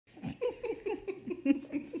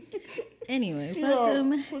Anyway,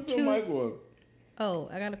 welcome Put to... your mic on. Oh,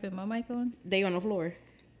 I gotta put my mic on? They on the floor.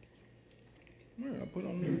 Yeah, I put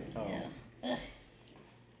on there. Oh.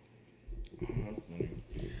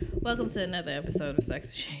 Welcome to another episode of Sex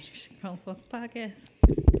Exchangers Grown Folks Podcast.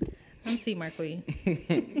 I'm C. Marquis.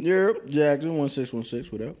 Yep, Jackson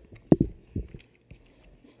 1616. What up?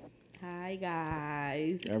 Hi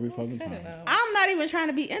guys. Every fucking time. I'm not even trying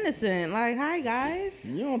to be innocent. Like, hi guys.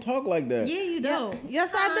 You don't talk like that. Yeah, you don't.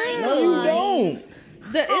 Yes, I do. No, you don't.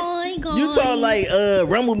 Hi, guys. You talk like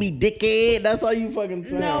run with me, dickhead. That's how you fucking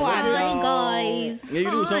sound. No, I don't. Hi, guys. Yeah,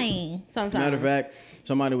 you do Hi. Sometimes. Matter of fact,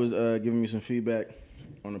 somebody was giving me some feedback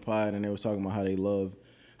on the pod, and they was talking about how they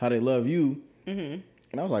love you. Mm-hmm.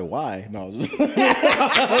 And I was like, why? No, I was just You're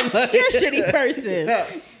a shitty person.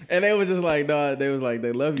 And they was just like, no, they was like,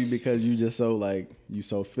 they love you because you just so like, you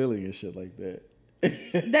so Philly and shit like that.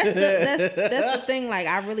 That's the thing. Like,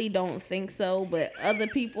 I really don't think so. But other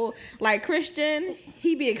people, like Christian,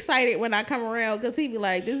 he be excited when I come around because he be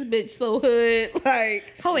like, this bitch so hood.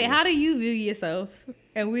 Like, Oh, wait, how do you view yourself?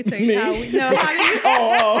 And we tell you how we know. How do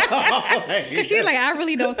you? Because she's like, I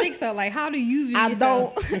really don't think so. Like, how do you view I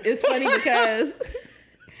yourself? don't. It's funny because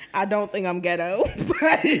I don't think I'm ghetto.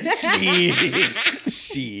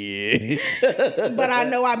 Shit. But I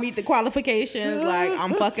know I meet the qualifications. Like,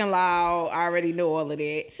 I'm fucking loud. I already know all of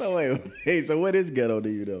that. So wait, so what is ghetto to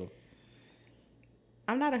you though?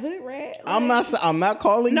 I'm not a hood rat. Like, I'm not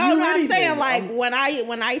calling No, you no, I'm anything. saying like when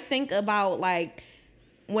I think about like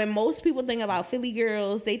when most people think about Philly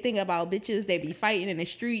girls, they think about bitches they be fighting in the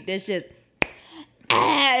street. That's just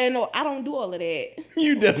and I don't do all of that.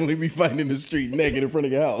 You definitely be fighting in the street naked in front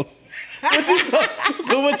of your house.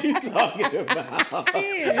 What you talking about?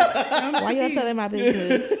 Why y'all telling my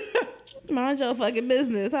business? Mind your fucking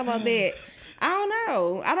business. How about that? I don't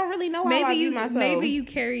know. I don't really know how I view myself. Maybe you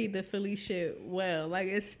carry the Philly shit well. Like,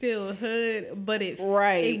 it's still hood, but it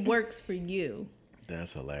works for you.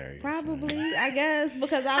 That's hilarious. Probably, I guess,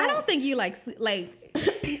 because I don't think you like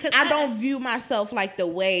cause I don't view myself like the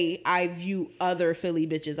way I view other Philly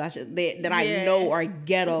bitches. I know are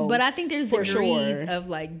ghetto. But I think there's for degrees sure. of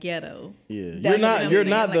like ghetto. Yeah, you're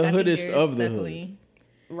not the hoodest of the hood.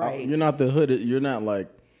 Right. You're not the hood. You're not like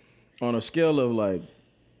on a scale of like,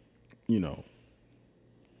 you know,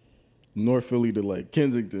 North Philly to like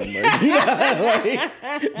Kensington. Like, you're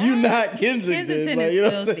not Kensington. Kensington like, is you know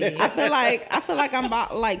what I'm filthy. saying? I feel like I'm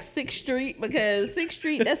about like 6th Street because 6th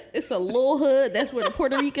Street it's a little hood. That's where the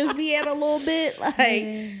Puerto Ricans be at a little bit.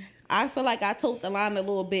 Like I feel like I told the line a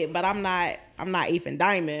little bit, but I'm not Ethan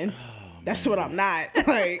Diamond. That's what I'm not.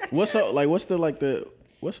 Like what's the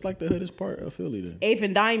hoodest part of Philly then?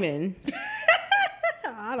 Ethan Diamond.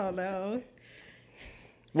 I don't know.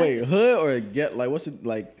 Wait, hood or get like what's it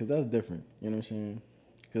like? Because that's different. You know what I'm saying?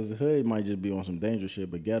 Because the hood might just be on some dangerous shit,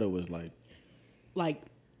 but ghetto is like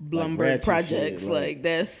Blumberg projects. Shit, like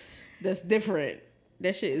that's different.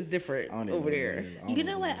 That shit is different over there. You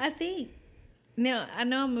know what? I think now I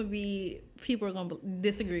know people are gonna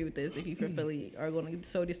disagree with this if you from Philly are gonna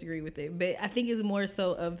so disagree with it, but I think it's more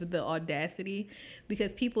so of the audacity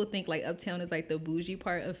because people think like Uptown is like the bougie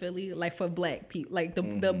part of Philly, like for black people, like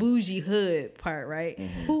the bougie hood part, right?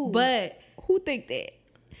 But Who think that?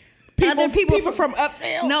 other people from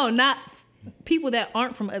Uptown? No, not people that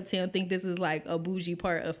aren't from Uptown think this is like a bougie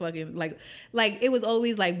part of fucking like it was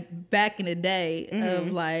always like back in the day of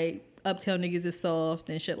like Uptown niggas is soft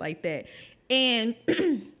and shit like that, and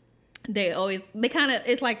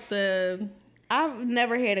it's like I've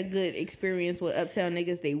never had a good experience with Uptown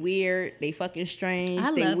niggas. They weird. They fucking strange.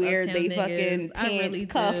 I they love weird. Uptown They niggas. fucking I pants really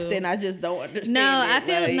cuffed, do. and I just don't understand.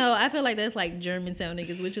 I feel like that's like Germantown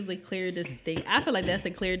niggas, which is a clear distinct. I feel like that's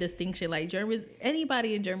a clear distinction. Like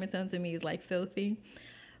anybody in Germantown to me is like filthy.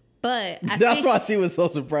 But that's why she was so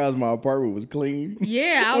surprised my apartment was clean.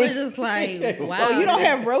 Yeah, I was just like, wow. Oh, you don't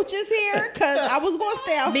have roaches here? Because I was going to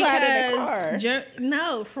stay outside in the car.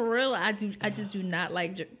 No, for real, I just do not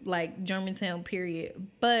like Germantown, period.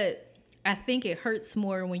 But I think it hurts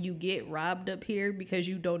more when you get robbed up here because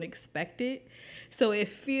you don't expect it. So it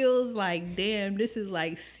feels like, damn, this is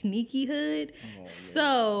like sneaky hood. Oh,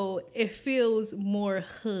 so it feels more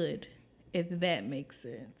hood, if that makes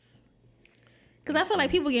sense. Because I feel like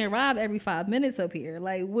people getting robbed every 5 minutes up here.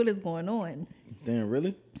 Like, what is going on? Damn,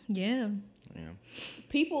 really? Yeah. When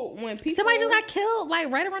people somebody just got killed, like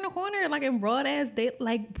right around the corner, like in broad ass day,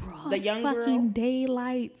 like broad the young fucking girl?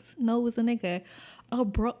 daylights. No, it was a nigga.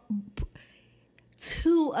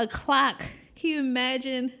 2 o'clock. Can you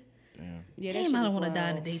imagine? Yeah, damn, I don't want to die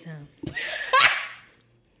in the daytime.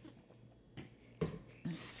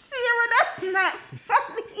 That's not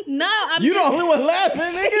funny. No, I'm You the just, only one laughing,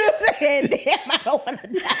 nigga. Said, damn, I don't want to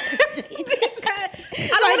die. I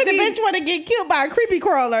don't Like want the to be. bitch want to get killed by a creepy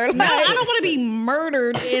crawler. Like, No, I don't want to be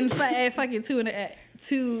murdered at fucking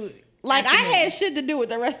 2. like I had shit to do with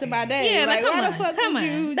the rest of my day. Yeah, like, why come the on, fuck come would on.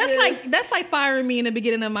 you That's just- like firing me in the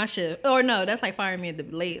beginning of my shift, or no, that's like firing me at the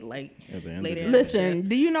late, like At the end of later. the in my Listen, shift.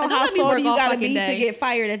 do you know Like, don't how let me salty work you all gotta fucking be day. to get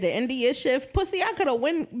fired at the end of your shift? Pussy, I could have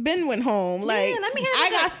been went home. Like let me have I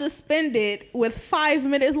it. got suspended with 5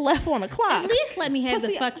 minutes left on the clock. At least let me have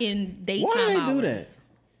Pussy, the fucking daytime Why do they do hours.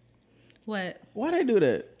 What? Why they do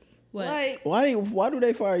that? What? Like, Why do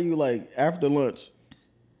they fire you like after lunch?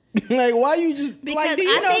 Like why you just Because like, do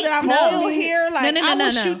you I know think- that I'm no. still here? Like, I will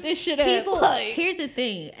no. shoot this shit up. People, Like, here's the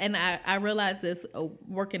thing, and I realized this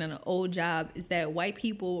working in an old job, is that white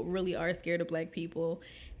people really are scared of black people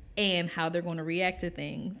and how they're going to react to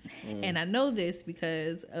things. And I know this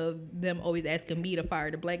because of them always asking me to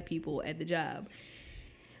fire the black people at the job.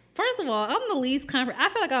 First of all, I'm the least I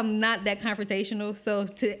feel like I'm not that confrontational. So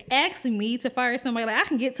to ask me to fire somebody, like I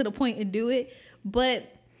can get to the point and do it,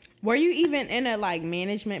 but were you even in a like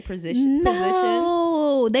management position?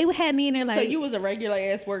 no, they would have me in there like. So you was a regular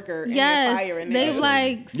ass worker. And Yes, you're firing they niggas.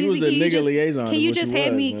 like. You was "Cece, the can you nigga just, liaison Can is you what just you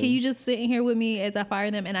have was, me? man. Can you just sit in here with me as I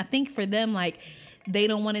fire them? And I think for them, like, they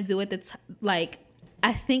don't want to do it. Like,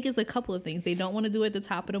 I think it's a couple of things. They don't want to do it at the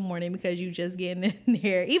top of the morning because you just getting in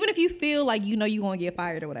there. Even if you feel like you know you're gonna get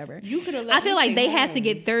fired or whatever. You could have. I feel like they have to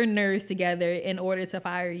get their nerves together in order to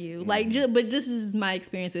fire you. Like, but this is my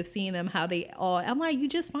experience of seeing them, how they all. I'm like, you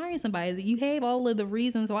just firing somebody. You have all of the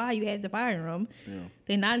reasons why you had to fire them. Yeah.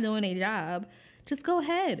 They're not doing their job. Just go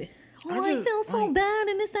ahead. Oh, I just, feel so like, bad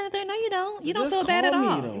and this, that, and that. No, you don't. You don't just feel bad at call me,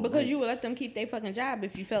 all. though. Because you would let them keep their fucking job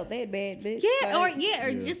if you felt that bad, bitch. Yeah, Like,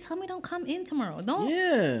 or just tell me don't come in tomorrow. Don't.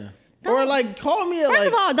 Yeah. Don't- Or like call me at First like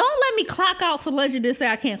of all, don't let me clock out for lunch and just say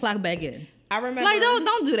I can't clock back in. I remember. Like,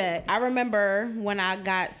 don't do that. I remember when I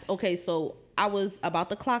got so I was about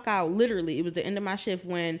to clock out. Literally, it was the end of my shift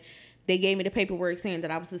when they gave me the paperwork saying that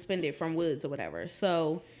I was suspended from Woods or whatever.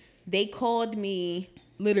 So they called me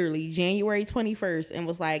literally January 21st and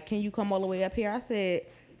was like, "Can you come all the way up here?" I said,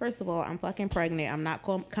 "First of all, I'm fucking pregnant. I'm not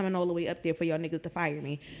coming all the way up there for y'all niggas to fire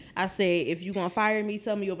me." I said, "If you gonna fire me,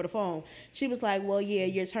 tell me over the phone." She was like, "Well, yeah,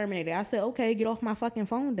 you're terminated." I said, "Okay, get off my fucking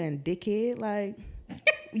phone then, dickhead." Like,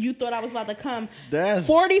 you thought I was about to come That's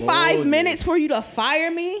 45 bogus. minutes for you to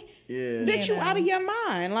fire me? Yeah. Bitch, you no. out of your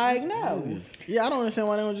mind. Like, no. Yeah, I don't understand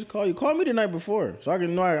why they don't just call you. Call me the night before so I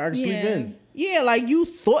can know I can sleep Yeah. in. Yeah, like you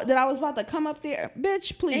thought that I was about to come up there.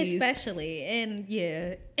 Bitch, please. Especially, and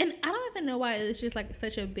yeah, and I don't even know why it's just like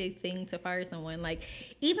such a big thing to fire someone. Like,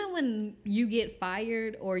 even when you get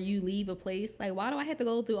fired or you leave a place, like, why do I have to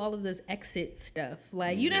go through all of this exit stuff?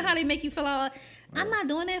 Like, you know how they make you feel out? I'm not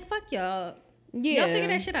doing that. Fuck y'all. Yeah. Y'all figure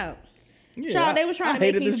that shit out. Yeah, Child, they were trying I to make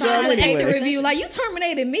hated me this find job an An exit anyway. review, like, you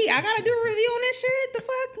terminated me. I gotta do a review on this shit. The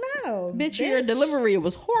fuck no, Bitch, your delivery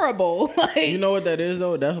was horrible. Like, You know what that is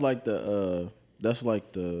though? That's like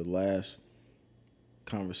the last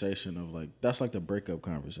conversation of like that's like the breakup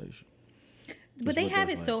conversation. But they what have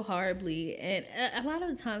it that's so horribly, and a lot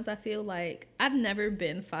of the times I feel like I've never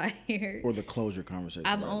been fired. Or the closure conversation.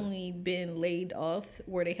 I've rather. only been laid off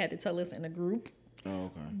where they had to tell us in a group. Oh,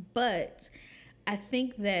 okay. But I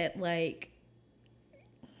think that, like,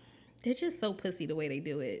 they're just so pussy the way they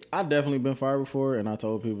do it. I definitely been fired before, and I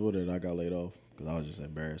told people that I got laid off because I was just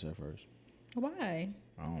embarrassed at first. Why?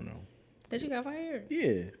 I don't know. That you got fired?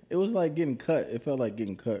 Yeah, it was like getting cut. It felt like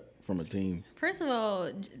getting cut from a team. First of all,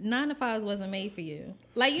 9 to 5s wasn't made for you.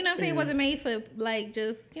 Like, you know what I'm saying? It wasn't made for, like,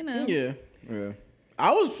 just, you know. Yeah, yeah.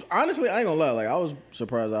 I was honestly, I ain't gonna lie. Like, I was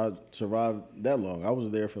surprised I survived that long. I was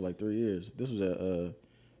there for like 3 years. This was at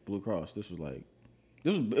Blue Cross. It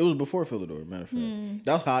was before Philidor. Matter of fact,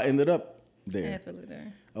 that's how I ended up there. Yeah, feel it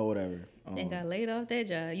there. Or whatever. And got laid off that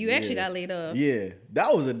job. You actually got laid off. Yeah,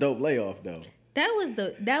 that was a dope layoff though.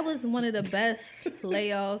 That was one of the best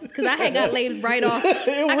layoffs because I had got laid right off. It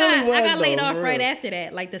really I got was, laid though, off for right real. after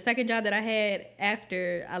that. Like the second job that I had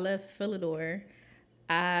after I left Philidor,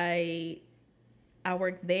 I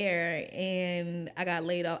worked there and I got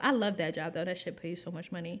laid off. I love that job though. That shit pays so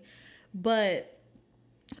much money, but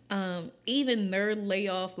even their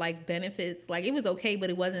layoff like benefits, like it was okay, but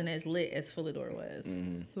it wasn't as lit as Philidor was.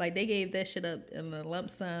 Like they gave that shit up in a lump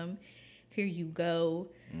sum. Here you go.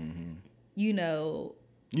 You know,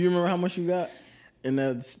 You remember how much you got in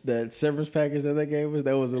that severance package that they gave us?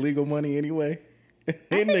 That was illegal money anyway.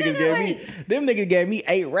 Them niggas gave me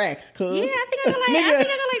 8 rack. Cuz. yeah, I think I got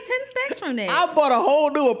like 10 stacks from that. I bought a whole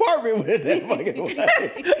new apartment with that fucking money.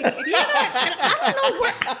 Yeah, and I don't know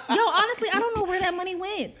where. Yo, honestly, I don't know where that money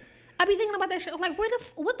went. I be thinking about that shit. I'm like,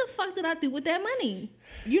 what the fuck did I do with that money?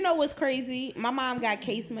 You know what's crazy? My mom got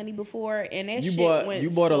case money before, and that You shit bought went you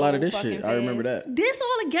bought a lot of so this fucking shit. I remember fast. that. This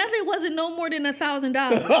all together wasn't no more than $1,000. Where the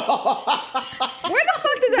fuck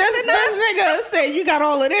did that? This nigga said you got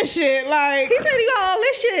all of this shit. Like He said he got all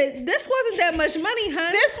this shit. This wasn't that much money,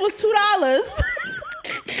 hun. this was $2.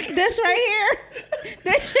 This right here.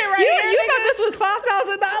 This shit right here. You thought this was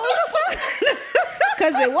 $5,000 or something?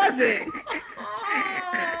 Because it wasn't.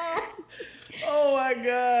 Oh my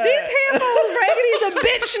god. These headphones raggedy a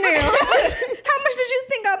bitch now. How much did you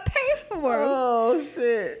think I paid for? Oh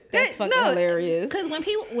shit. That's fucking hilarious. Because when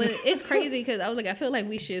it's crazy because I was like, I feel like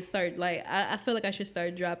we should start like I feel like I should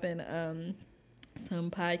start dropping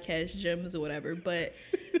some podcast gems or whatever. But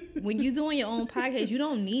when you doing your own podcast, you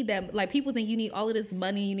don't need that. Like people think you need all of this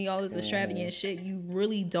money, you need all this extravagant shit. You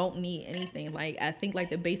really don't need anything. Like I think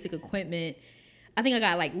like the basic equipment. I think I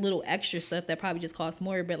got like little extra stuff that probably just costs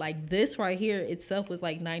more, but like this right here itself was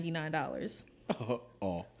like $99.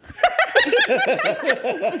 Oh.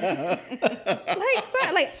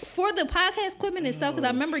 like for the podcast equipment itself, because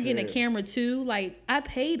I remember getting a shit. camera too. Like I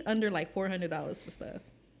paid under like $400 for stuff.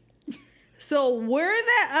 So where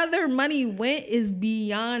that other money went is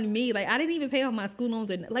beyond me. Like I didn't even pay off my school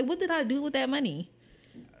loans or like what did I do with that money?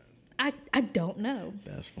 I don't know.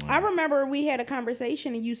 That's fine. I remember we had a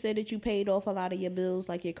conversation and you said that you paid off a lot of your bills,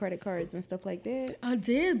 like your credit cards and stuff like that. I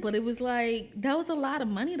did, but it was like that was a lot of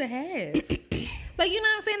money to have. Like you know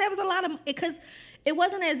what I'm saying? That was a lot of because it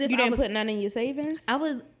wasn't as if You didn't I was put none in your savings? I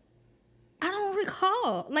don't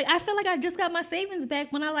recall. Like I feel like I just got my savings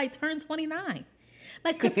back when I like turned 29.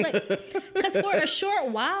 Cause for a short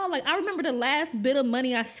while, like I remember the last bit of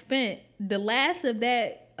money I spent, the last of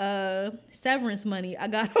that severance money I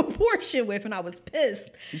got an abortion with, and I was pissed.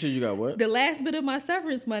 You said you got what? The last bit of my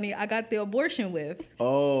severance money I got the abortion with.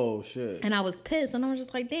 Oh shit. And I was pissed, and I was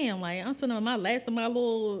just like, "Damn! Like I'm spending my last of my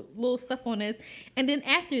little stuff on this." And then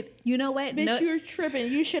after, you know what? Bitch, you're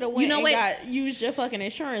tripping. You should have went used your fucking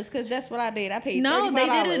insurance because that's what I did. I paid no, $35. they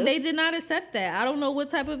didn't. They did not accept that. I don't know what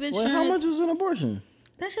type of insurance. Well, how much is an abortion?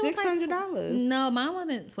 That shit was like $600. No, mine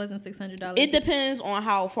wasn't $600. It depends on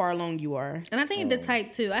how far along you are. And I think the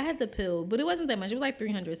type 2. I had the pill, but it wasn't that much. It was like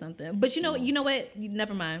 $300 something. But you know what?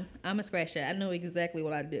 Never mind. I'm gonna scratch that. I know exactly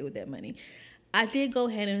what I did with that money. I did go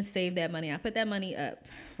ahead and save that money. I put that money up,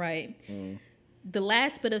 right? The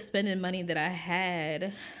last bit of spending money that I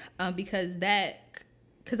had, because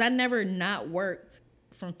I never not worked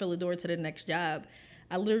from Philidor to the next job.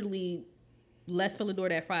 I literally left Philidor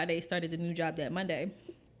that Friday, started the new job that Monday.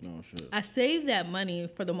 Oh shit. I saved that money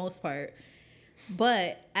for the most part,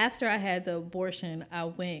 but after I had the abortion, I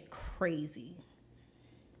went crazy.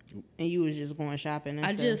 And you was just going shopping and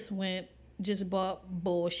I stuff. just bought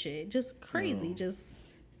bullshit, just crazy, just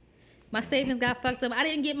my savings got fucked up. I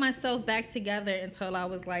didn't get myself back together until I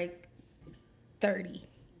was like 30,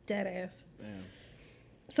 dead ass. Damn.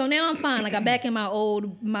 So now I'm fine. Like I'm back in my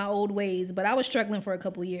old ways, but I was struggling for a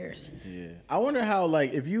couple years. Yeah. I wonder how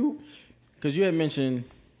like if you, because you had mentioned.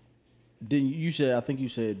 Didn't you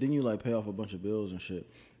didn't you like pay off a bunch of bills and shit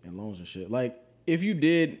and loans and shit? Like if you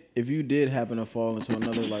did happen to fall into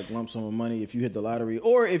another like lump sum of money, if you hit the lottery,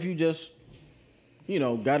 or if you just,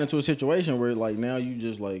 got into a situation where like now you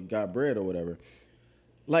just like got bread or whatever.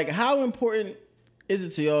 Like how important is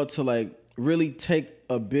it to y'all to like really take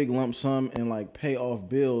a big lump sum and like pay off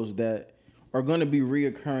bills that are gonna be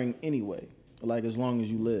reoccurring anyway? Like as long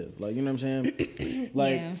as you live, like you know what I'm saying.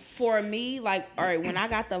 Like Yeah. For me, like, all right, when I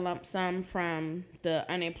got the lump sum from the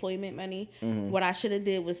unemployment money, what I should have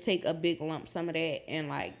did was take a big lump sum of that and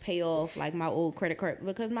like pay off like my old credit card,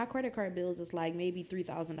 because my credit card bills is like maybe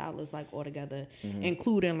 $3,000 like altogether,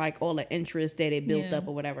 including like all the interest that it built up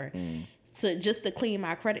or whatever. So just to clean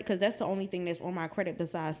my credit, because that's the only thing that's on my credit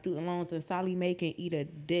besides student loans. And Sally Mae can eat a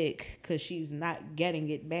dick because she's not getting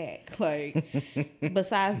it back. Like,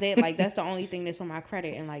 besides that, like that's the only thing that's on my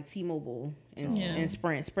credit. And like T-Mobile and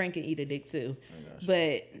Sprint can eat a dick too.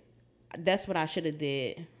 But that's what I should have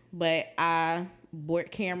did. But I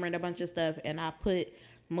bought Cameron a bunch of stuff and I put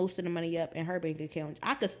most of the money up in her bank account.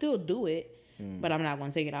 I could still do it, but I'm not going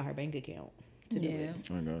to take it out her bank account to do it.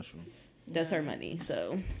 I got you. That's her money.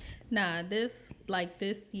 So Nah, this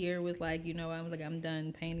year was like, I'm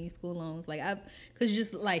done paying these school loans. Like cause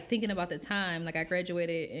just like thinking about the time, like I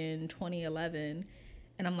graduated in 2011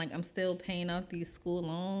 and I'm like, I'm still paying off these school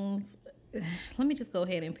loans. Let me just go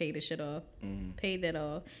ahead and pay this shit off. Pay that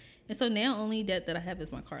off. And so now only debt that I have is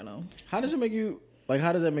my car loan. How does that make you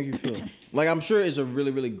feel? Like I'm sure it's a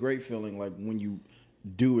really, really great feeling like when you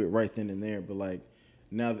do it right then and there, but like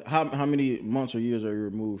now how many months or years are you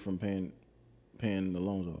removed from paying the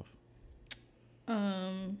loans off?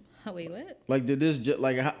 Oh, wait, what? Like, did this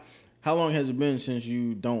like how long has it been since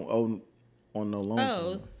you don't owe on no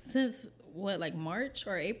loans? Oh, since what, like March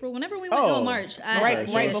or April? Whenever we went to March, right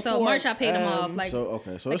so before, March I paid them off. Like, so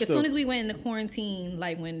like as soon as we went into quarantine,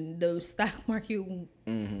 like when the stock market,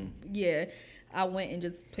 yeah, I went and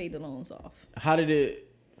just paid the loans off. How did it?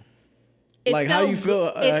 Like, how you feel?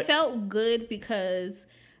 It felt good because,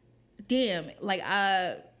 damn, like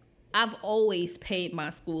I've always paid my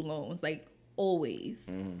school loans, like always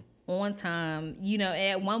on time. You know,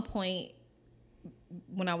 at one point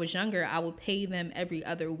when I was younger, I would pay them every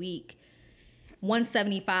other week,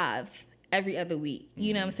 $175 every other week.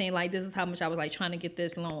 You know what I'm saying? Like, this is how much I was like trying to get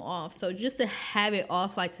this loan off. So just to have it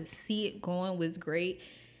off, like to see it going was great,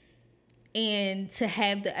 and to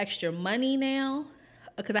have the extra money now.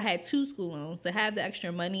 Because I had 2 school loans, to have the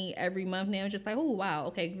extra money every month now, just like, oh wow,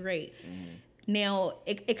 okay, great. Now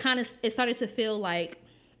it started to feel like,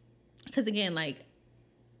 because again, like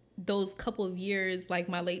those couple of years, like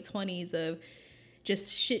my late 20s of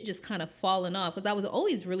just shit just kind of falling off, because I was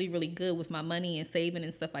always really, really good with my money and saving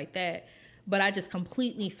and stuff like that. But I just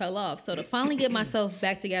completely fell off. So to finally get myself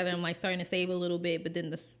back together, I'm like starting to save a little bit, but then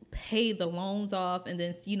to pay the loans off and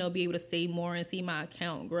then, you know, be able to save more and see my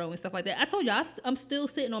account grow and stuff like that. I told you, I'm still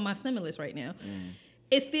sitting on my stimulus right now.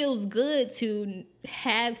 It feels good to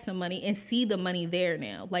have some money and see the money there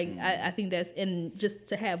now. Like, I think that's, and just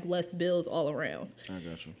to have less bills all around. I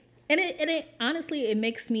got you. And it honestly, it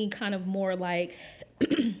makes me kind of more like,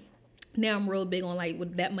 now I'm real big on like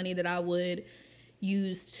with that money that I would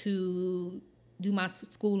use to do my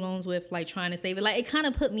school loans with, like trying to save it. Like, it kind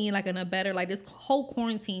of put me like in a better, like this whole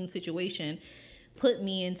quarantine situation put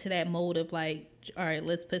me into that mode of like, all right,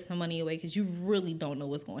 let's put some money away, because you really don't know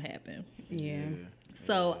what's going to happen. Yeah.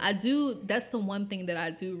 So that's the one thing that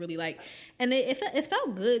I do really like. And it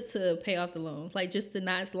felt good to pay off the loans. Like, just to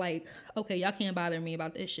not like, okay, y'all can't bother me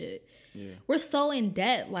about this shit. Yeah. We're so in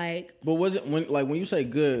debt, like. But was it when you say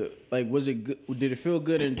good, like, was it good? Did it feel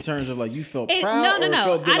good in terms of like you felt proud?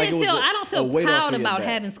 No. I don't feel proud about back?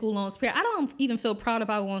 having school loans. I don't even feel proud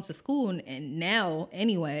about going to school and now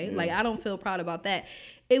anyway. Yeah. Like, I don't feel proud about that.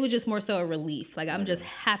 It was just more so a relief. Like, I'm just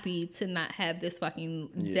happy to not have this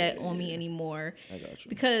fucking debt on me anymore. I got you.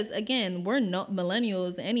 Because again, we're not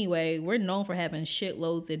millennials anyway. We're known for having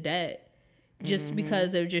shitloads of debt. Just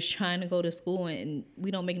because they're just trying to go to school and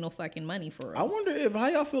we don't make no fucking money for it. I wonder how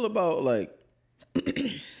y'all feel about like,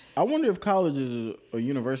 I wonder if colleges or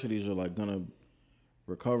universities are like gonna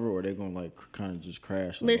recover, or they're gonna like kind of just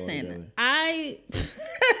crash. Like, listen,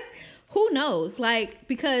 who knows? Like,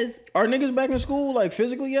 because are niggas back in school like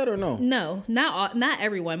physically yet or no? No, not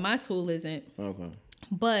everyone. My school isn't. Okay.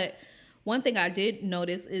 But one thing I did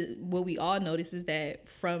notice is what we all notice is that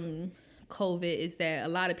from COVID is that a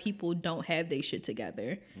lot of people don't have their shit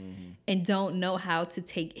together and don't know how to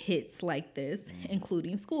take hits like this,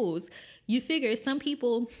 including schools. You figure some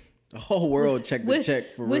people, the whole world check for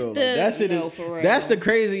real. That shit is, for real. That's the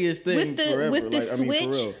craziest thing forever.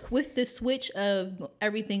 With the switch of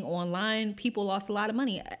everything online, people lost a lot of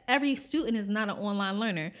money. Every student is not an online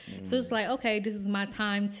learner. So it's like, okay, this is my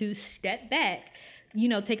time to step back, you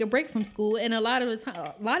know, take a break from school. And a lot of the time,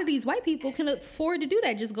 a lot of these white people can afford to do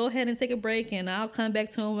that. Just go ahead and take a break and I'll come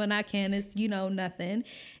back to them when I can. It's, you know, nothing.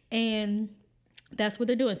 And that's what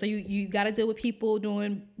they're doing. So you got to deal with people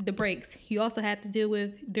doing the breaks. You also have to deal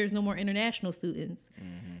with, there's no more international students.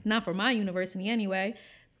 Not for my university anyway.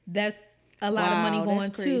 That's a lot of money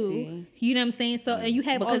going too. You know what I'm saying? So, and you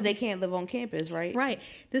have, because they can't live on campus, right? Right.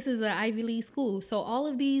 This is an Ivy League school. So all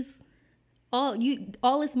of these, all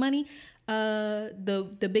this money,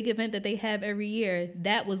 the big event that they have every year,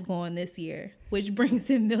 that was gone this year, which brings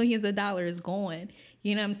in millions of dollars gone.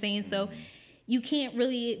 You know what I'm saying? So you can't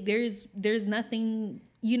really, there's nothing,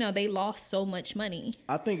 you know, they lost so much money.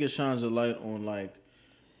 I think it shines a light on like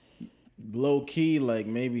low key, like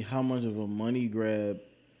maybe how much of a money grab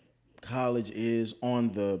college is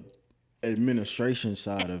on the administration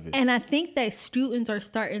side of it. And I think that students are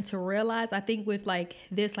starting to realize, I think with like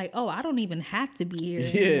this, like, oh, I don't even have to be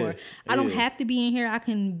here anymore. I don't have to be in here. I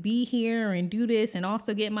can be here and do this and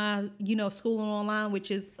also get my, you know, schooling online, which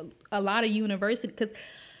is a lot of university. Because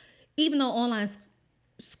even though online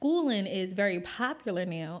schooling is very popular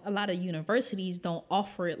now, a lot of universities don't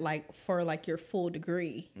offer it like for like your full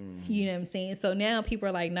degree. You know what I'm saying? So now people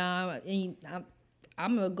are like, nah,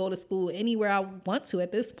 I'm going to go to school anywhere I want to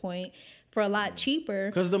at this point for a lot cheaper.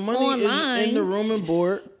 Because the money online is in the room and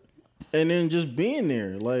board and then just being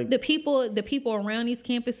there. Like the people around these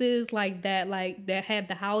campuses like that have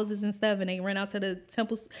the houses and stuff and they rent out to the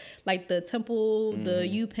temples, like the Temple, the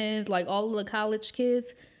UPenn, like all of the college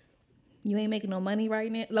kids. you ain't making no money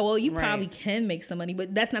right now. Like, well, you Right. probably can make some money,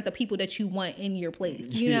 but that's not the people that you want in your place.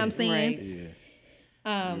 You know what I'm saying? Right.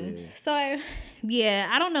 Yeah. So yeah,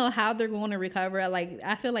 I don't know how they're going to recover. Like,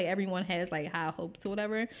 I feel like everyone has like high hopes or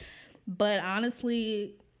whatever, but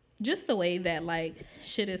honestly, just the way that like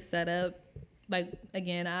shit is set up, like,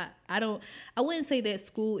 again, I wouldn't say that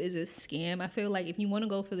school is a scam. I feel like if you want to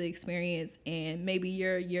go for the experience and maybe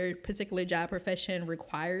your particular job profession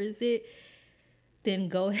requires it, then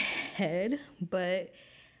go ahead. But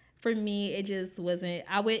for me, it just wasn't.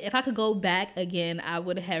 If I could go back again, I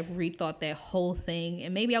would have rethought that whole thing,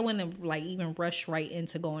 and maybe I wouldn't have like even rushed right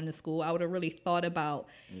into going to school. I would have really thought about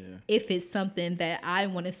if it's something that I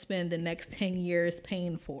want to spend the next 10 years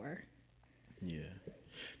paying for. Yeah.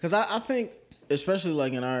 Because I think, especially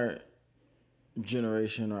like in our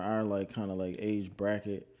generation or our like kind of like age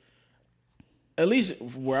bracket, at least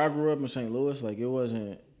where I grew up in St. Louis, like it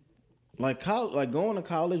wasn't like like going to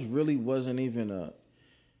college really wasn't even a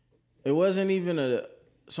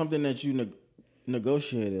something that you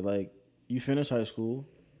negotiated. Like, you finish high school,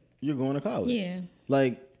 you're going to college. Yeah.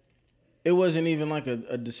 Like, it wasn't even like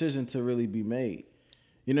a decision to really be made.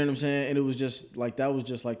 You know what I'm saying? And it was just like, that was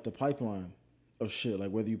just like the pipeline of shit.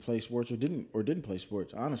 Like, whether you play sports or didn't play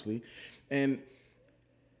sports, honestly. And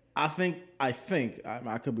I think I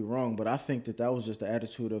could be wrong, but I think that was just the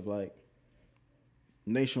attitude of like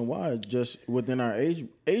nationwide, just within our age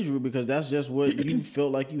group, because that's just what you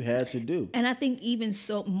felt like you had to do. And I think even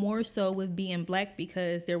more so with being black,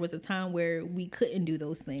 because there was a time where we couldn't do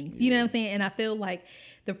those things. You know what I'm saying? And I feel like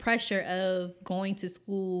the pressure of going to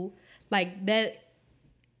school like that's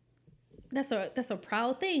a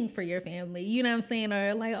proud thing for your family. You know what I'm saying?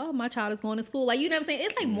 Or like, oh, my child is going to school. Like, you know what I'm saying?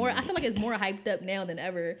 It's like more, I feel like it's more hyped up now than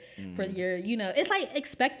ever for your, it's like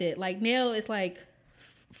expected. Like, now it's like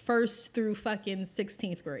 1st through fucking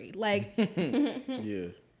 16th grade. Like, Yeah.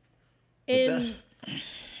 and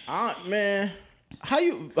Man, how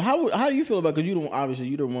do you feel about, because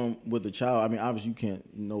you're the one with the child. I mean, obviously you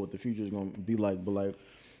can't know what the future is going to be like, but like,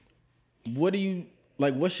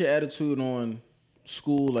 what's your attitude on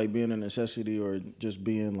school, like being a necessity or just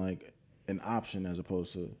being like an option as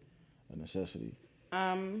opposed to a necessity?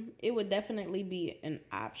 It would definitely be an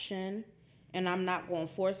option, and I'm not going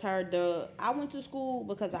to force her. I went to school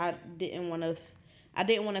because I didn't want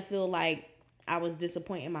to feel like I was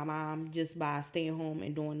disappointing my mom just by staying home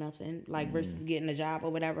and doing nothing, like versus getting a job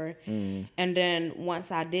or whatever. And then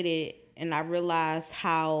once I did it and I realized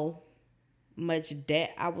how much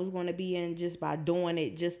debt I was going to be in just by doing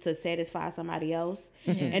it just to satisfy somebody else.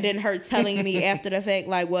 And then her telling me after the fact,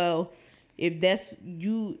 like, well, if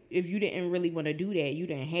you didn't really want to do that, you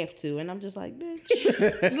didn't have to. And I'm just like,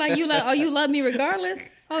 bitch. like, you love me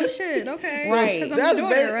regardless? Oh shit, okay. Right. Because I'm your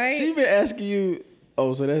daughter, right? She been asking you,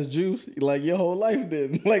 oh, so that's juice? Like, your whole life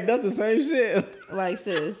then? Like, that's the same shit. Like,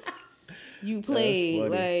 sis, you played.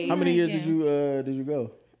 Like, how many years Yeah. did you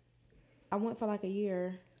go? I went for like a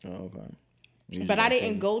year. Oh, okay. But I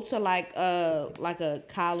didn't go to like a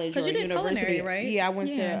college or you did university, culinary, right? Yeah, I went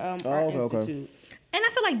Yeah. to Art okay. Institute. And I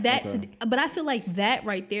feel like that's, but I feel like that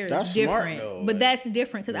right there is That's smart, different. though, But like- that's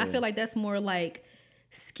different because I feel like that's more like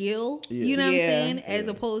skill. You know what I'm Yeah. saying? As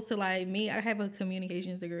opposed to like me, I have a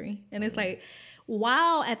communications degree, and it's like,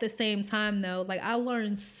 while at the same time though, like I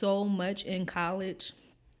learned so much in college.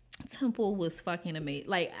 Temple was fucking amazing.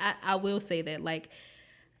 Like I will say that, like,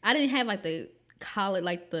 I didn't have like the college,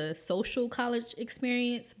 like the social college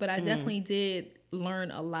experience, but I definitely did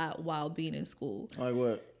learn a lot while being in school. Like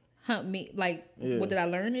what? What did I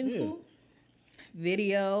learn in school?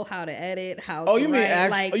 Video, how to edit, how Oh, to you mean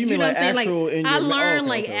write. you mean know like what I'm saying? actual in I your- learned okay,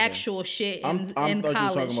 like okay. actual shit in I thought you were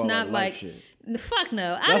college, talking about, not like, like life shit. Fuck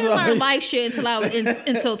no. I That's didn't what I learn mean. life shit until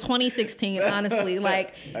until 2016. Honestly,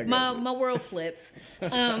 like I got my world flipped.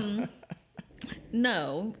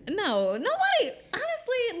 No, nobody.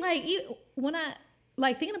 Honestly, like when I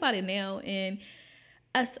like thinking about it now, and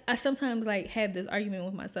I sometimes like have this argument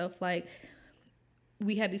with myself, like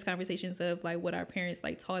we have these conversations of like what our parents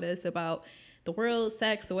like taught us about the world,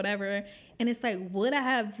 sex, or whatever, and it's like, would I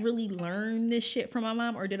have really learned this shit from my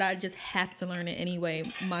mom, or did I just have to learn it anyway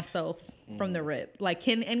myself from the rip? Like,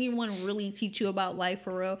 can anyone really teach you about life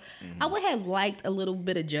for real? I would have liked a little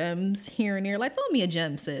bit of gems here and there, like throw me a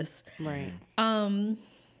gem, sis. Right. But I'm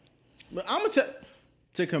gonna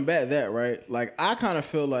to combat that, right? Like, I kind of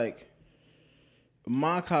feel like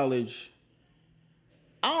my college.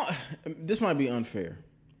 This might be unfair.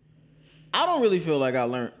 I don't really feel like I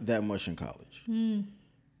learned that much in college.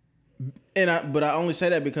 But I only say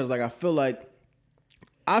that because like I feel like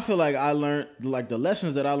I learned, like, the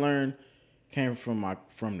lessons that I learned came from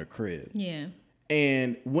the crib. Yeah.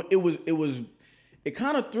 And it was it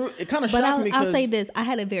kind of But shocked me. I'll say this: I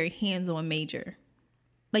had a very hands-on major.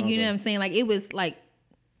 Like you know what I'm saying? Like it was like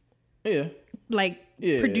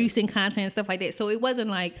producing content and stuff like that. So it wasn't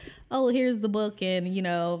like, oh, here's the book, and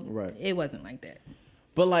it wasn't like that.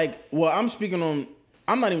 But like, well, I'm speaking on.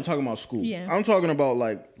 I'm not even talking about school. Yeah. I'm talking about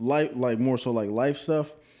like life, like more so like life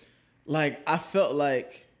stuff. Like I felt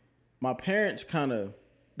like my parents kind of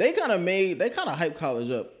hyped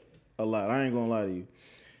college up a lot. I ain't gonna lie to you.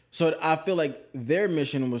 So I feel like their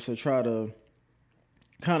mission was to try to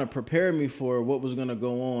kind of prepare me for what was gonna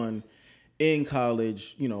go on in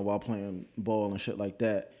college, while playing ball and shit like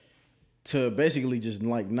that, to basically just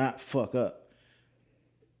like not fuck up.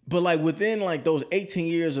 But like within like those 18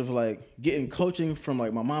 years of like getting coaching from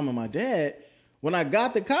like my mom and my dad, when I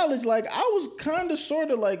got to college, like I was kind of sort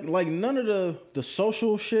of like none of the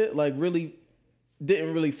social shit like really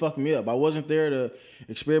didn't really fuck me up. I wasn't there to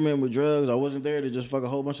experiment with drugs. I wasn't there to just fuck a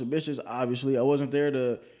whole bunch of bitches. Obviously, I wasn't there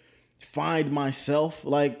to find myself.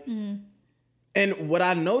 Like, and what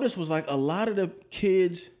I noticed was like a lot of the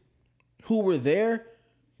kids who were there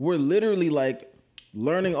were literally like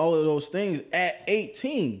learning all of those things at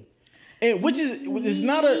 18, and which is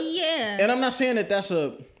not a And I'm not saying that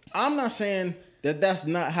that's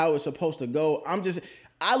not how it's supposed to go.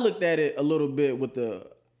 I looked at it a little bit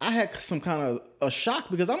I had some kind of a shock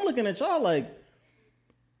because I'm looking at y'all like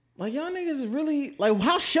y'all niggas is really like,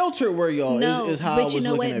 how sheltered were y'all? No, is how but I was you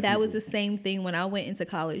know looking what? at That people. was the same thing when I went into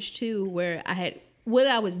college too, where what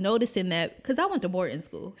I was noticing that, because I went to boarding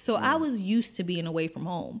school, so I was used to being away from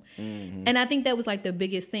home. And I think that was like the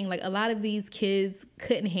biggest thing. Like a lot of these kids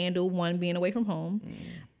couldn't handle being away from home.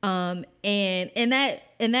 And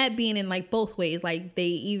that being in like both ways, like they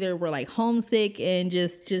either were like homesick and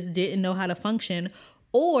just didn't know how to function,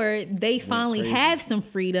 or they finally have some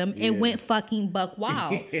freedom and went fucking buck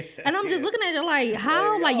wild. And I'm just looking at you like,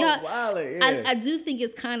 how? Like y'all, I do think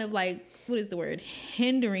it's kind of like, what is the word?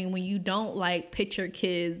 Hindering when you don't like pitch your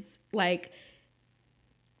kids, like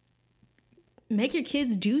make your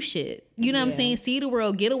kids do shit. You know what I'm saying? See the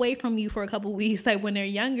world, get away from you for a couple weeks, like when they're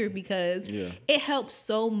younger, because it helps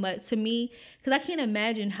so much to me. Because I can't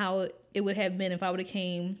imagine how it would have been if I would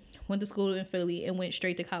have went to school in Philly and went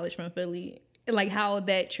straight to college from Philly. Like how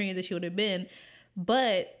that transition would have been.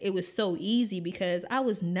 But it was so easy because I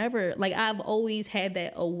was never like, I've always had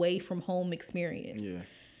that away from home experience.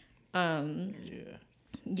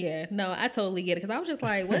 Yeah, no, I totally get it, because I was just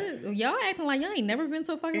like, what? Y'all acting like y'all ain't never been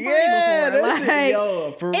so fucking party before.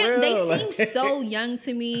 Like, for real. They seem so young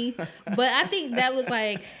to me. But I think that was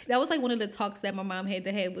like one of the talks that my mom had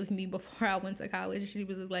to have with me before I went to college. She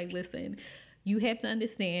was just like, listen, you have to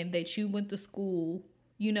understand that you went to school,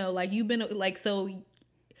 like you've been like, so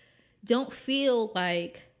don't feel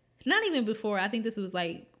like, not even before, I think this was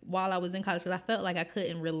like while I was in college, because I felt like I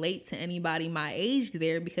couldn't relate to anybody my age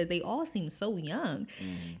there because they all seemed so young.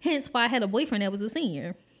 Hence why I had a boyfriend that was a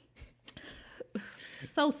senior.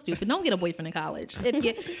 So stupid. Don't get a boyfriend in college.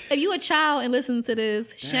 If you a child and listen to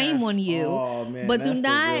this, shame on you. But do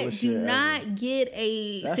not get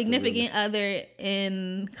a significant other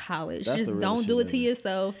in college. Just don't do it to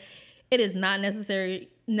yourself. It is not necessary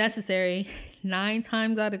 9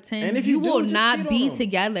 times out of 10. And if you will do, not be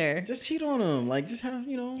together. Just cheat on them. Like, just have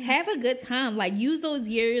a good time. Like, use those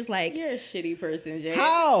years. Like, you're a shitty person, Jay.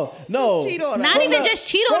 How? No, cheat on them. Not even just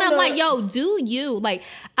cheat on them. Like, yo, do you? Like,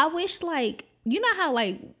 I wish, like, you know how,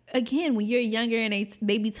 like, again, when you're younger and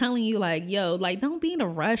they be telling you, like, yo, like, don't be in a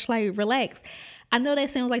rush. Like, relax. I know that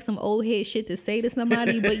sounds like some old head shit to say to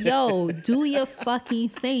somebody, but yo, do your fucking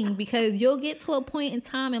thing, because you'll get to a point in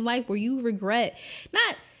time in life where you regret.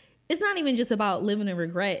 It's not even just about living in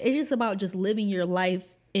regret. It's just about just living your life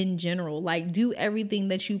in general. Like, do everything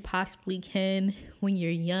that you possibly can when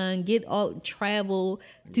you're young. Travel,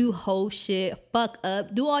 do whole shit, fuck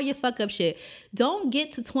up, do all your fuck up shit. Don't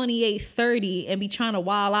get to 28, 30 and be trying to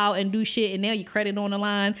wild out and do shit, and now your credit on the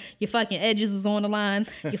line, your fucking edges is on the line,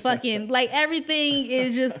 your fucking, like, everything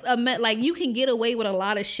is just like, you can get away with a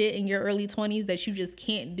lot of shit in your early 20s that you just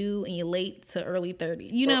can't do in your late to early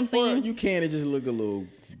 30s. You know what I'm saying? Or you can, it just look a little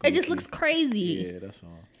goofy. It just looks crazy. Yeah, that's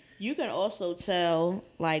all. You can also tell,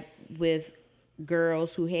 like, with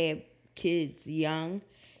girls who had kids young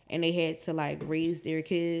and they had to, like, raise their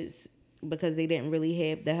kids because they didn't really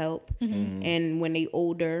have the help. And when they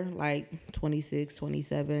older, like 26,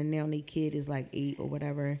 27, now their kid is like 8 or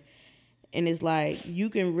whatever. And it's like,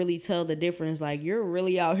 you can really tell the difference. Like, you're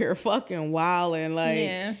really out here fucking wild and like...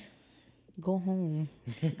 Yeah. Go home.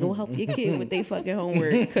 Go help your kid with their fucking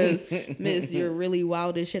homework, because, miss, you're really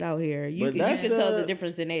wild as shit out here. You can tell the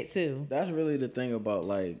difference in that, too. That's really the thing about,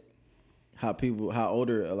 like, a lot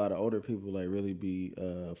of older people, like, really be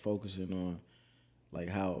focusing on like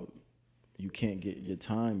how you can't get your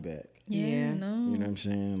time back. Yeah. No. You know what I'm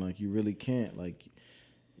saying? Like you really can't. Like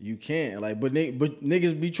you can't. Like but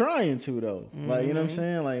niggas be trying to though. Like you know what I'm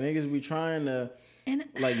saying? Like niggas be trying to And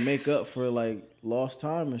like make up for like lost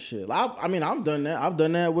time and shit. I mean I've done that. I've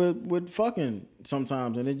done that with fucking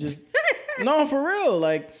sometimes, and it just no for real.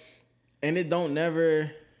 Like and it don't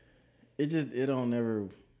never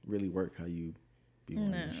really work how you be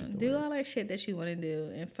wanting that shit to do work. all that shit that you want to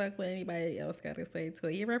do and fuck what anybody else got to say to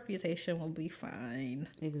it. Your reputation will be fine.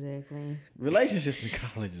 Exactly. Relationships in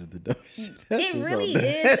college is the dumbest shit. That's It just really so,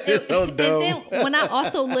 is. That's just so dumb. And then when I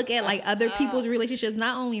also look at like other people's relationships,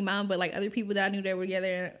 not only mine, but like other people that I knew that were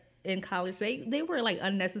together in college, they were like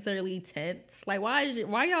unnecessarily tense. Like why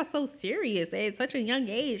y'all so serious at such a young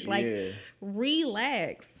age? Like Yeah.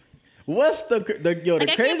 relax. What's the Like crazy I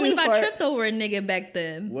can't believe part? I tripped over a nigga back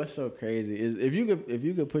then. What's so crazy is if you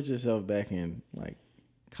could put yourself back in like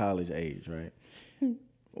college age, right?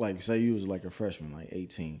 Like say you was like a freshman, like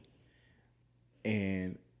 18,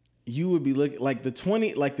 and you would be looking like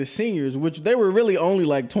the seniors, which they were really only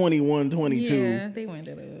like 21, 22. Yeah, they went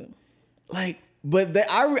to the Like, but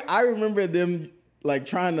I remember them like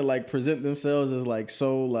trying to like present themselves as like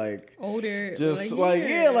so like older, just like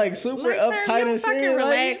like super Like, sir, uptight you and fucking serious. Like,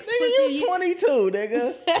 relax, nigga, pussy. you 22,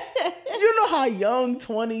 nigga. You know how young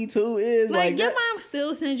 22 is. like your that, mom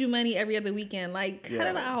still sends you money every other weekend. Like cut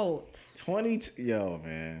it out. 22. Yo,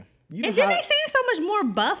 man. You And know then how, they seem so much more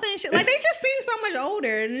buff and shit. Like they just seem so much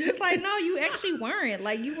older. And it's just like, no, you actually weren't.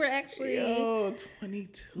 Like you were actually yo,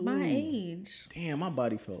 22. my age. Damn, my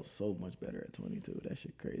body felt so much better at 22. That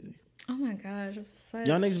shit crazy. Oh my gosh, it's such...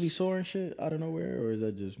 Y'all niggas be sore and shit out of nowhere, or is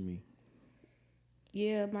that just me?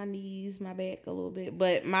 Yeah, my knees, my back a little bit,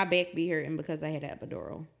 but my back be hurting because I had an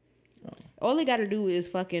epidural. All they gotta do is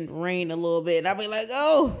fucking rain a little bit, and I'll be like,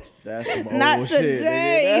 oh, That's some old Not shit.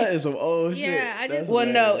 today. Nigga. That is some old shit. Yeah, I just- That's well,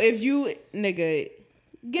 no, bad. if you nigga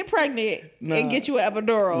get pregnant Nah. and get you an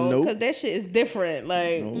epidural, Nope. because that shit is different.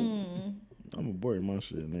 Like, Nope. I'm aborting my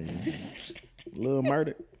shit, nigga. Little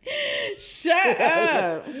murder. shut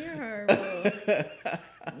up. You're horrible.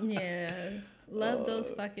 Yeah. Love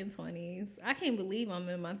those fucking 20s. I can't believe I'm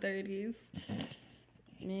in my 30s.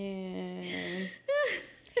 Man,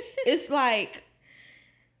 it's like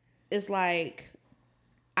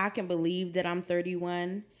I can believe that I'm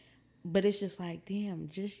 31, but it's just like, damn,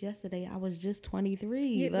 just yesterday I was just 23.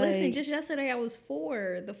 Yeah, like, listen, just yesterday I was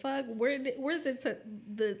 4. The fuck? Where and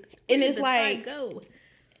the it's time like go?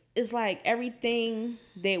 it's like everything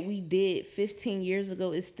that we did 15 years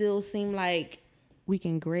ago, it still seemed like we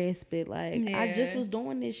can grasp it. Like, I just Yeah. was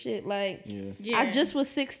doing this shit. Like, Yeah. I just was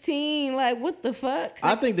 16. Like, what the fuck?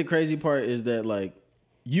 I think the crazy part is that like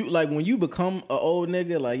you like when you become an old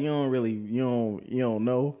nigga, like you don't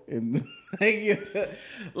know, and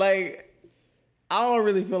like I don't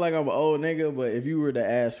really feel like I'm an old nigga, but if you were to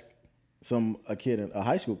ask a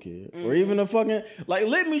high school kid, or even a fucking like,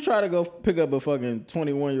 let me try to go pick up a fucking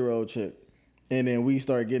 21-year-old chick, and then we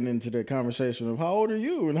start getting into the conversation of how old are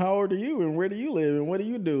you and how old are you and where do you live and what do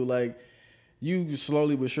you do, like. You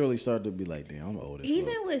slowly but surely start to be like, damn, I'm old as fuck.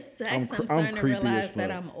 Even with sex, I'm I'm, cr- starting I'm to creepy as realize fuck.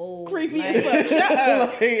 that I'm old. Creepy Like, as fuck. Shut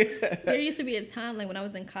up. Like- there used to be a time like when I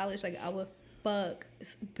was in college, like I would fuck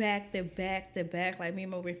back to back to back. Like me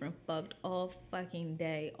and my boyfriend fucked all fucking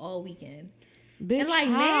day, all weekend. Bitch, And like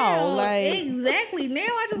how? now, Like, exactly now,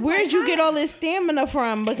 I just where'd like, you get all this stamina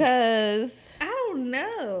from? Because I don't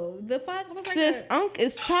know. The fuck I was like, sis, Unc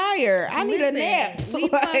is tired. I need a listen, nap. We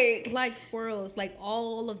fucked Like, like squirrels, like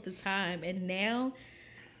all of the time, and now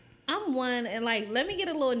I'm one and like let me get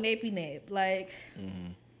a little nappy nap. Like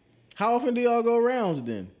How often do y'all go rounds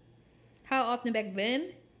then? how often back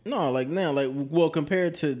then? No, like now, like well,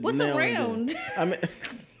 compared to What's now a and then. round?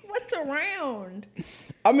 What's around?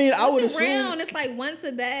 I mean, I would What's assume. around? It's like once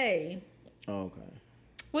a day. Oh, okay.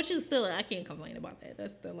 Which is still, I can't complain about that.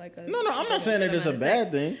 That's still like a No, I'm not saying that it's a amount of bad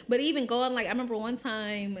sex. thing. But even going, like, I remember one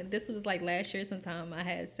time, this was like last year sometime, I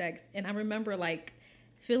had sex, and I remember like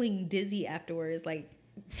feeling dizzy afterwards. Like,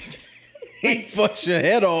 He fucks your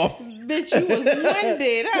head off. bitch, you was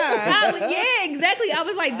winded, huh? yeah, exactly. I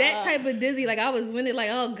was like that type of dizzy. Like, I was winded, like,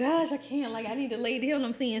 oh gosh, I can't. Like, I need to lay down.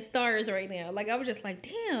 I'm seeing stars right now. Like, I was just like,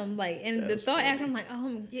 damn. Like, and That's the thought funny. after, I'm like, oh,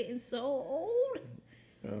 I'm getting so old.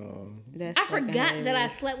 That's I fucking forgot that I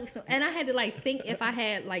hilarious. slept with some, and I had to like think if I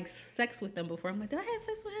had like sex with them before. I'm like, did I have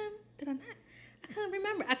sex with him? Did I not? I couldn't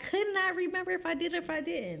remember. I could not remember if I did or if I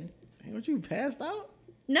didn't. Ain't what you passed out?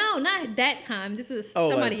 No, not that time. This is Oh,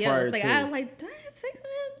 like, somebody prior else. Like to. I like, did I have sex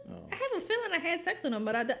with him? Oh. I have a feeling I had sex with him,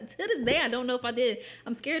 but to this day I don't know if I did.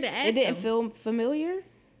 I'm scared to ask. It didn't him. feel familiar.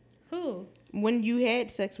 Who? When you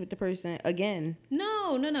had sex with the person again.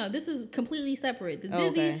 No. This is completely separate. The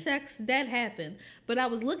dizzy sex, that happened. But I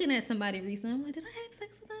was looking at somebody recently. I'm like, did I have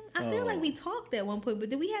sex with them? I feel like we talked at one point, but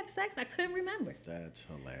did we have sex? I couldn't remember. That's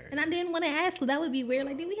hilarious. And I didn't want to ask because that would be weird.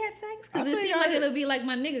 Like, did we have sex? Because it seemed like it'll be like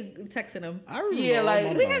my nigga texting him. I remember. Yeah, like,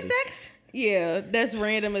 all my We have bodies. sex? Yeah, that's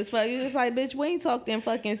random as fuck. You're just like, bitch, we ain't talked in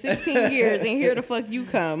fucking 16 years and here the fuck you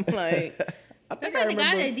come. Like, I think That's I like the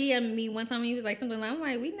guy remember. that DM'd me one time. He was like something like, I'm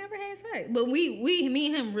like, we never had sex. But me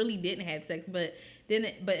and him really didn't have sex. But in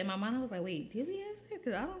my mind, I was like, wait, did we have sex?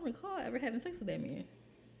 Because I don't recall ever having sex with that man.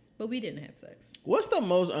 But we didn't have sex. What's the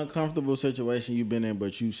most uncomfortable situation you've been in,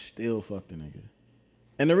 but you still fucked a nigga?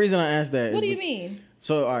 And the reason I asked that is What do you mean?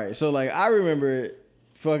 So all right, so like I remember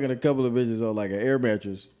fucking a couple of bitches on like an air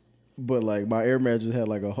mattress, but like my air mattress had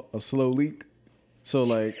like a slow leak. So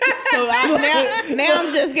like, so now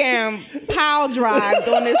I'm just getting pile drived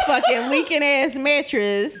on this fucking leaking ass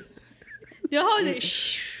mattress. Your hoes are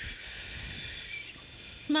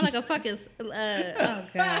smell like a fucking oh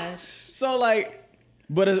gosh. so like,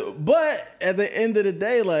 but at the end of the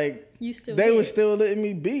day, like You still they did. was still letting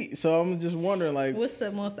me beat. So I'm just wondering like, What's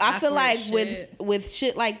the most I feel awkward like shit? with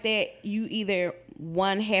shit like that, you either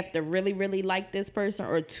one have to really really like this person,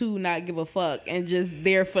 or two not give a fuck and just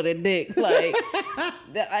there for the dick. Like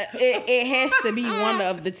it has to be one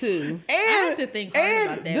of the two. I have to think hard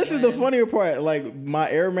about that this is the one. funnier part. Like my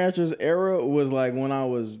air mattress era was like when I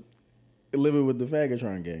was living with the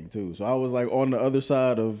Faggotron gang too. So I was like on the other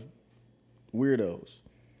side of weirdos,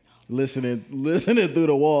 listening through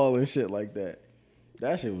the wall and shit like that.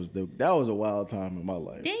 That was a wild time in my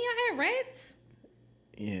life. Didn't y'all have rats?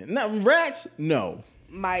 Yeah, not rats. No.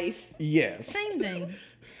 Mice. Yes. Same thing.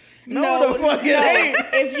 No, the fuck it ain't.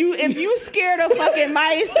 If you scared of fucking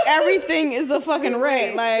mice, everything is a fucking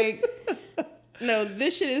rat. Like, no,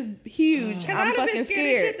 this shit is huge. I'm fucking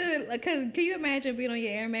scared. Because can you imagine being on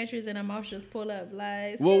your air mattress and a mouse just pull up?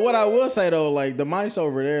 Like, Well, what I will say though, like the mice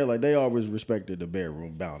over there, like they always respected the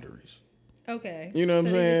bedroom boundaries. okay. You know what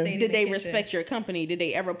I'm So they just saying? stayed in Did the they kitchen. respect your company? Did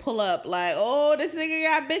they ever pull up like, oh, this nigga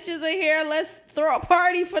got bitches in here, let's throw a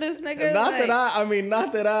party for this nigga? Not Like,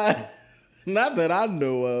 that I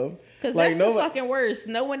know of. Cause Like, that's nobody- the fucking worst.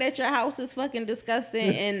 Knowing that your house is fucking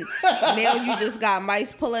disgusting, and now you just got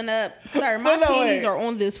mice pulling up. Sir, my But no, panties wait. are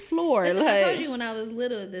on this floor. Listen, I told Like, you when I was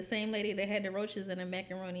little, the same lady that had the roaches and the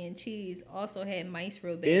macaroni and cheese also had mice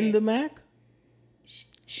real bad. In the Mac?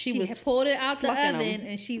 she was had pulled it out the plucking oven 'em.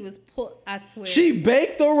 and she was I swear. She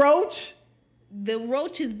baked the roach? The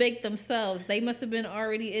roaches baked themselves. They must have been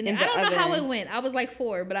already in In there. I the don't know how it oven. went. I was like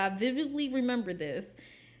 4, but I vividly remember this.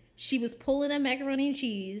 She was pulling the macaroni and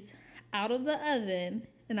cheese out of the oven,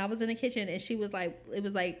 and I was in the kitchen, and she was like, it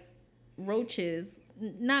was like roaches,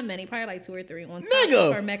 not many, probably like 2 or 3 on top Nigga.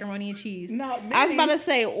 of her macaroni and cheese. Not I was about to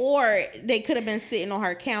say, or they could have been sitting on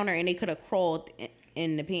her counter and they could have crawled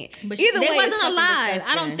in the pan. But Either they way, it's wasn't fucking alive.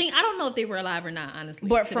 disgusting. I don't know if they were alive or not, honestly.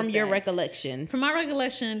 But to from this your day. recollection, From my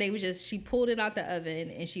recollection, she pulled it out the oven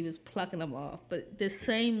and she was plucking them off. But this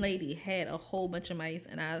same lady had a whole bunch of mice,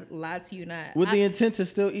 and I lied to you not. With the intent to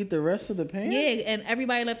still eat the rest of the pan? Yeah, and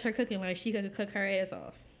everybody left her cooking like she could cook her ass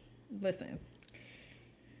off. Listen.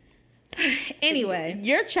 Anyway,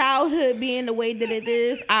 your childhood being the way that it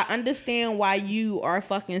is, I understand why you are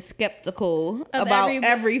fucking skeptical Of about every-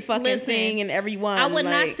 every fucking listen, thing and everyone. I would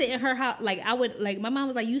not like, sit in her house. Like I would, like my mom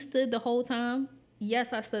was like, "You stood the whole time."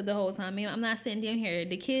 Yes, I stood the whole time. I'm not sitting down here.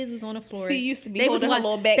 The kids was on the floor. She used to be They was holding her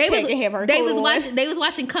wa- little backpack and have her They coat was on. watching. They was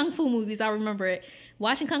watching kung fu movies. I remember it.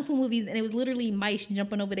 Watching kung fu movies, and it was literally mice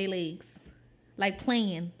jumping over their legs, like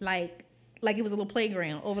playing, like it was a little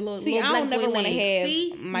playground over little. See, little I black don't never boy wanna legs. have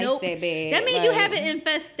See? mice Nope. that bad, That means you like- have an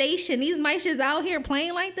infestation. These mice just out here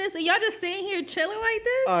playing like this, and y'all just sitting here chilling like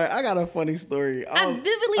this. All right, I got a funny story. I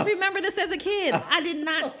vividly remember this as a kid. I did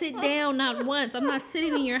not sit down, not once. I'm not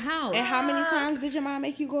sitting in your house. And how many times did your mom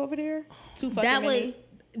make you go over there? 2 fucking That was many?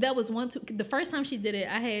 that was one. Two, the first time she did it,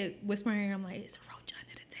 I had whispered in her ear. I'm like, it's a roach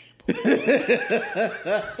under the table.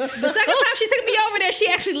 The second time she took me over there, she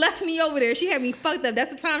actually left me over there. She had me fucked up.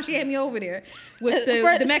 That's the time she had me over there with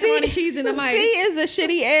the macaroni cheese and the mice. She is a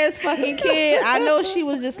shitty ass fucking kid. I know she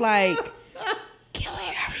was just like, kill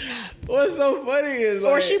it, hurry up. What's so funny is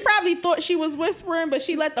like, Or she probably thought she was whispering, but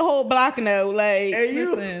she let the whole block know. Like, hey,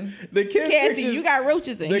 you, Listen. the kid Kathy, pictures, you got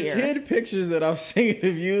roaches in the here. kid pictures that I'm seeing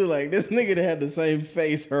of you, like this nigga that had the same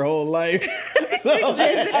face her whole life. So,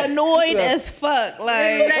 Just annoyed as fuck.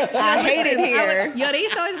 Like, Exactly. I hate it here. Yo, they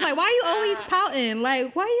used to always be like, why you always pouting?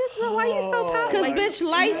 Like, why you so pouting? Cause Like, bitch,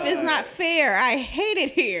 life is not fair. I hate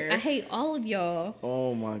it here. I hate all of y'all.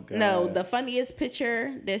 oh my god. No, the funniest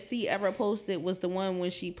picture that C ever posted was the one when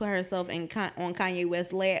she put herself on Kanye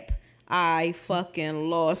West's lap. I fucking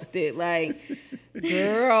lost it. Like,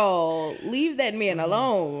 girl, leave that man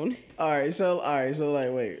alone. All right, so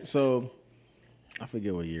like, wait, so I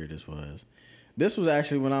forget what year this was. This was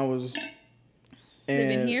actually when I was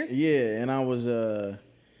Living here? Yeah, and I was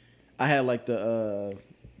I had like the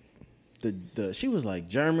she was like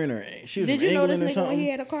German or she was Did from you know England this or nigga something. when he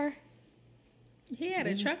had a car? He had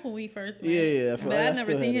a truck when we first met. Yeah, But I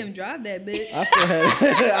never seen had him drive that bitch.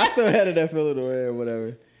 I still had it at Philidor or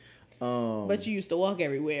whatever. But you used to walk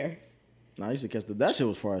everywhere. Nah, I used to catch that shit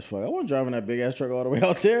was far as fuck. I wasn't driving that big ass truck all the way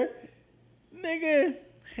out there. Nigga,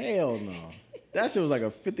 hell no. That shit was like a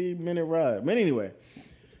 50-minute ride. But anyway,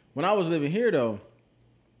 when I was living here though,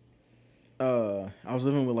 I was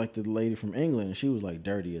living with like the lady from England and she was like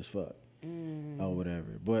dirty as fuck. Or whatever.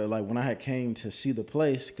 But like when I had came to see the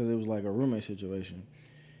place, because it was like a roommate situation,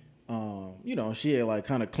 you know, she had like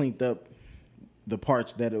kind of cleaned up the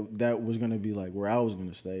parts that was gonna be like where I was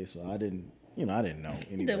gonna stay. So I didn't know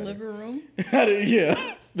any The better. living room.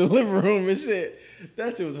 Yeah, the living room and shit.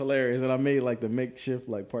 That shit was hilarious, and I made like the makeshift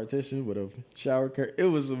like partition with a shower curtain.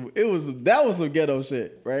 That was some ghetto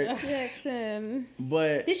shit, right? Jackson.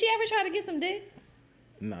 But Did she ever try to get some dick?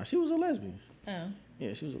 nah, she was a lesbian. Oh.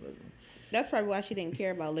 Yeah, she was a lesbian. That's probably why she didn't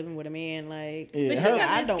care about living with a man. Like, Yeah, But she her- got-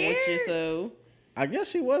 I don't want you, scared? so. I guess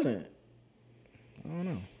she wasn't. I don't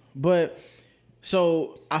know. But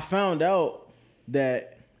so I found out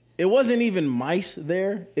that it wasn't even mice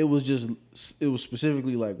there. It was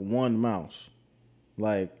specifically like one mouse.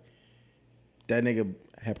 Like that nigga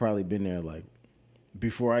had probably been there like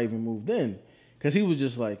before I even moved in. Cause he was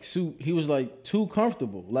just like he was like too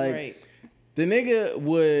comfortable. Like Right. the nigga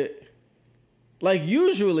would like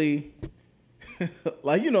usually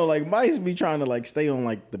like, you know, like mice be trying to like stay on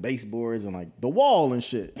like the baseboards and like the wall and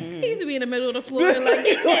shit. He used to be in the middle of the floor like,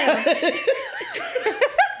 yeah.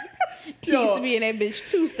 He used to be in that bitch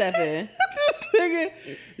two-stepping. This nigga,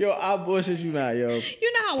 yo, I bullshit you not, yo.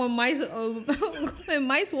 You know how when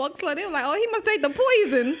mice walk slow, they were like, oh, he must take the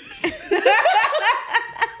poison.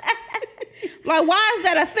 Like, why is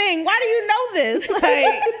that a thing? Why do you know this?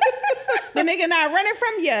 Like, the nigga not running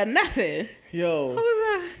from you, nothing. Yo,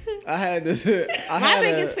 Who's I had this. My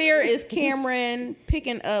biggest fear is Cameron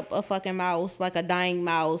picking up a fucking mouse, like a dying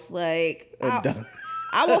mouse. Like,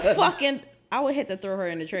 I would hit to throw her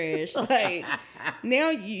in the trash. Like, now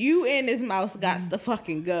you and this mouse got to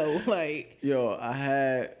fucking go. Like, Yo, I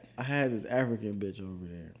had this African bitch over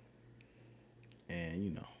there, and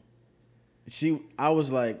you know, I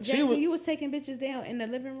was like, Jackson, you was taking bitches down in the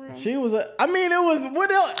living room. she was like, I mean, it was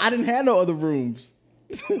what else? I didn't have no other rooms.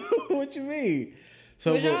 What you mean?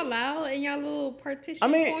 So was y'all loud in y'all little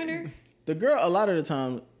partition corner? the girl, a lot of the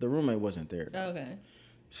time, the roommate wasn't there. Okay.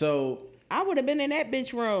 So I would have been in that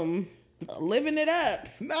bitch room, living it up.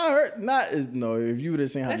 no. If you would have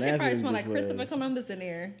seen how That nasty shit probably this smell bitch like Christopher was. Columbus in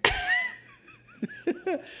there.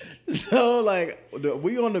 So like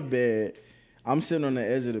we on the bed, I'm sitting on the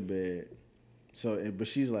edge of the bed, but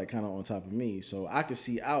she's like kind of on top of me, so I could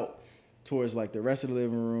see out towards like the rest of the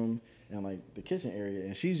living room and like the kitchen area,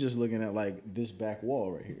 and she's just looking at like this back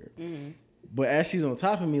wall right here. Mm-hmm. But as she's on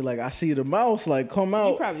top of me, like I see the mouse like come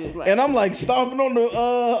out, probably was like- and I'm like stomping on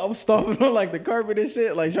I'm stomping on like the carpet and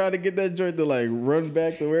shit, like trying to get that joint to like run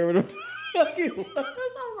back to wherever the fuck it was.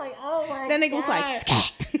 I'm like, oh my That nigga was like,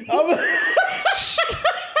 scat.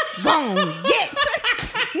 Boom, Yes.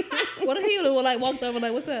 What if he would have like walked over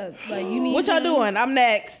like, what's up? Like you need What y'all some? doing? I'm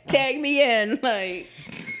next. Tag me in. Like,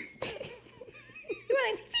 You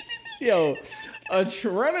like, Yo,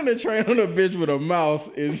 running a train on a bitch with a mouse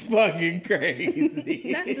is fucking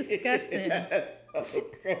crazy. That's disgusting. That's so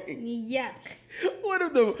crazy. yuck. What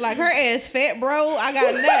if the like her ass fat, bro. I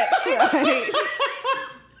got nuts. Like,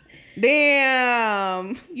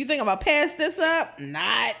 damn. You think I'm gonna pass this up?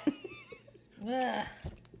 Not. Ugh.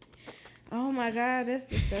 Oh my god, that's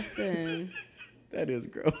disgusting. that is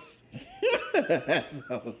gross. That's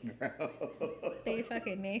so gross. They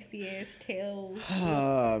fucking nasty ass tails.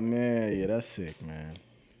 Oh man, yeah, that's sick, man.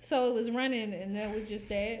 So it was running, and that was just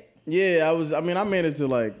that. Yeah, I managed to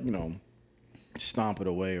like, you know, stomp it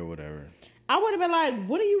away or whatever. I would have been like,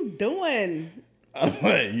 what are you doing? I'm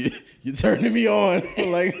like, you turning me on.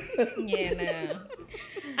 Like, Yeah, nah.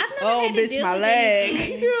 I've never Oh, had to bitch, deal my with leg.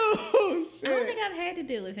 anything- yo, I shit. don't think I've had to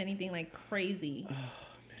deal with anything like crazy.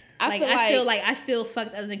 I feel I still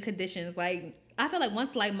fucked us in conditions. Like I feel like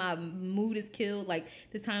once like my mood is killed, like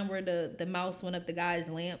the time where the mouse went up the guy's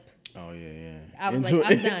lamp. Oh yeah. I was like,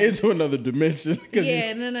 I'm done. Into another dimension. 'Cause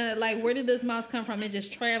Yeah, no. Like, where did this mouse come from? It's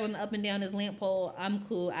just traveling up and down this lamp pole. I'm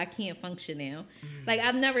cool. I can't function now. Like,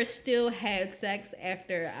 I've never still had sex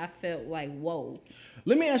after I felt like, whoa.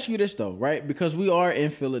 Let me ask you this though, right? Because we are in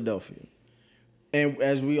Philadelphia, and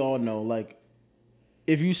as we all know, like,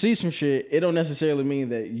 if you see some shit, it don't necessarily mean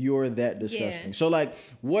that you're that disgusting. Yeah. So, like,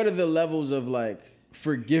 what are the levels of like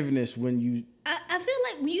forgiveness when you? I feel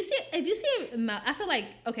like when you see, if you see a mouse, I feel like,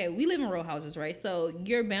 okay, we live in row houses, right? So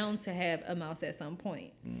you're bound to have a mouse at some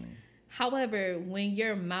point. However, when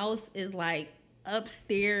your mouse is like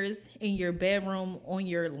upstairs in your bedroom on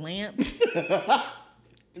your lamp,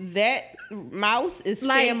 That mouse is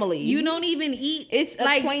like, family. you don't even eat. It's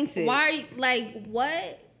like, acquainted. Why? Like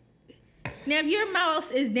what? Now, if your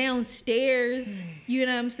mouse is downstairs, you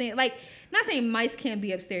know what I'm saying? Like, not saying mice can't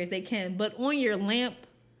be upstairs, they can, but on your lamp,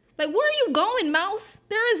 like, where are you going, mouse?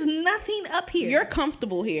 There is nothing up here. You're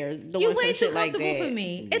comfortable here doing You some way too shit like comfortable that. for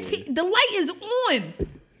me. It's the light is on.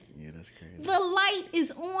 Yeah, that's crazy. The light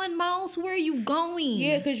is on, mouse. Where are you going?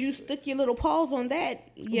 Yeah, because you stick your little paws on that.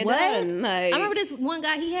 You're What? done. Like, I remember this one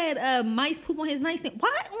guy. He had mice poop on his nightstand.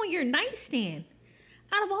 Why on your nightstand?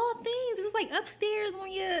 Out of all things, it's like upstairs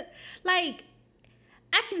on your, like,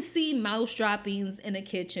 I can see mouse droppings in the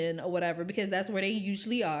kitchen or whatever because that's where they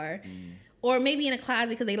usually are, or maybe in a closet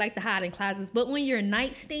because they like to hide in closets. But on your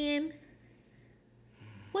nightstand,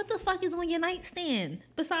 what the fuck is on your nightstand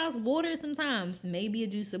besides water? Sometimes maybe a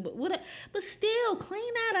juicer, but what? But still,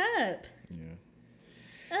 clean that up.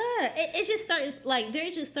 Yeah. It just starts like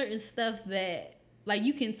there's just certain stuff that like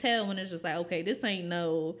you can tell when it's just like, okay, this ain't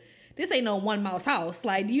no one mouse house.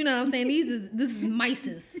 Like, you know what I'm saying? This is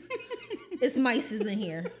mices. It's mices in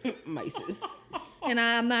here. mices. And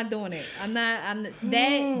I'm not doing it.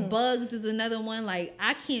 That bugs is another one. Like,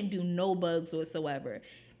 I can't do no bugs whatsoever.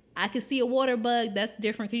 I can see a water bug. That's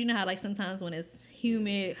different. Cause you know how like sometimes when it's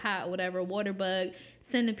humid, hot, whatever, water bug,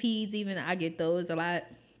 centipedes, even I get those a lot.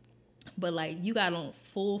 But like you got on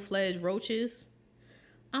full-fledged roaches,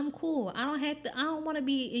 I'm cool. I don't want to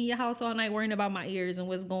be in your house all night worrying about my ears and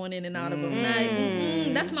what's going in and out of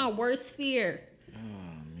them. That's my worst fear.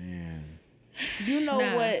 Oh man. You know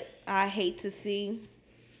Nah. what I hate to see?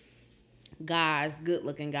 Guys, good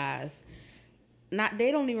looking guys.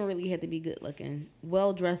 They don't even really have to be good looking.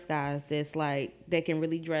 Well dressed guys that's like that can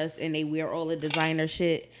really dress and they wear all the designer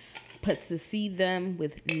shit. But to see them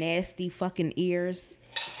with nasty fucking ears,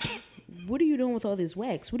 what are you doing with all this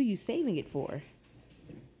wax? What are you saving it for?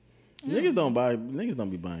 Niggas don't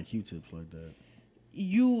be buying Q-tips like that.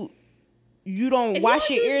 You don't If wash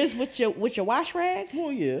you your use- ears with your wash rag?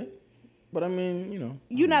 Well, yeah, but I mean, you know,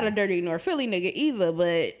 You're not a dirty nor Philly nigga either,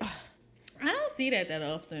 but I don't see that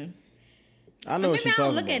often. I know what Maybe she's I talking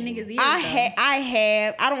don't look about. at niggas'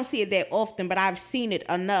 ears. I don't see it that often, but I've seen it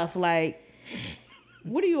enough. Like,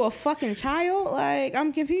 what are you, a fucking child? Like,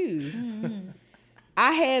 I'm confused.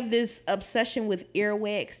 I have this obsession with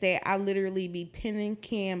earwax that I literally be pinning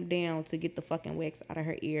Cam down to get the fucking wax out of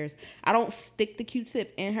her ears. I don't stick the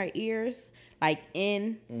Q-tip in her ears, like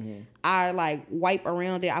in. I like wipe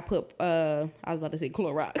around it. I put I was about to say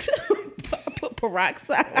Clorox. I put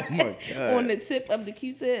peroxide Oh my God. on the tip of the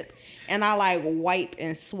Q-tip, and I like wipe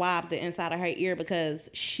and swab the inside of her ear because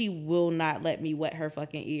she will not let me wet her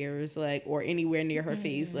fucking ears, like, or anywhere near her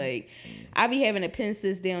face. Like, I be having to pin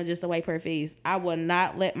this down just to wipe her face. I will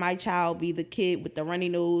not let my child be the kid with the runny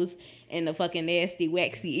nose and the fucking nasty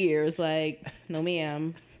waxy ears. Like, no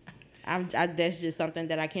ma'am. That's just something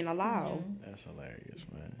that I can't allow. That's hilarious,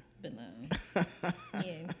 man. But no.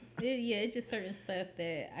 It's just certain stuff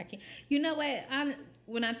that I can't. You know what?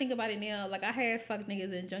 When I think about it now, like I had fuck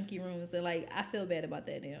niggas in junkie rooms, and like I feel bad about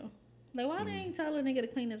that now. Like, why they ain't tell a nigga to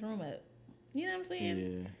clean this room up? You know what I'm saying?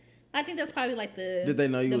 Yeah. I think that's probably like the. Did they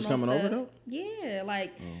know you the was coming most over of- though? Yeah,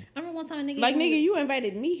 like I remember one time a nigga. Like, was- nigga, you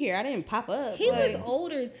invited me here. I didn't pop up. He like, was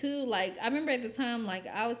older too. Like I remember at the time, like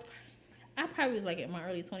I probably was like in my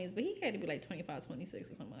early 20s, but he had to be like 25,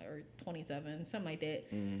 26 or something, like, or 27, something like that.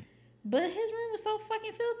 But his room was so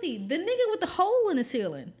fucking filthy. The nigga with the hole in the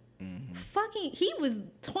ceiling, fucking, he was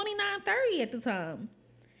 29, 30 at the time.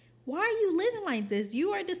 Why are you living like this? You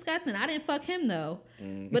are disgusting. I didn't fuck him though,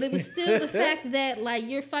 but it was still the fact that like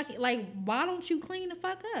you're fucking, like, why don't you clean the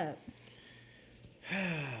fuck up? Oh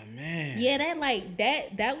man. Yeah,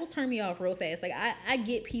 that will turn me off real fast. Like I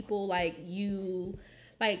get people like you,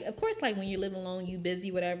 like of course like when you're living alone, you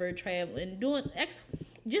busy, whatever, traveling,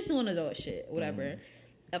 just doing adult shit, whatever.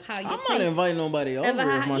 Of how you. I'm not inviting nobody over if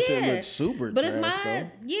my shit looks super But trash,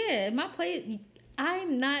 if my plate,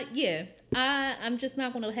 I'm not. Yeah, I'm just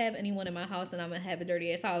not gonna have anyone in my house, and I'm gonna have a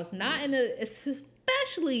dirty ass house. Not in a,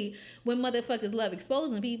 especially when motherfuckers love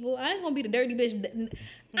exposing people. I ain't gonna be the dirty bitch.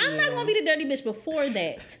 I'm not gonna be the dirty bitch before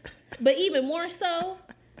that, but even more so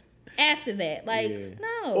after that. Like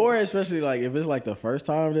no, Or especially like if it's like the first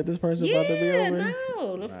time that this person's about to be over.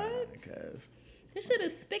 no, the Nah, fuck. cuz. This shit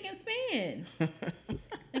is spick and span.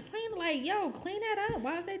 And clean, like, yo, clean that up.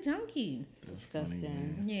 Why is that junky?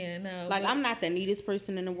 Disgusting. Yeah, no. Like, but- I'm not the neatest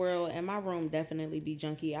person in the world, and my room definitely be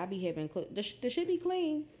junky. I be having the shit be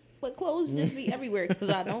clean, but clothes just be everywhere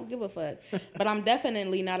because I don't give a fuck. But I'm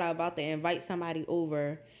definitely not about to invite somebody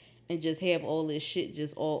over and just have all this shit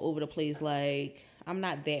just all over the place. Like, I'm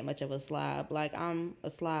not that much of a slob. Like, I'm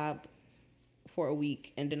a slob for a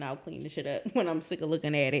week, and then I'll clean the shit up when I'm sick of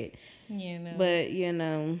looking at it. Yeah, no. But, you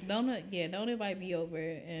know. Don't invite me over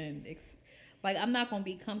and like, I'm not gonna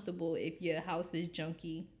be comfortable if your house is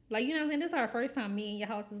junky. Like, you know what I'm saying? This is our first time meeting your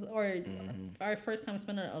houses, or our first time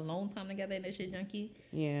spending a alone time together, and that shit junky.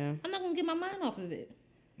 Yeah. I'm not gonna get my mind off of it.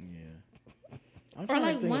 Yeah. I'm Or trying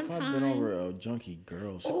like to think one if I've been time- over a junky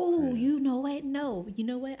girl's Oh, crib. you know what? No, you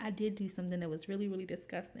know what? I did do something that was really, really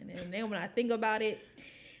disgusting. And then when I think about it,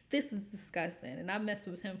 this is disgusting. And I messed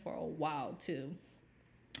with him for a while too.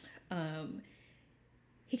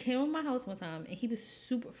 He came over my house one time, and he was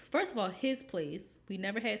super. First of all, his place. We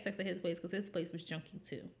never had sex at his place because his place was junky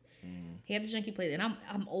too. He had a junky place, and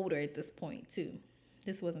I'm older at this point too.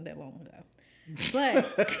 This wasn't that long ago, but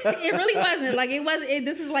it really wasn't. Like, it wasn't.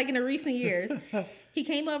 This is like in the recent years. He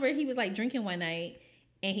came over. He was like drinking one night,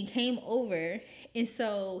 and he came over, and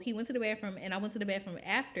so he went to the bathroom, and I went to the bathroom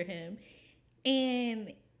after him,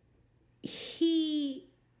 and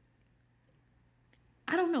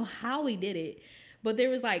I don't know how he did it, but there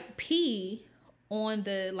was like pee on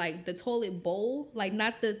the toilet bowl, like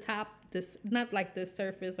not the top, not like the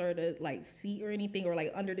surface or the like seat or anything, or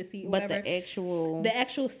like under the seat, or But whatever. the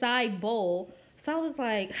actual side bowl. So I was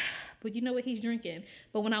like, but you know what, he's drinking.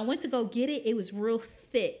 But when I went to go get it, it was real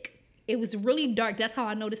thick. It was really dark. That's how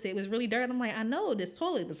I noticed it. It was really dark. And I'm like, I know this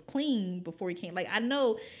toilet was clean before he came. Like, I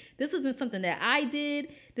know this isn't something that I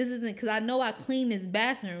did. This isn't, because I know I cleaned this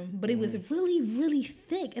bathroom, but it was really, really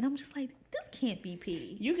thick. And I'm just like, this can't be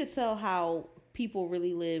pee. You can tell how people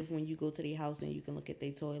really live when you go to their house and you can look at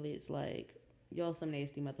their toilets. Like, y'all some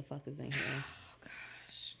nasty motherfuckers in here. Oh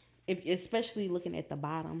gosh. Especially looking at the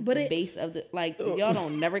bottom, But the it- base of the, like, y'all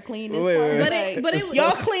don't never clean this Wait, part. wait, Like, But it-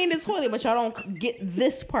 y'all clean the toilet, but y'all don't get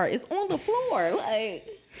this part. It's on the floor. Like,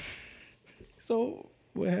 So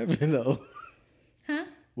what happened though? Huh?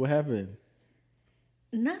 What happened?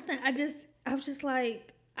 Nothing. I was just like,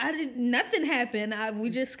 nothing happened. We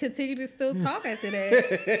just continued to still talk after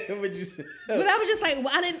that. What'd you say? But I was just like, well,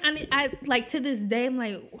 I like, to this day, I'm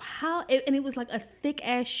like, how? And it was like a thick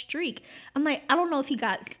ass streak. I'm like, I don't know if he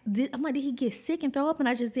did he get sick and throw up? And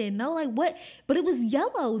I just didn't know, like, what? But it was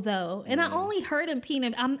yellow though. And I only heard him pee.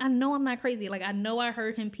 I know I'm not crazy. Like, I know I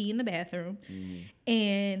heard him pee in the bathroom.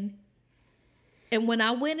 And when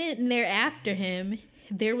I went in there after him,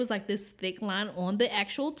 there was like this thick line on the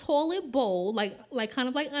actual toilet bowl, like kind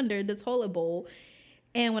of like under the toilet bowl.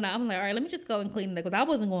 And when I'm like, all right, let me just go and clean it up, because I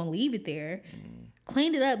wasn't going to leave it there.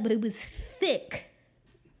 Cleaned it up, but it was thick,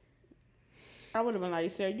 I would have been like,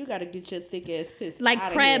 sir, you got to get your thick ass piss like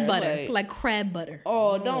outta crab here. butter, like crab butter.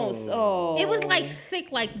 Oh, don't. Oh. It was like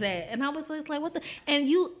thick like that, and I was just like, what the? And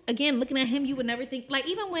you, again, looking at him, you would never think, like,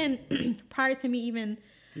 even when prior to me even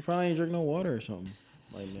You probably ain't drink no water or something.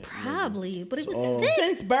 Like that. probably, but it was Oh. thick.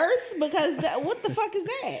 Since birth, because what the fuck is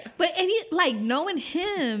that? But if you like knowing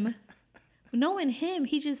him,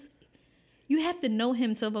 he just, you have to know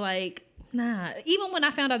him to be like, nah. Even when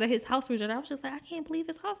I found out that his house was dirty, I was just like, I can't believe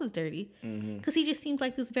his house is dirty, because he just seems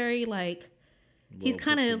like this very like, he's Well put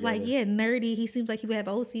kind of like, together. nerdy. He seems like he would have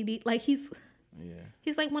OCD. Like he's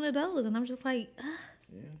like one of those, and I'm just like,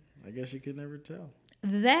 Yeah. I guess you could never tell.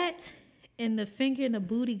 that. And the finger and the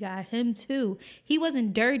booty got him too. He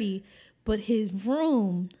wasn't dirty, but his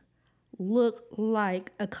room looked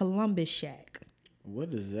like a Columbus shack. What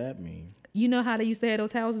does that mean? You know how they used to have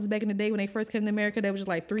those houses back in the day when they first came to America that was just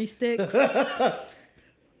like 3 sticks? Bitch,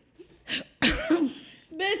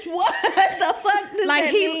 what the fuck does Like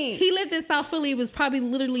that mean? he lived in South Philly. It was probably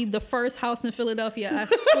literally the first house in Philadelphia.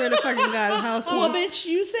 I swear to fucking God, the house Well, was. bitch,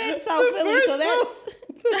 you said South Philly, so that's...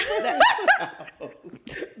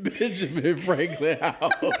 Benjamin Franklin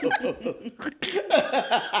house. Bitch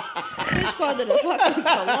called it a fucking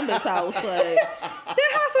Columbus house. Like,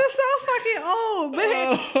 That house was so fucking old,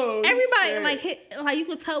 man. Oh, Everybody shit. like you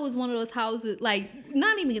could tell it was one of those houses, like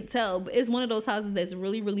not even could tell, but it's one of those houses that's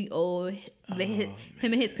really, really old. Him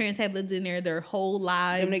and his parents have lived in there their whole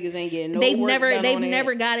lives. them niggas ain't getting no they've work never done on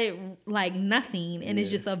never it. got it like nothing, and it's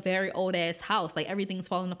Yeah. just a very old ass house. Like everything's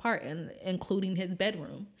falling apart, and including his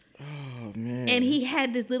bedroom. Oh man. And he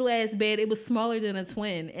had this little ass bed. It was smaller than a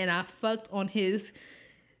twin, and I fucked on his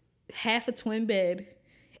half a twin bed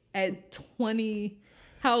at 20.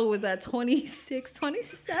 How old was I? 26,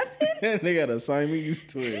 27? They got a Siamese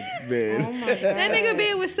twin bed. Oh my god. That nigga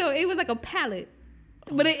bed was it was like a pallet.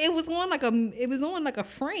 But it was on like a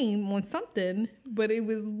frame on something, but it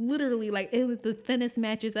was literally like it was the thinnest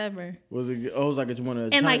mattress ever. Was it? Oh, it was like it's one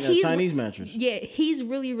of And like a Chinese mattress. Yeah, he's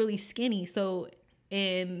really really skinny. So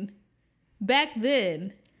and back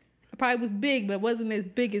then, I probably was big, but wasn't as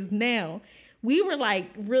big as now. We were like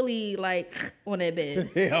really like on that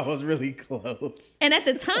bed. Yeah, I was really close. And at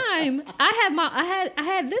the time, I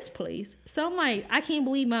had this place. So I'm like, I can't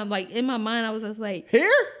believe in my mind, I was just like,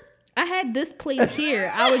 Here? I had this place here.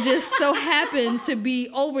 I would just so happen to be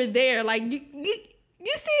over there. Like, you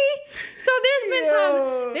see?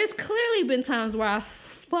 So there's clearly been times where I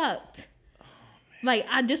fucked. Like,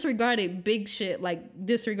 I disregarded big shit. Like,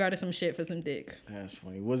 disregarded some shit for some dick. That's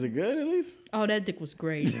funny. Was it good at least? Oh, that dick was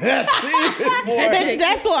great. Bitch,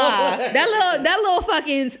 that's why. that little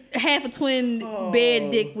fucking half a twin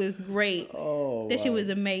bed dick was great. Oh, That shit was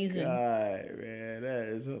amazing. God, man, that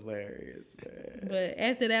is hilarious, man. But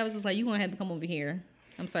after that, I was just like, you're going to have to come over here.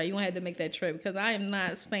 I'm sorry, you're going to have to make that trip because I am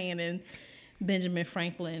not staying in Benjamin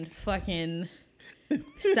Franklin fucking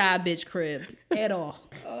side bitch crib at all.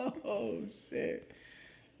 Oh, shit.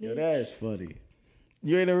 Yo, that's funny.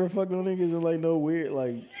 You ain't ever fucked no niggas in like no weird,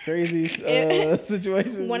 like crazy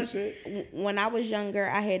situations and shit? When I was younger,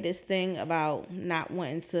 I had this thing about not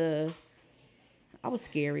wanting to. I was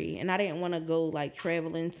scary, and I didn't want to go like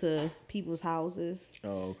traveling to people's houses.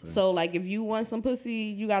 Oh, okay. So like, if you want some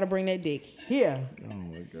pussy, you got to bring that dick here. Oh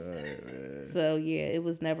my god, man. So yeah, it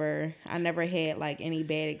was never. I never had like any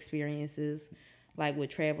bad experiences, like with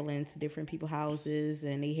traveling to different people's houses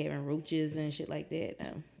and they having roaches and shit like that.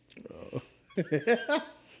 No. Oh.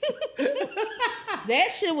 That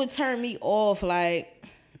shit would turn me off. Like,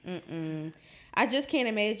 I just can't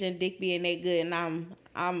imagine dick being that good, and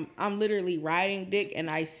I'm literally riding dick, and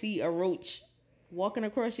I see a roach walking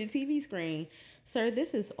across your TV screen. Sir,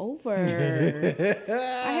 this is over.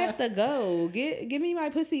 I have to go. Give me my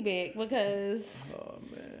pussy back because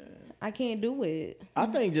I can't do it. I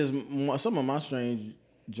think just some of my strange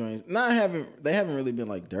joints. They haven't really been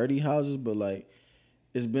like dirty houses, but like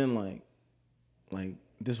it's been like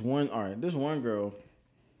this one girl,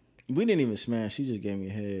 we didn't even smash. She just gave me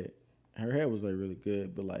a head. Her head was like really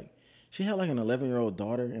good, but like she had like an 11-year-old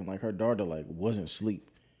daughter, and like her daughter like wasn't asleep,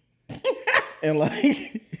 and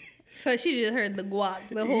like So she just heard the guac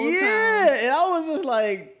the whole time. yeah, and I was just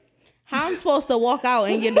like, how I'm supposed to walk out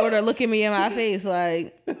and your daughter look at me in my face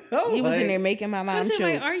like you was in there making my mom She's choke?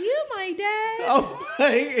 like, are you my dad? oh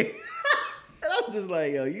and I'm just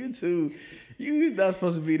like, yo, you two, you not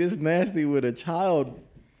supposed to be this nasty with a child.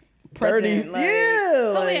 Present, like-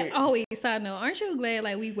 yeah, like, Wait, side note, aren't you glad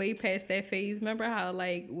like we way past that phase? Remember how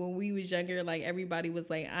like when we was younger, like everybody was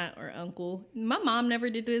like aunt or uncle. My mom never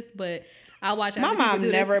did this, but I watched My other people mom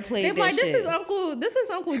do never this. played They're that like, shit. This is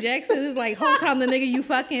Uncle Jackson. Is like whole time the nigga you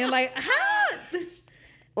fucking like how?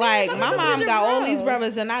 Like, Man, my this was mom your got all bro. these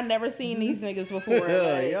brothers, and I never seen these niggas before. yeah,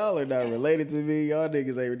 Like, y'all are not related to me. Y'all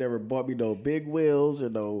niggas ain't never bought me no big wheels or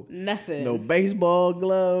nothing. no baseball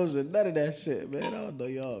gloves and none of that shit, man. I don't know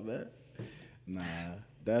y'all, man. Nah,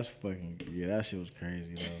 that's fucking, yeah, that shit was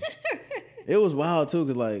crazy, though. It was wild, too,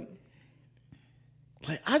 because, like,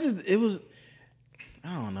 I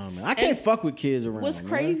don't know, man. I can't fuck with kids around. What's man.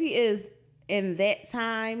 crazy is in that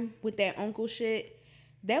time with that uncle shit,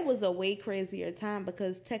 that was a way crazier time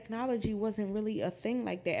because technology wasn't really a thing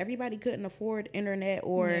like that. Everybody couldn't afford internet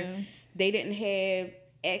or they didn't have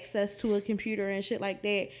access to a computer and shit like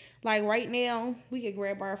that. Like right now, we could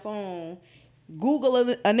grab our phone, Google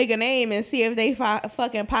a nigga name and see if they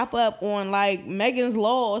fucking pop up on like Megan's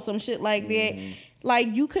Law or some shit like that. Like,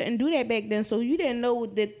 you couldn't do that back then, so you didn't know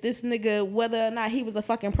that this nigga, whether or not he was a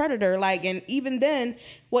fucking predator. Like, and even then,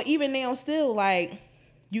 well, even now still, like,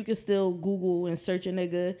 you can still Google and search a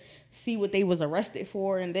nigga, see what they was arrested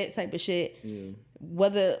for and that type of shit. Yeah.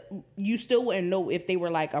 Whether you still wouldn't know if they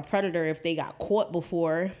were like a predator, if they got caught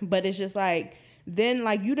before. But it's just like, then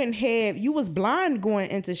like you was blind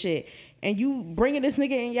going into shit. And you bringing this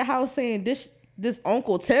nigga in your house saying this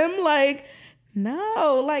Uncle Tim, like,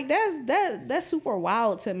 no, like that's super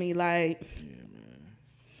wild to me. Like, Yeah, man.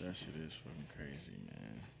 That shit is fucking crazy,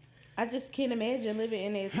 man. I just can't imagine living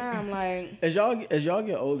in that time. Like, As y'all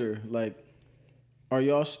get older, like, are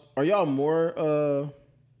y'all more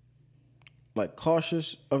like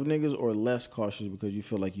cautious of niggas or less cautious because you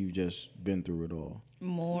feel like you've just been through it all?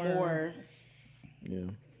 more Yeah.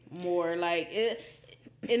 like it,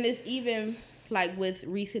 and it's even like with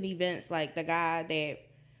recent events, like the guy that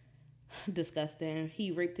disgusting,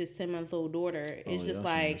 he raped his 10-month-old daughter. It's just y'all seen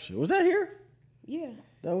like, that shit. Was that here? Yeah.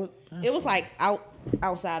 It was like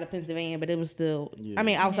outside of Pennsylvania, but it was still. Yeah. I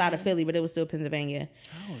mean, outside of Philly, but it was still Pennsylvania.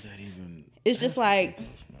 How was that even? It's just like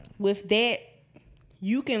with that,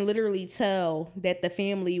 you can literally tell that the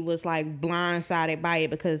family was like blindsided by it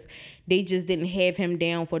because they just didn't have him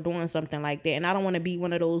down for doing something like that. And I don't want to be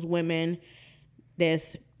one of those women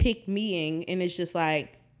that's pick meing, and it's just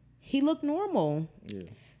like he looked normal. Yeah.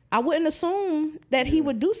 I wouldn't assume that he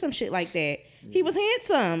would do some shit like that. Yeah. He was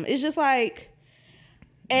handsome. It's just like.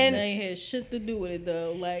 And they ain't had shit to do with it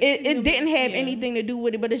though. Like it didn't have anything to do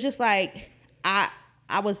with it, but it's just like I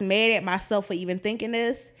was mad at myself for even thinking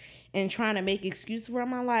this and trying to make excuses for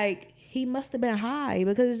him. I'm like, he must have been high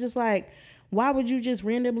because it's just like, why would you just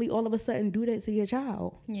randomly all of a sudden do that to your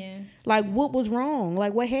child? Yeah. Like, what was wrong?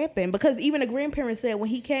 Like, what happened? Because even the grandparents said when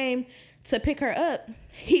he came to pick her up,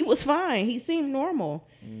 he was fine. He seemed normal.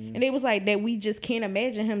 And it was like that we just can't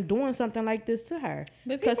imagine him doing something like this to her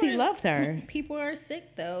because he loved her. People are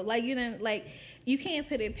sick though. Like, you know, like you can't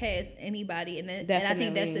put it past anybody. And I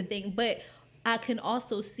think that's the thing. But I can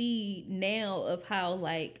also see now of how,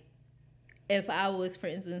 like, if I was, for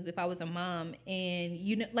instance, if I was a mom and,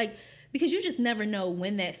 you know, like, because you just never know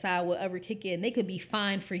when that side will ever kick in. They could be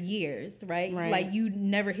fine for years, right? Like, you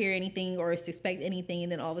never hear anything or suspect anything,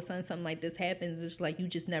 and then all of a sudden something like this happens. It's like you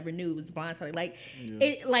just never knew. It was blindsided. Like,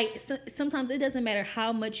 it, like, sometimes it doesn't matter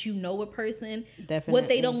how much you know a person. Definitely. What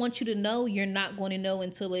they don't want you to know, you're not going to know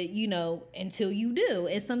until it, you know, until you do.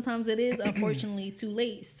 And sometimes it is, unfortunately, too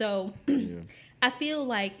late. So I feel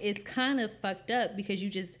like it's kind of fucked up because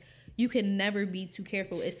you can never be too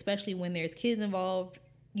careful, especially when there's kids involved,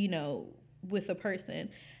 you know, with a person.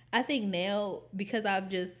 I think now, because I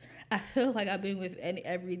feel like I've been with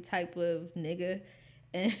every type of nigga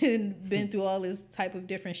and been through all this type of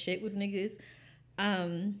different shit with niggas.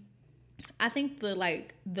 I think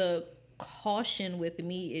the caution with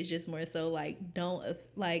me is just more so like, don't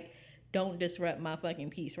disrupt my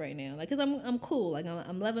fucking peace right now. Like, cause I'm cool. Like,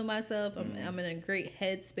 I'm loving myself. I'm in a great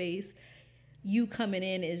headspace. You coming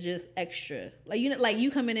in is just extra. Like, you know, like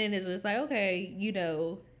you coming in is just like, okay, you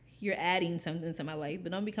know, you're adding something to my life,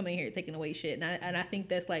 but don't be coming here taking away shit. And I think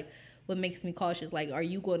that's like what makes me cautious. Like, are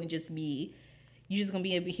you going to just be, you just going to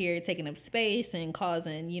be over here taking up space and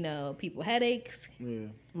causing, you know, people headaches? Yeah.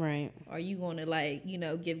 Right. Or are you going to, like, you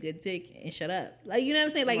know, give good dick and shut up? Like, you know what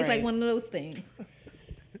I'm saying? Like, It's like one of those things.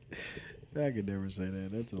 I could never say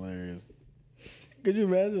that. That's hilarious. Could you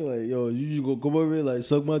imagine, like, yo, you just go come over here, like,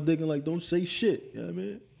 suck my dick and, like, don't say shit. You know what I mean?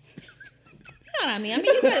 You know what I mean? I mean,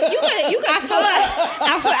 you could talk.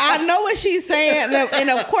 I know what she's saying. And,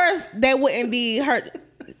 of course, that wouldn't be her.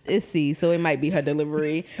 It's C, so it might be her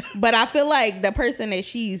delivery. But I feel like the person that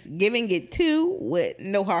she's giving it to would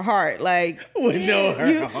know her heart. Like, Would know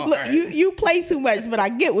her heart. Look, you play too much, but I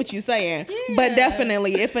get what you're saying. Yeah. But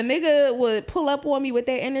definitely, if a nigga would pull up on me with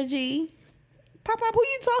that energy, Pop, who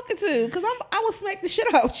you talking to? Because I will smack the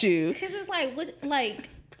shit out you. Because it's like, what, like,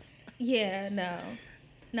 yeah, no.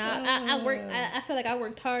 I feel like I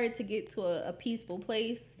worked hard to get to a peaceful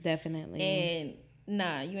place. Definitely. And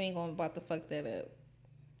nah, you ain't gonna about to fuck that up.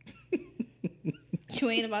 You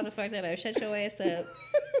ain't about to fuck that up. Shut your ass up.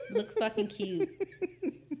 Look fucking cute.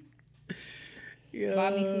 Yo. Buy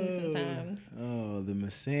me food sometimes. Oh, the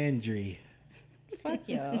misandry. Fuck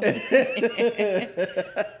y'all.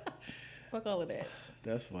 Fuck all of that.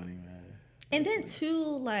 That's funny, man. And then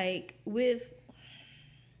too, like,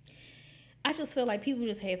 I just feel like people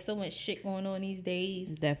just have so much shit going on these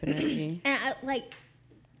days. Definitely. And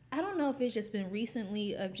I don't know if it's just been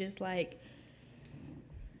recently of just like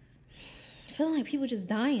feeling like people just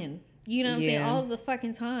dying. You know what I'm saying? All of the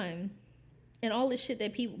fucking time. And all the shit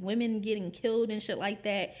that women getting killed and shit like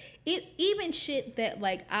that. Even shit that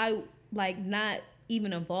like I like not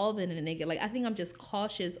even involving in a nigga. Like, I think I'm just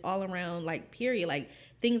cautious all around, like, period. Like,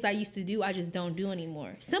 things I used to do, I just don't do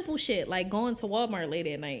anymore. Simple shit, like going to Walmart late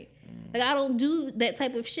at night. Like, I don't do that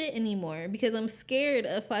type of shit anymore because I'm scared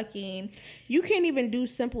of fucking... You can't even do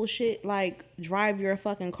simple shit like drive your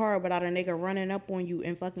fucking car without a nigga running up on you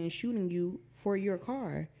and fucking shooting you for your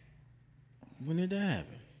car. When did that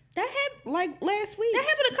happen? That happened like last week. That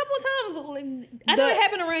happened a couple of times. Like, I know it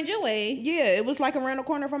happened around your way. Yeah, it was like around the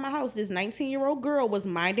corner from my house. This 19-year-old girl was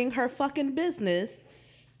minding her fucking business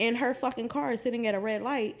in her fucking car, sitting at a red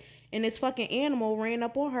light, and this fucking animal ran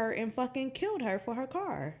up on her and fucking killed her for her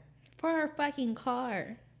car. For her fucking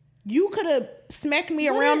car. You could have smacked me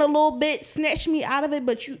around a little bit, snatched me out of it,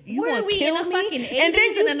 but you want to kill me, and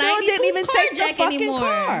then you still didn't even take the fucking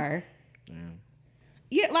car.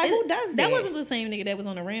 Yeah, like, who does that? That wasn't the same nigga that was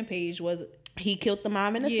on a rampage, was it? He killed the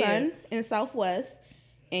mom and the son in Southwest,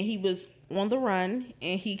 and he was on the run,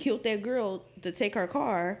 and he killed that girl to take her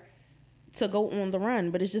car. to go on the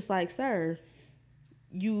run. But it's just like, sir,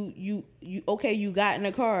 you okay, you got in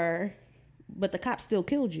a car, but the cop still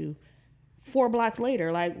killed you 4 blocks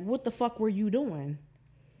later. Like, what the fuck were you doing?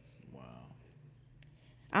 Wow.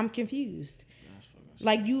 I'm confused.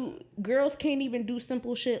 Like, girls can't even do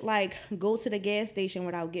simple shit like go to the gas station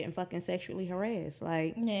without getting fucking sexually harassed.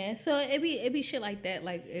 Like, yeah, so it be shit like that.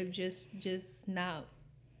 Like, it just not.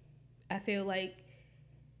 I feel like.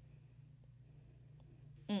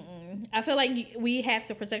 I feel like we have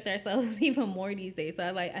to protect ourselves even more these days. So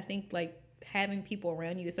I think like having people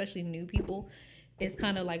around you, especially new people, is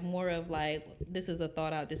kind of like more of like, this is a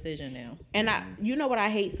thought out decision now. And you know what I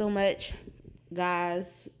hate so much,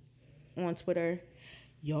 guys on Twitter.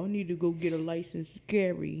 Y'all need to go get a license to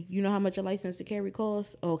carry. You know how much a license to carry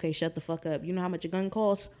costs? Okay, shut the fuck up. You know how much a gun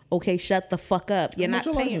costs? Okay, shut the fuck up. You're not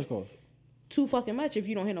paying. How much a license cost? Too fucking much if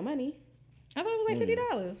you don't have no money. I thought it was like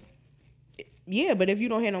 $50. Yeah, but if you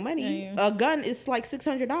don't have no money, a gun is like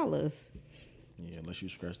 $600. Yeah, unless you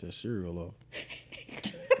scratch that cereal off.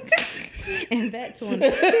 And that's on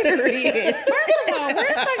period. First of all, where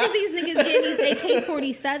the fuck is these niggas getting these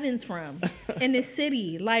AK-47s from in this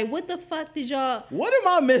city? Like, what the fuck did y'all? What am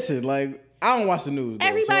I missing? Like, I don't watch the news. Though,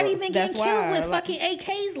 everybody been getting killed with fucking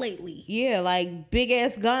AKs lately. Yeah, like big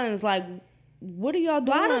ass guns. Like, what are y'all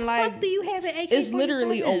doing? Why the like, fuck do you have an AK-47? It's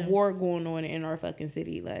literally a war going on in our fucking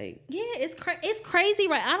city. Like, yeah, it's crazy,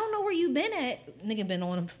 right? I don't know where you been at. Nigga been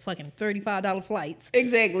on fucking $35 flights.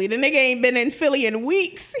 Exactly. The nigga ain't been in Philly in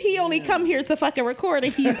weeks. He only come here to fucking record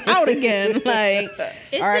and he's out again. Like,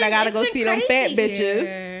 all right, I gotta go see them fat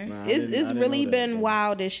bitches. Nah, it's really been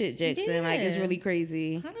wild as shit, Jackson. Yeah. Like, it's really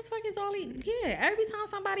crazy. How the fuck is all these? Yeah, every time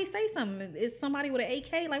somebody say something, it's somebody with an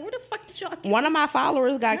AK. Like, where the fuck did y'all get One of my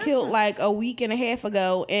followers got killed like a week and a half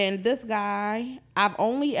ago, and this guy, I've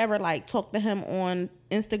only ever like talked to him on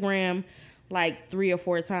Instagram like 3 or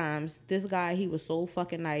 4 times. This guy, he was so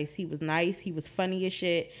fucking nice. He was nice. He was funny as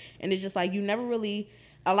shit. And it's just like, you never really,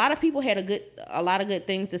 a lot of people had a lot of good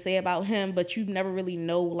things to say about him, but you never really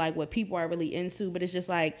know like what people are really into. But it's just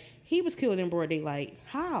like, he was killed in broad daylight.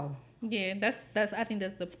 How? Yeah, that's I think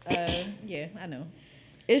that's the yeah, I know.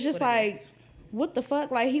 It's just like, what the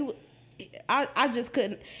fuck? Like, I just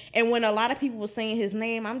couldn't. And when a lot of people were saying his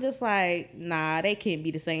name, I'm just like, nah, they can't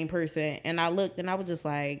be the same person. And I looked and I was just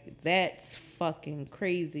like, that's fucking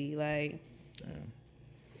crazy. Like,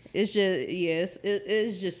 it's just, yes,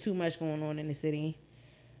 it's just too much going on in the city.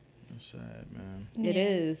 That's sad, man. It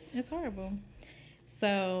is. It's horrible.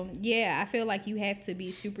 So, yeah, I feel like you have to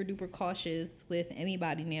be super duper cautious with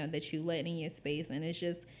anybody now that you let in your space. And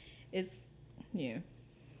yeah.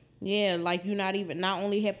 Yeah, like you not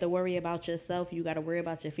only have to worry about yourself, you got to worry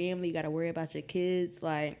about your family, you got to worry about your kids,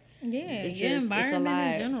 like your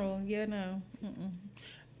environment in general. Yeah, no.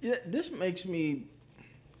 Yeah, this makes me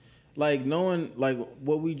like knowing like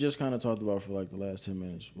what we just kind of talked about for like the last 10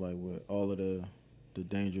 minutes, like with all of the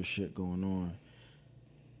dangerous shit going on.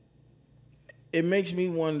 It makes me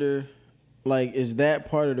wonder, like, is that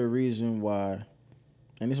part of the reason why?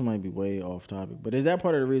 And this might be way off topic, but is that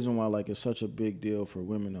part of the reason why, like, it's such a big deal for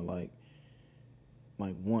women to, like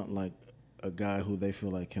want, like, a guy who they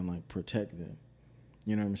feel like can, like, protect them?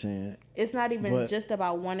 You know what I'm saying? It's not even just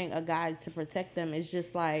about wanting a guy to protect them. It's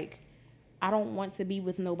just, like, I don't want to be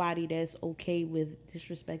with nobody that's okay with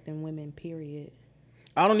disrespecting women, period.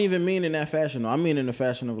 I don't even mean in that fashion, though. I mean in the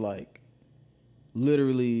fashion of, like,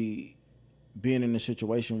 literally being in a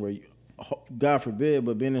situation where, God forbid,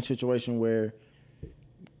 but being in a situation where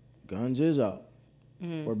guns is out,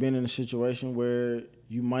 or being in a situation where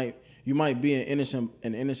you might be an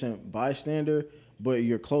innocent bystander, but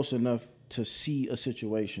you're close enough to see a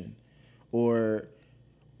situation, or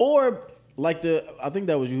like I think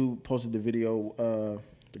that was you who posted the video,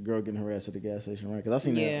 the girl getting harassed at the gas station, right? Because I've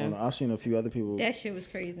seen that. I've seen a few other people. That shit was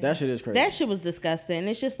crazy. That shit is crazy. That shit was disgusting.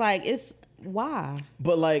 It's just like, it's why.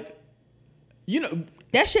 But like, you know.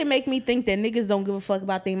 That shit make me think that niggas don't give a fuck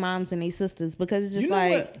about their moms and their sisters, because it's just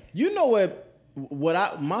my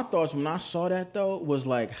thoughts when I saw that though was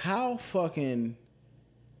like, how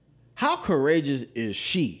courageous is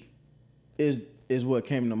she? Is what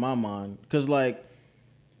came to my mind, because like,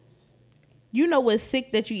 you know what's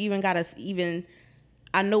sick that you even gotta even.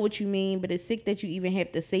 I know what you mean, but it's sick that you even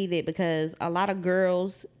have to say that, because a lot of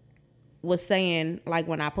girls was saying, like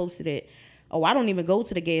when I posted it, oh, I don't even go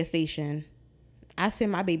to the gas station. I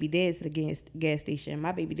send my baby dad to the gas station.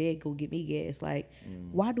 My baby dad go get me gas. Like,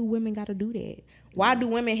 why do women got to do that? Why do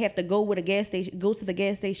women have to go to the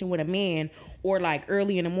gas station with a man, or like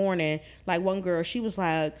early in the morning? Like one girl, she was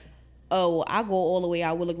like, oh, I go all the way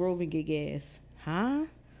out Willow Grove and get gas. Huh?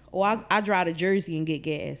 Or I drive to Jersey and get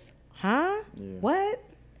gas. Huh? Yeah. What?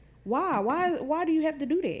 Why do you have to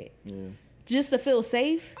do that? Yeah. Just to feel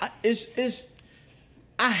safe? I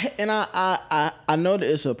know that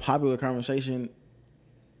it's a popular conversation,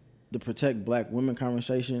 the protect black women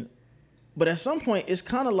conversation, but at some point it's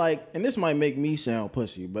kind of like, and this might make me sound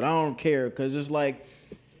pussy, but I don't care, because it's like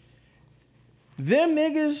them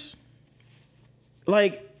niggas,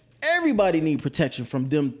 like everybody need protection from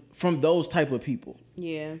them, from those type of people.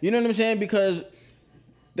 Yeah. You know what I'm saying? Because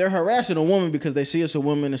they're harassing a woman because they see it's a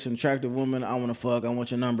woman, it's an attractive woman. I want to fuck. I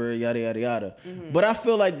want your number. Yada yada yada. Mm-hmm. But I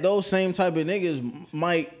feel like those same type of niggas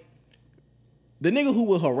might. The nigga who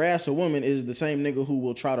will harass a woman is the same nigga who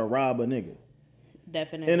will try to rob a nigga.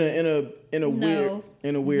 Definitely. In a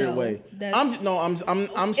weird way. I'm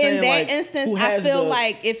saying, in that like, instance, I feel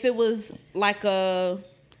like if it was like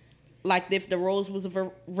if the roles was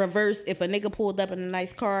reversed, if a nigga pulled up in a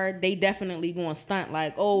nice car, they definitely going to stunt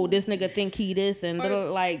like, oh, this nigga think he this, and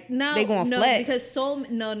like they going to flex. Because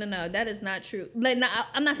no, that is not true. Like,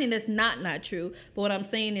 I'm not saying that's not true, but what I'm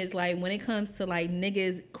saying is, like, when it comes to like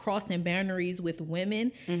niggas crossing boundaries with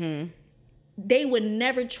women, mm-hmm. they would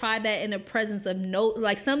never try that in the presence of no,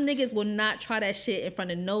 like, some niggas will not try that shit in front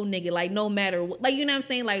of no nigga, like, no matter what, like, you know what I'm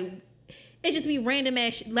saying, like, it just be random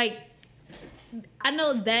ass shit, like. I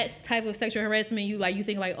know that type of sexual harassment, you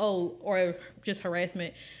think like, oh, or just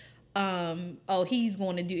harassment. Oh,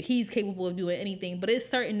 he's capable of doing anything. But it's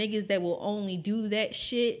certain niggas that will only do that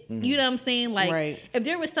shit. Mm-hmm. You know what I'm saying? Like, right. If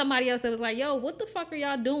there was somebody else that was like, yo, what the fuck are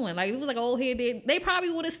y'all doing? Like, if it was like an old head, they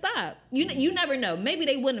probably would have stopped. You never know. Maybe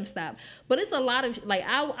they wouldn't have stopped. But it's a lot of, like,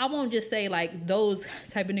 I won't just say like those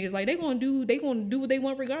type of niggas, like they gonna do what they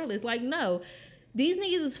want regardless. Like, no. These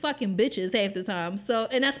niggas is fucking bitches half the time. So,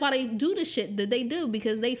 and that's why they do the shit that they do,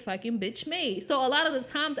 because they fucking bitch made. So a lot of the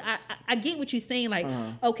times I get what you're saying. Like,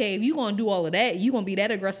 okay, if you gonna do all of that, you gonna be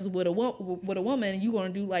that aggressive with a woman, and you gonna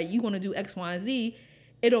do X, Y, and Z.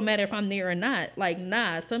 It don't matter if I'm there or not. Like,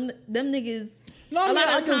 nah, them niggas. No, a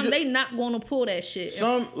lot of the time they not gonna pull that shit.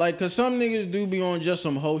 Cause some niggas do be on just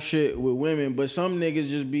some hoe shit with women, but some niggas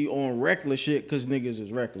just be on reckless shit because niggas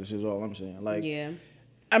is reckless. Is all I'm saying. Like, yeah.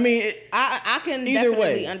 I mean, I can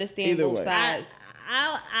definitely understand both sides.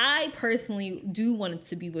 I personally do want it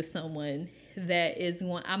to be with someone that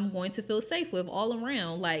I'm going to feel safe with all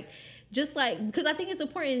around. Like, just like, because I think it's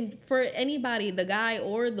important for anybody, the guy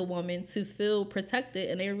or the woman, to feel protected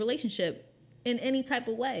in their relationship in any type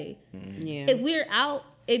of way. Yeah.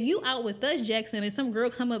 If you out with us, Jackson, and some girl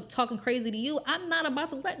come up talking crazy to you, I'm not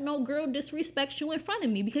about to let no girl disrespect you in front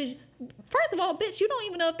of me, because first of all, bitch, you don't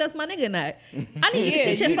even know if that's my nigga or not. I need you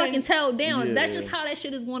to sit your fucking tail down. Yeah. That's just how that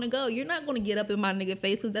shit is going to go. You're not going to get up in my nigga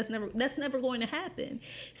face, because that's never going to happen.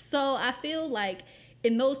 So I feel like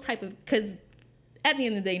in those type of, because at the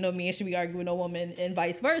end of the day, no man should be arguing with no woman and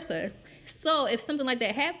vice versa. So if something like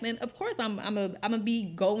that happened, of course I'm a be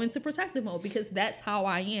going to protective mode, because that's how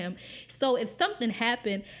I am. So if something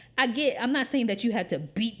happened, I'm not saying that you have to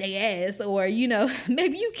beat their ass, or, you know,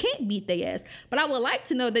 maybe you can't beat their ass, but I would like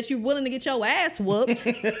to know that you're willing to get your ass whooped.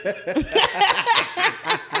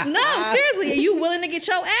 No, seriously, are you willing to get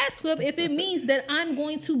your ass whooped if it means that I'm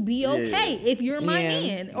going to be okay, if you're my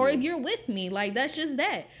man, or if you're with me? Like, that's just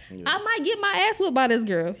that. I might get my ass whooped by this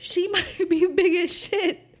girl. She might be big as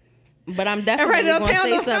shit. But I'm definitely going to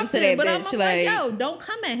say something to that bitch. I'm like, yo, don't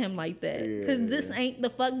come at him like that. Because this ain't the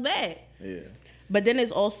fuck that. Yeah. But then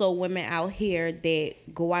there's also women out here that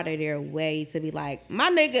go out of their way to be like, my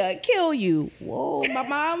nigga kill you. Whoa, my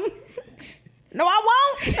mom. No,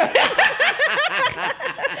 I won't.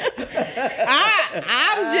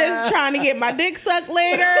 I'm just trying to get my dick sucked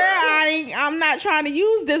later. I'm not trying to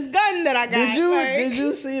use this gun that I got. Did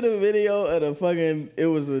you see the video of the fucking? It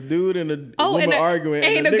was a dude and a woman arguing,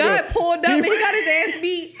 and the guy pulled up and he got his ass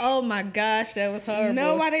beat. Oh my gosh, that was horrible.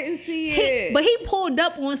 No, I didn't see it. But he pulled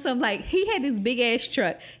up on some, like, he had this big ass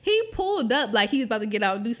truck. He pulled up like he was about to get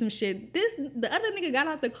out and do some shit. The other nigga got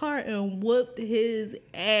out the car and whooped his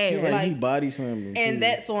ass. He body slammed him. And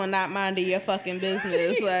that's on not minding your fucking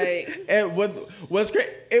business. Like, and what's great?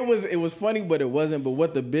 It was funny, but it wasn't. But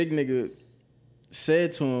what the big nigga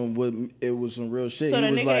said to him was some real shit. So the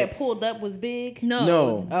nigga that pulled up was big?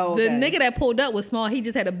 No. Oh, okay. The nigga that pulled up was small. He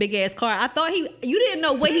just had a big ass car. I thought you didn't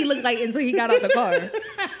know what he looked like until he got out the car.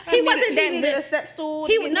 He wasn't that little. A step stool.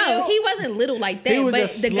 He wasn't little like that. But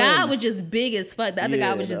the guy was just big as fuck. The other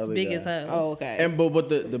guy was just big as hell. Oh, okay. And but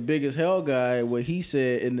the big as hell guy, what he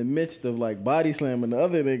said in the midst of like body slamming the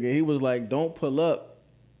other nigga, he was like, "Don't pull up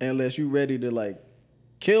unless you ready to like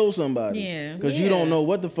kill somebody." Yeah. Because you don't know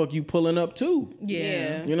what the fuck you pulling up to.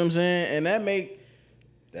 Yeah. You know what I'm saying? And that make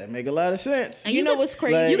That make a lot of sense. And You know could- what's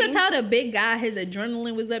crazy? like- You could tell the big guy, his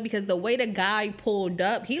adrenaline was up because the way the guy pulled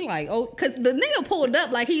up, he like, oh, because the nigga pulled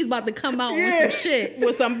up like he's about to come out Yeah. with some shit.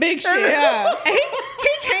 With some big shit. Yeah. And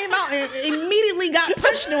he came out and immediately got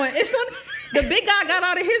pushed on. It's when the big guy got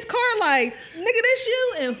out of his car like, nigga, this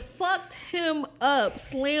you, and fucked him up,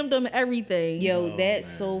 slammed him everything. Yo, that's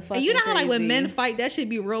so fucking And you know how like when crazy. men fight, that should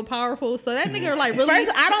be real powerful. So that nigga like really.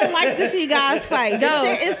 First, I don't like to see guys fight. This No.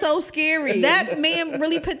 shit is so scary. that man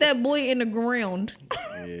really put that boy in the ground.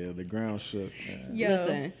 Yeah, the ground shook. Man. Yo.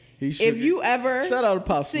 Listen. He shook If you it. ever Shout out to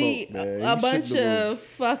Pop see Smoke, man. He a shook bunch the room. of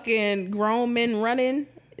fucking grown men running,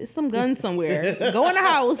 it's some guns somewhere. Go in the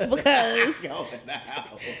house because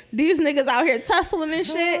these niggas out here tussling and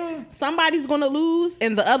shit. Somebody's gonna lose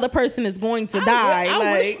and the other person is going to die.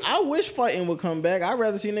 I wish fighting would come back. I'd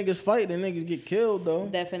rather see niggas fight than niggas get killed though.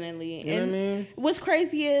 Definitely. You know what I mean? What's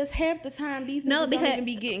crazy is half the time these niggas don't even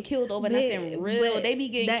be getting killed over nothing real. but They be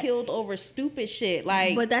getting that- killed over stupid shit.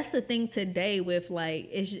 Like, But that's the thing today with like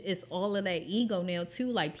it's all of that ego now too.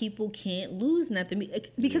 Like people can't lose nothing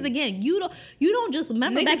because again you don't just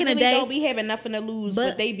remember niggas back in the really day. don't be having nothing to lose,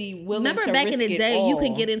 but they be willing remember to back risk in the it day you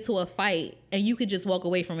could all. get into a fight and you could just walk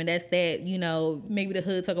away from it. That's that, maybe the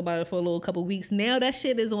hood talk about it for a little couple weeks. Now that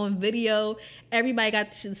shit is on video. Everybody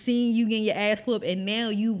got seeing you getting your ass whooped, and now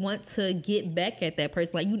you want to get back at that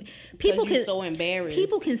person. Like people you're can so embarrassed.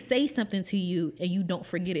 People can say something to you and you don't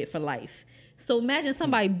forget it for life. So imagine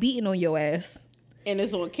somebody beating on your ass. and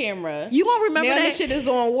it's on camera. You gonna remember now that this shit is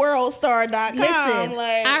on worldstar.com. Listen,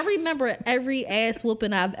 like, I remember every ass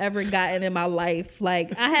whooping I've ever gotten in my life.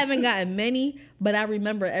 Like, I haven't gotten many, but I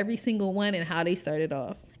remember every single one and how they started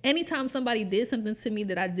off. Anytime somebody did something to me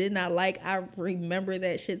that I did not like, I remember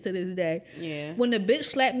that shit to this day. Yeah. When the bitch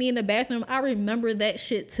slapped me in the bathroom, I remember that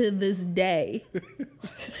shit to this day.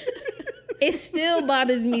 It still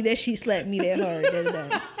bothers me that she slapped me that hard the other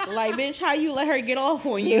day. like, bitch, how you let her get off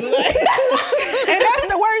on you? Like, and that's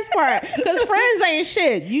the worst part. Because friends ain't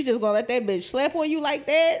shit. You just gonna let that bitch slap on you like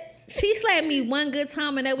that? She slapped me one good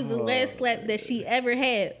time, and that was the last slap that she ever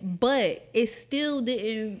had. But it still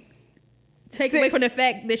didn't take away from the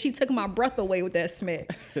fact that she took my breath away with that smack.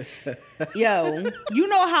 Yo, you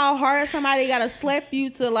know how hard somebody gotta slap you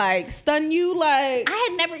to like stun you? Like, I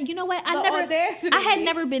had never, you know what? The audacity. I had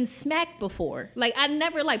never been smacked before. Like, I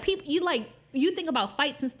never, like, people, you think about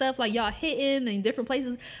fights and stuff, like y'all hitting in different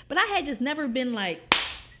places, but I had just never been like,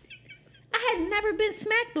 I had never been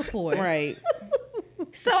smacked before. right.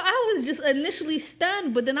 So I was just initially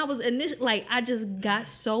stunned, but then I was I just got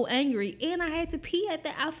so angry, and I had to pee at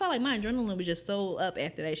that. I felt like my adrenaline was just so up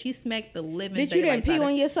after that. She smacked the living. Bitch, you didn't daylights out pee of-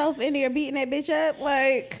 on yourself in there beating that bitch up?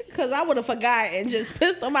 Like, cause I would have forgot and just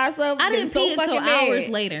pissed on myself. I been didn't so pee until fucking mad. hours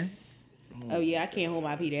later. Oh yeah, I can't hold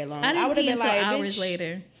my pee that long. I didn't would have pee been until like, hours bitch,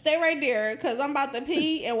 later. stay right there, cause I'm about to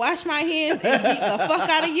pee and wash my hands and beat the fuck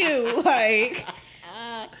out of you. Like,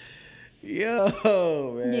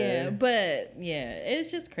 Yo, man. Yeah, but yeah,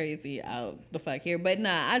 it's just crazy out the fuck here. But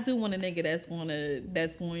nah, I do want a nigga that's going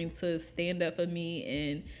to stand up for me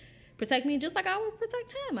and protect me just like I would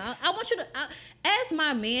protect him. I want you to, as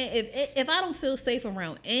my man, if I don't feel safe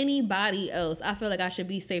around anybody else, I feel like I should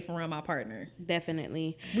be safe around my partner.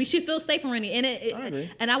 definitely. We should feel safe around it, I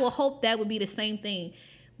agree. and I will hope that would be the same thing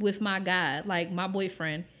with my guy, like my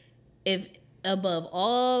boyfriend. If above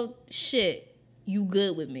all shit, you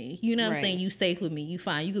good with me, you know what I'm Right. saying? You safe with me, you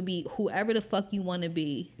fine. You could be whoever the fuck you want to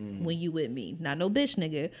be when you with me. Not no bitch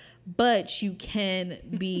nigga, but you can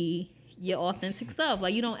be your authentic self.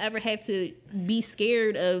 Like, you don't ever have to be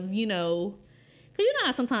scared of, because you know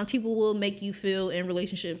how sometimes people will make you feel in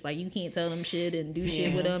relationships like you can't tell them shit and do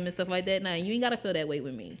shit with them and stuff like that. Nah, you ain't gotta feel that way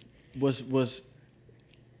with me. Was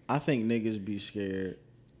I think niggas be scared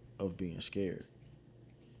of being scared.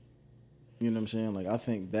 You know what I'm saying? Like, I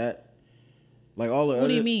think that, like, all the What other,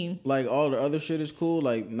 do you mean? Like, all the other shit is cool,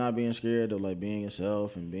 like not being scared of like being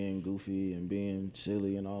yourself and being goofy and being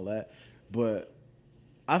silly and all that. But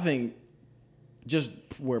I think just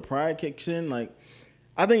where pride kicks in, like,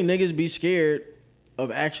 I think niggas be scared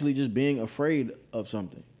of actually just being afraid of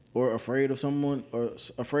something, or afraid of someone, or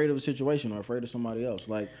afraid of a situation, or afraid of somebody else.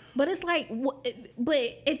 Like, But it's like, but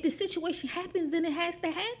if the situation happens, then it has to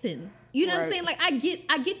happen. You know what I'm Right. saying? Like,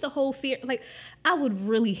 I get the whole fear. Like, I would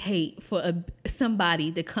really hate for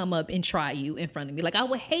somebody to come up and try you in front of me. Like, I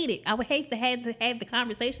would hate it. I would hate to have the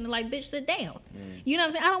conversation and like, bitch, sit down. You know what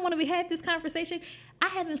I'm saying? I don't want to be have this conversation. I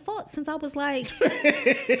haven't fought since I was like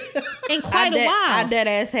in quite a while. I dead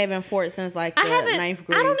ass haven't fought since like the I haven't. ninth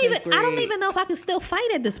grade. I don't 10th grade. even know if I can still fight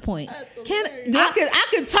at this point. I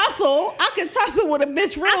could tussle with a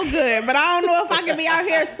bitch real good, but I don't know if I can be out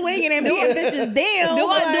here swinging and beating bitches down. Do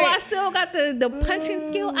I like, still still got the punching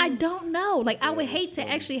skill. I don't know. Like I would hate to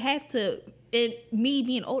actually have to, me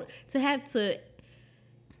being older, to have to.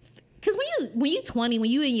 Cause when you 20, when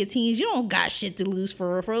you in your teens, you don't got shit to lose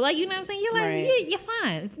for like, you know what I'm saying? You're like, Right. yeah, you're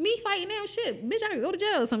fine. Me fighting them, shit, bitch, I could go to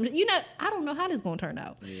jail or something. You know, I don't know how this gonna turn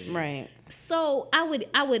out. Right. So I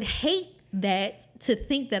would hate that, to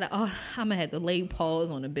think that I'm gonna have to lay paws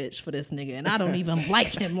on a bitch for this nigga, and I don't even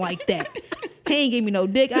like him like that. He ain't give me no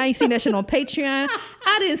dick. I ain't seen that shit on Patreon.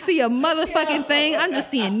 I didn't see a motherfucking thing. I'm just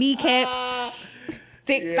seeing kneecaps.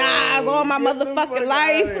 Thick thighs all my motherfucking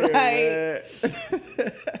life.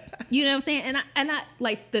 Like, You know what I'm saying? And I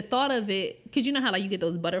like the thought of it, because you know how like you get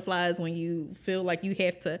those butterflies when you feel like you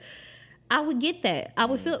have to. I would get that. I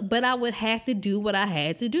would feel, but I would have to do what I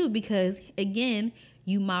had to do, because again,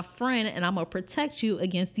 you my friend, and I'm gonna protect you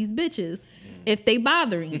against these bitches if they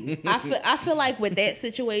bothering you. I feel like with that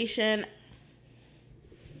situation,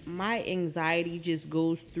 my anxiety just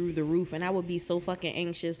goes through the roof, and I would be so fucking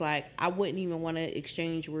anxious. Like, I wouldn't even want to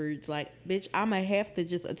exchange words. Like, bitch, I'm gonna have to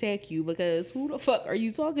just attack you, because who the fuck are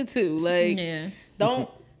you talking to? Like, Yeah.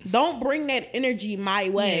 don't bring that energy my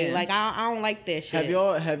way. Yeah. Like, I don't like that shit.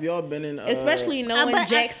 Have y'all been in? Especially knowing but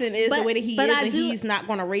Jackson is the way that he is, and do- he's not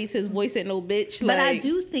gonna raise his voice at no bitch. But I like,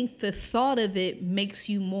 do think the thought of it makes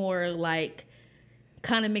you more like,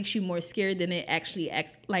 kind of makes you more scared than it actually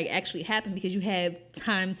happened, because you have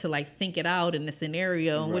time to like think it out in the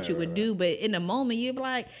scenario and what you would do. But in the moment, you're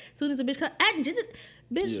like, as soon as a bitch comes,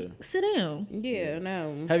 bitch, sit down. Yeah,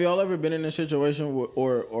 no. Have y'all ever been in a situation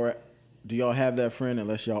or do y'all have that friend,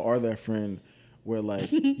 unless y'all are that friend, where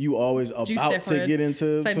like you always about that to friend. get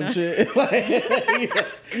into Say some no. shit? Like,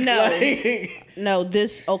 No. like, No,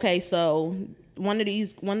 so one of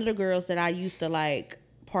the girls that I used to like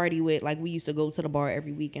party with, like we used to go to the bar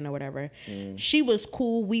every weekend or whatever. She was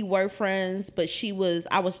cool. We were friends, but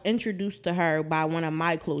I was introduced to her by one of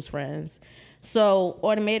my close friends. So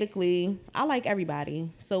automatically, I like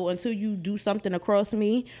everybody. So until you do something across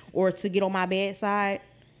me or to get on my bad side,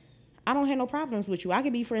 I don't have no problems with you. I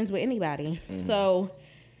could be friends with anybody. So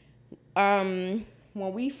when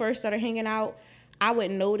we first started hanging out, I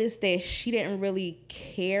would notice that she didn't really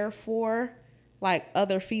care for like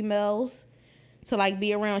other females to like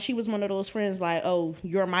be around. She was one of those friends like, oh,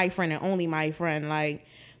 you're my friend and only my friend. Like,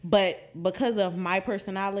 but because of my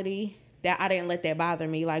personality, that I didn't let that bother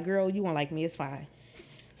me. Like, girl, you won't like me, it's fine.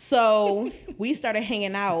 So we started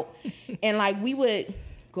hanging out, and like we would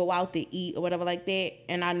go out to eat or whatever like that.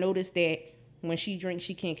 And I noticed that when she drinks,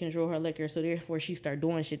 she can't control her liquor, so therefore she started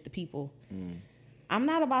doing shit to people. I'm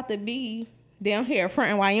not about to be down here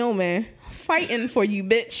front in Wyoming fighting for you,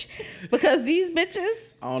 bitch, because these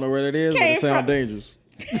bitches, I don't know where that is, but Came it sounds from- dangerous.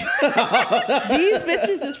 these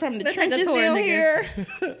bitches is from the That's like a trenches tour, down nigga. here.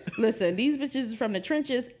 Listen, these bitches is from the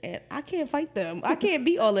trenches, and I can't fight them. I can't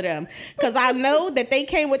beat all of them, because I know that they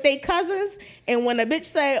came with their cousins, and when a bitch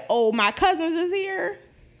say, oh, my cousins is here,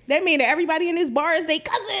 that mean that everybody in this bar is their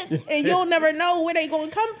cousin, and you'll never know where they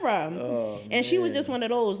gonna come from. And she was just one of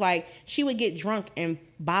those, like, she would get drunk and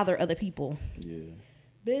bother other people. Yeah.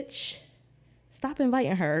 Bitch, stop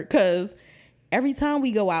inviting her, because every time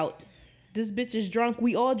we go out, this bitch is drunk.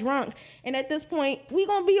 We all drunk. And at this point, we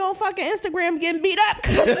gonna be on fucking Instagram getting beat up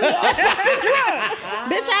because we all fucking drunk.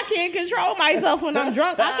 Bitch, I can't control myself when I'm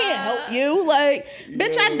drunk. I can't help you. Like,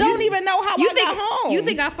 bitch, I don't even know how I got home. You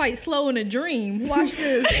think I fight slow in a dream? Watch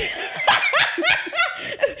this.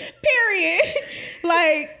 Period.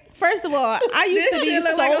 Like, first of all, I used to be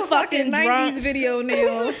so fucking drunk. video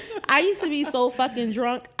now. I used to be so fucking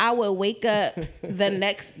drunk, I would wake up the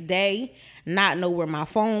next day, not know where my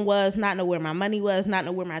phone was, not know where my money was, not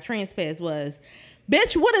know where my transpass was.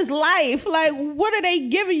 Bitch, what is life? Like, what are they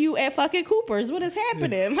giving you at fucking Cooper's? What is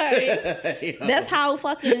happening? Like, that's how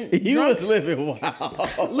fucking You drunk, was living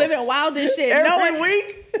wild. living wild and shit. Every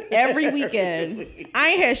week? Every weekend.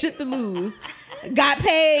 I ain't had shit to lose. Got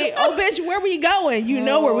paid. Oh, bitch, where we going? You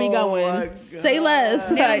know where we my going. God. Say less.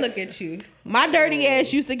 Now Like, look at you. my dirty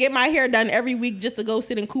ass used to get my hair done every week just to go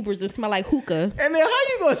sit in Cooper's and smell like hookah. And then how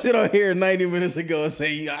you gonna sit on here 90 minutes ago and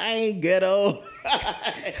say, I ain't ghetto?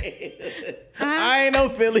 I ain't no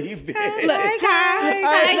Philly bitch.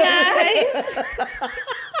 Hi guys.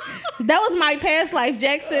 That was my past life,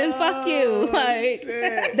 Jackson. Fuck you. Like,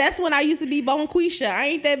 shit. that's when I used to be Bonquisha. I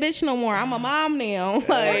ain't that bitch no more. I'm a mom now.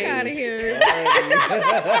 Like, Out of here.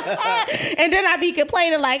 and then I be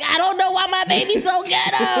complaining like, I don't know why my baby's so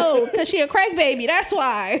ghetto. Cause she a crack baby. That's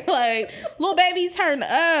why. Like, little baby turn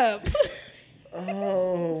up.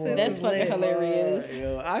 Oh, That's fucking hilarious.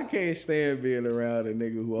 Yo, I can't stand being around a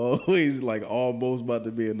nigga who always like almost about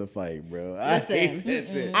to be in the fight, bro. I hate that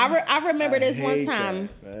shit. I remember this one hate time,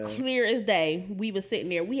 that, man. clear as day. We was sitting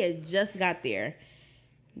there. We had just got there.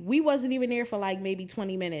 We wasn't even there for like maybe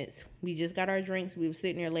 20 minutes. We just got our drinks. We was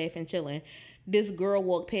sitting there laughing, chilling. This girl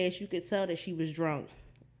walked past. You could tell that she was drunk.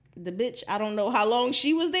 The bitch, I don't know how long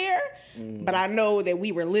she was there, but I know that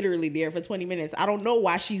we were literally there for 20 minutes. I don't know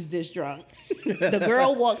why she's this drunk. The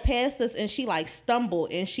girl walked past us and she like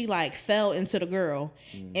stumbled and she like fell into the girl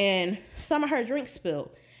and some of her drink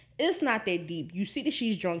spilled. It's not that deep. You see that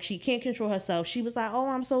she's drunk. She can't control herself. She was like, oh,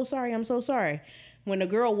 I'm so sorry. I'm so sorry. When the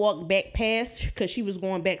girl walked back past, because she was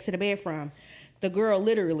going back to the bathroom, the girl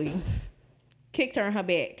literally kicked her in her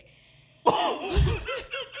back.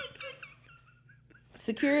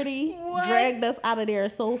 Security dragged us out of there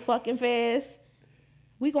so fucking fast.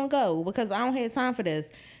 We gonna go because I don't have time for this.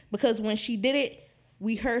 Because when she did it,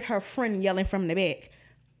 we heard her friend yelling from the back,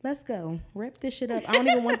 let's go. Wrap this shit up. I don't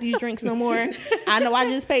even want these drinks no more. I know I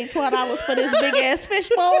just paid $12 for this big ass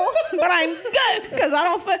fishbowl, but I'm good because I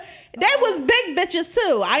don't feel. That was big bitches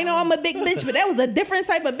too. I know I'm a big bitch, but that was a different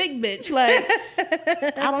type of big bitch. Like,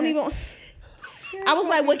 I don't even. I was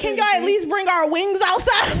like, well, can y'all at least bring our wings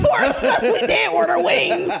outside for us? Because we did order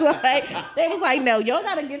wings. Like, they was like, no, y'all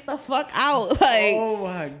gotta get the fuck out. Like, Oh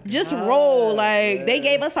my God, just roll. Like, man. they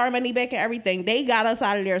gave us our money back and everything. They got us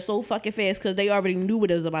out of there so fucking fast because they already knew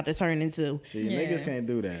what it was about to turn into. See, Yeah. niggas can't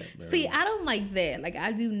do that, bro. See, I don't like that. Like,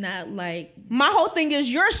 I do not like. My whole thing is,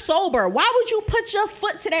 you're sober. Why would you put your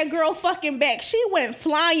foot to that girl fucking back? She went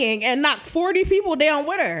flying and knocked 40 people down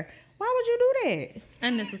with her. Why would you do that?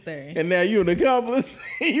 Unnecessary. And now you an accomplice.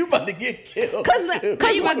 You about to get killed. Cause too.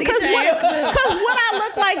 you about to get your ass whipped. what I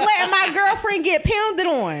look like letting my girlfriend get pounded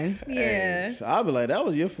on. Yeah. So I'll be like, that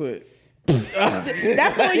was your foot.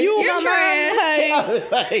 That's when you You're my I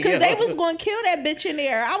was like, Cause yo. they was gonna kill that bitch in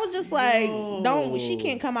there. I was just like, don't. She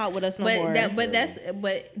can't come out with us no more. But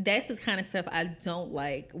that's the kind of stuff I don't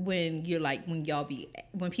like when you're like when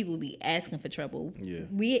people be asking for trouble. Yeah.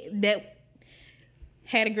 We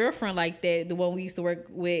had a girlfriend like that, the one we used to work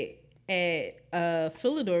with at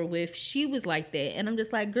Philidor with. She was like that, and I'm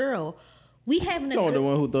just like, girl, we having a You good... the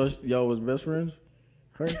one who thought y'all was best friends?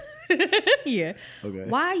 Her? Yeah. Okay.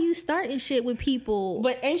 Why are you starting shit with people?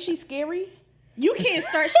 But ain't she scary? You can't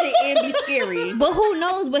start shit and be scary. But who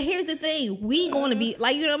knows? But here's the thing: we going to be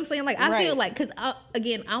like, you know what I'm saying? Like, I feel Right. like, because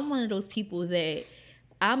again, I'm one of those people that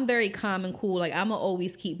I'm very calm and cool. Like, I'm gonna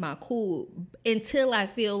always keep my cool until I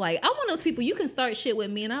feel like I'm one of those people. You can start shit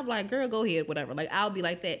with me, and I'm like, girl, go ahead, whatever. Like, I'll be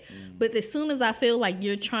like that. But as soon as I feel like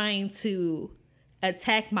you're trying to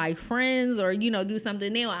attack my friends or do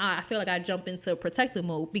something, now I feel like I jump into protective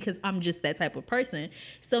mode because I'm just that type of person.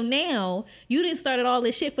 So now you didn't started all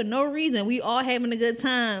this shit for no reason. We all having a good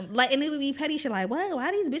time, like, and it would be petty shit like, what?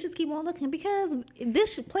 Why these bitches keep on looking? Because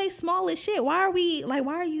this place small as shit. Why are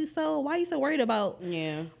you so worried about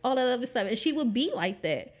all that other stuff? And she would be like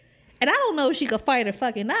that. And I don't know if she could fight or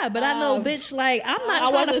fucking not, but I know, bitch, like, I'm not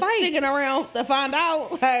trying to fight. Sticking around to find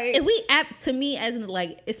out. Like, If we to me as an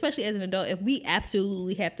especially as an adult, if we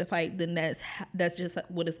absolutely have to fight, then that's just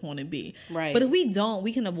what it's going to be. Right. But if we don't,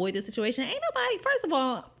 we can avoid the situation. Ain't nobody. First of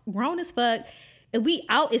all, grown as fuck. If we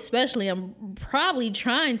out, especially, I'm probably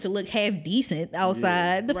trying to look half decent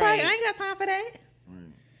outside. The fuck, I ain't got time for that.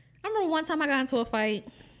 I remember one time I got into a fight.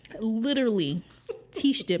 Literally,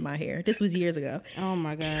 Tish did my hair. This was years ago. oh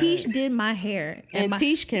my god. Tish did my hair, and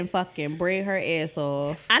Tish can fucking braid her ass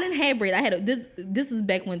off. I didn't have braids. I had this is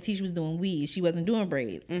back when Tish was doing weeds. She wasn't doing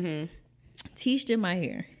braids. Mm-hmm. Tish did my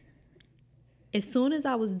hair. As soon as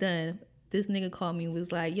I was done, this nigga called me and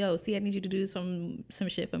was like, yo, see, I need you to do some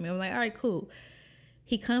shit for me. I'm like, all right, cool.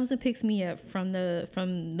 He comes and picks me up from the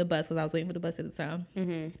bus, because I was waiting for the bus at the time.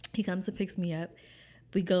 Mm-hmm. He comes and picks me up.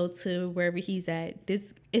 We go to wherever he's at.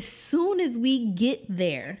 As soon as we get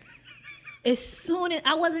there,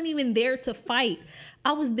 I wasn't even there to fight.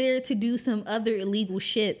 I was there to do some other illegal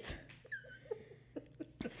shit.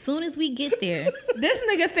 As soon as we get there, This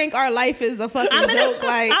nigga think our life is a fucking joke.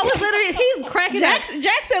 Like, I was literally, he's cracking up.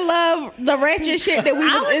 Jackson loved the ratchet shit that we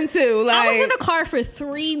was into. Like, I was in the car for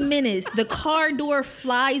 3 minutes. The car door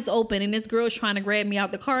flies open and this girl's trying to grab me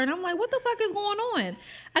out the car. And I'm like, what the fuck is going on?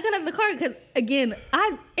 I got out of the car because, again,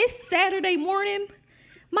 it's Saturday morning.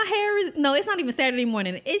 My hair is, no, it's not even Saturday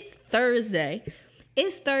morning. It's Thursday.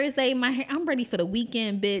 It's Thursday. My hair, I'm ready for the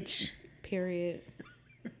weekend, bitch. period.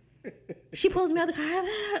 She pulls me out the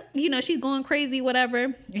car. She's going crazy, whatever.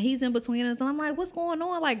 And he's in between us. And I'm like, what's going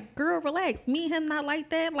on? Like, girl, relax. Me and him not like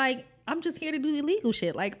that. Like, I'm just here to do illegal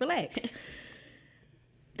shit. Like, relax.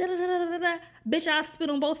 Da-da-da-da-da-da. Bitch, I spit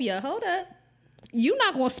on both of y'all. Hold up. you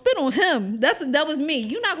not gonna spit on him. That was me.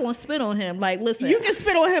 You not gonna spit on him. Like, listen, You can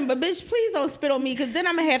spit on him, but bitch, please don't spit on me, because then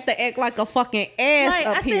I'm gonna have to act like a fucking ass like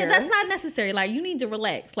up I here. said, that's not necessary. Like, you need to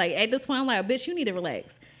relax. Like, at this point, I'm like, bitch, you need to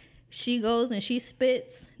relax. She goes and she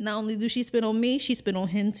spits. Not only do she spit on me, she spit on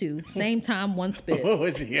him too. Same time, one spit.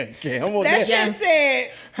 Okay, I'm on That that. shit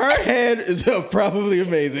said, Her head is probably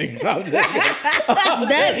amazing. I'm just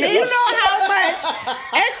That you bitch. know how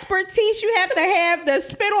much expertise you have to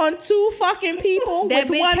spit on two fucking people That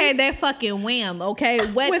with bitch one had that fucking wham, okay?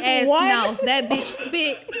 Wet With ass one- mouth. That bitch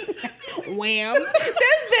spit. wham.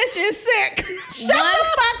 This bitch is sick. Shut One- the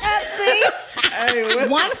fuck up, see? Hey,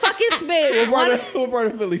 One fucking spit. what part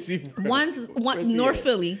of Philly she from? Where's she North at?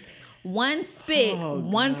 Philly. One spit, Oh,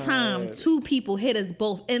 one God. time, two people hit us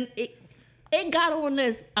both. And it got on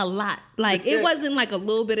us a lot. Like, it wasn't like a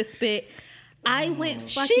little bit of spit. I went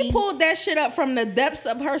fucking... She pulled that shit up from the depths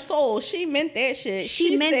of her soul. She meant that shit.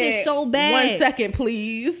 She meant it said, so bad. 1 second,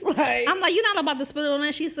 please. Like, I'm like, you're not about to spit on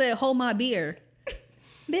that. She said, hold my beer.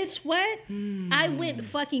 Bitch, what? I went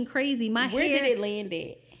fucking crazy. My where hair... did it land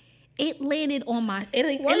at? It landed on my... It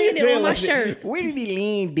Why you landed saying on my like that? shirt. Where did he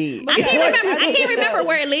lean deep? I can't remember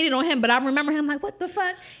where it landed on him, but I remember him like, what the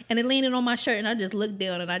fuck? And it landed on my shirt, and I just looked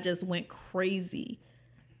down, and I just went crazy.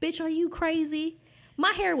 Bitch, are you crazy?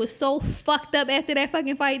 My hair was so fucked up after that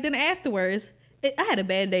fucking fight. Then afterwards, I had a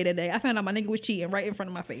bad day today. I found out my nigga was cheating right in front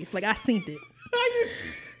of my face. Like, I seen it.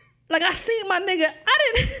 Like, I seen my nigga.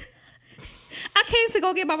 I came to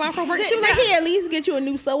go get my mom from work. She was Did like, he at least get you a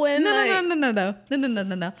new sewing? no.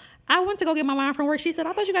 I went to go get my mom from work. She said,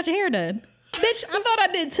 I thought you got your hair done. Bitch, I thought I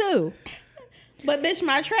did too. But bitch,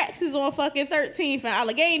 my tracks is on fucking 13th in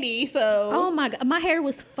Allegheny, so. Oh my God. My hair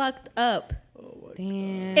was fucked up.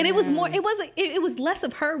 Damn. And it was more, it wasn't, it was less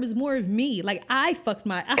of her, it was more of me. Like, I feel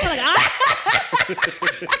like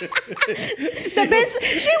The bitch,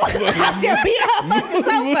 she was out there beating her fucking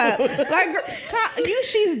self up. Like, girl,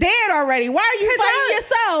 she's dead already. Why are you fighting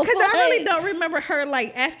yourself? Because I really Like, don't remember her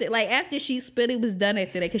after she spit, it was done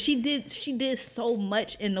after that. Because she did so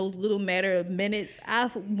much in those little matter of minutes.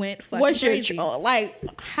 I went fucking what's your, crazy. like,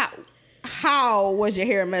 how was your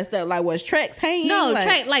hair messed up? Like, was tracks hanging? No,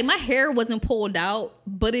 like, my hair wasn't pulled out,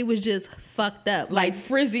 but it was just fucked up. like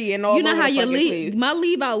frizzy and all. You know over how the you fucking leave? place. My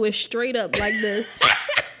leave out was straight up like this.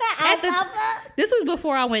 This was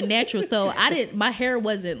before I went natural, so my hair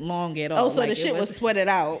wasn't long at all. Oh, so Like, the it shit was sweated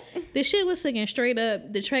out. The shit was sticking straight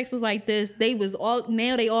up. The tracks was like this. They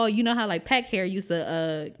all, you know how like pack hair used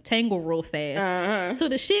to tangle real fast. Uh-huh. So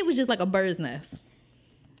the shit was just like a bird's nest.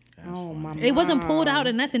 Oh my! It wasn't pulled out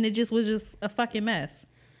or nothing. It just was just a fucking mess.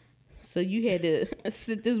 So you had to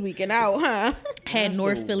sit this weekend out, huh? Had That's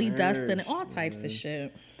North the Philly dust and worst, all types of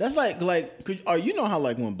shit. That's you know how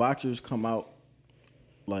like when boxers come out,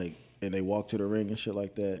 like, and they walk to the ring and shit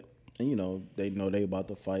like that, and you know they about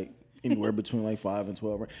to fight anywhere between like 5 and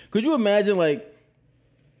 12. Could you imagine like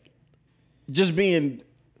just being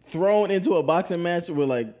thrown into a boxing match with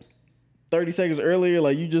like 30 seconds earlier,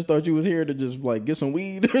 like you just thought you was here to just like get some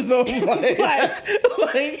weed or something?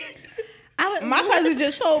 Like, My cousin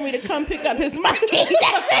just told me to come pick up his mic.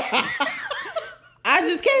 That's it. I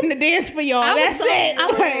just came to dance for y'all. That's it. I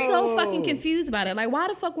was Like, so fucking confused about it. Like, why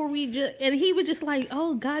the fuck were we just? And he was just like,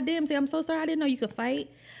 "Oh goddamn, I'm so sorry. I didn't know you could fight."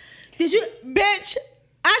 Did you? bitch,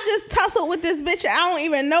 I just tussled with this bitch. I don't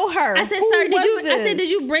even know her. I said, Who "Sir, was I this? said, "Did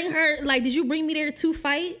you bring her? Like, did you bring me there to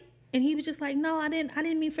fight?" And he was just like, "No, I didn't. I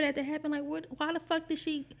didn't mean for that to happen. Like, why the fuck did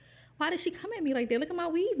she? Why did she come at me like that? Look at my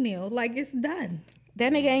weave nail. Like, it's done."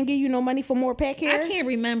 That nigga ain't give you no money for more pack hair? I can't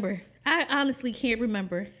remember. I honestly can't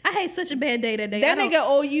remember. I had such a bad day that day. That nigga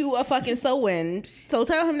owe you a fucking sewing. So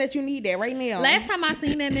tell him that you need that right now. Last time I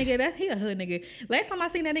seen that nigga, he a hood nigga. Last time I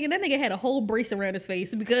seen that nigga had a whole brace around his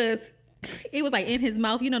face because it was like in his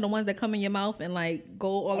mouth. You know the ones that come in your mouth and like go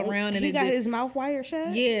all around. And he it got did- his mouth wire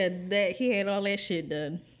shut? Yeah, that he had all that shit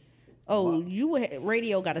done. Oh,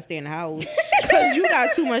 radio got to stay in the house. Because you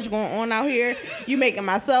got too much going on out here. You making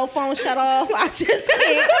my cell phone shut off. I just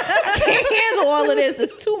can't handle all of this.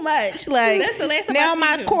 It's too much. Like, That's the last time now I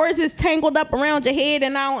my seen you. cords is tangled up around your head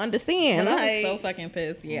and I don't understand. And I Like, was so fucking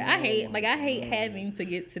pissed. Yeah, I hate having to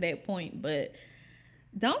get to that point, but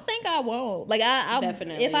don't think I won't. Like I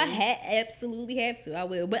Definitely. if I absolutely have to, I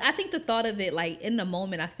will. But I think the thought of it, like in the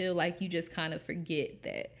moment, I feel like you just kind of forget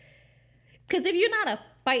that. Because if you're not a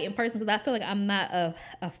fighting person, because I feel like I'm not a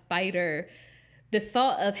fighter, the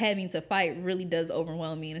thought of having to fight really does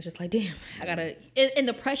overwhelm me. And it's just like, damn, I gotta, and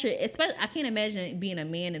the pressure, especially, I can't imagine being a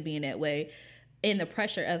man and being that way, and the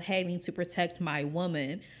pressure of having to protect my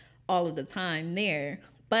woman all of the time there.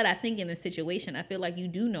 But I think in the situation, I feel like you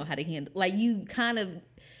do know how to handle, like you kind of,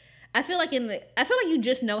 I feel like you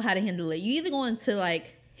just know how to handle it. You either go into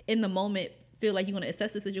like in the moment feel like you're gonna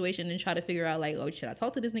assess the situation and try to figure out like, oh, should I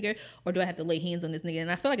talk to this nigga or do I have to lay hands on this nigga?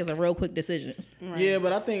 And I feel like it's a real quick decision. Right. Yeah,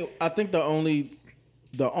 but I think the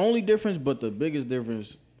only difference, but the biggest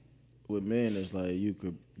difference with men is like you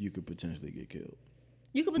could potentially get killed.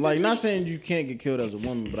 You could potentially, like, not saying you can't get killed as a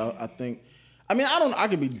woman, but I think. I mean, I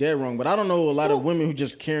could be dead wrong, but I don't know a lot of women who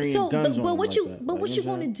just carrying guns on them like that. But what you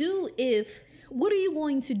want to do what are you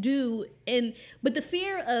going to do? But the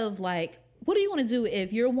fear of like, what do you want to do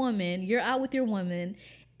if you're a woman, you're out with your woman,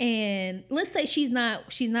 and let's say she's not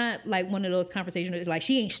like one of those conversations, like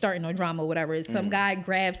she ain't starting no drama or whatever. Some guy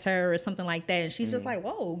grabs her or something like that, and she's just like,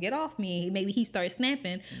 whoa, get off me. Maybe he starts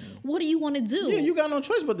snapping. What do you want to do? Yeah, you got no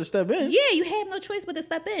choice but to step in. Yeah, you have no choice but to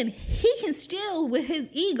step in. He can still, with his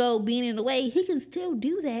ego being in the way, he can still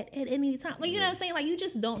do that at any time. Like, you know what I'm saying? Like, you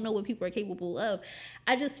just don't know what people are capable of.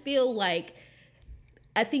 I just feel like,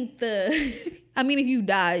 I think I mean, if you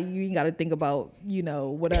die, you ain't got to think about,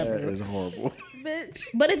 whatever. That is horrible. Bitch.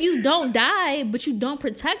 But if you don't die, but you don't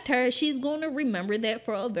protect her, she's going to remember that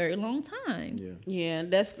for a very long time. Yeah,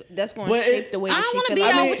 that's going to shape the way I she want to be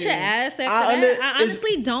out with your ass after that. I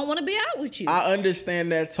honestly don't want to be out with you. I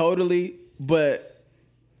understand that totally, but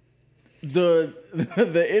the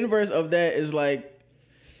inverse of that is like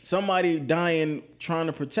somebody dying trying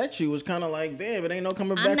to protect you is kind of like, damn, it ain't no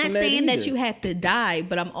coming back from that. I'm not saying either. that you have to die,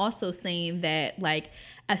 but I'm also saying that, like,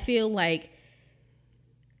 I feel like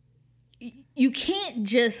you can't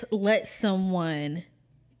just let someone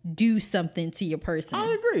do something to your person. I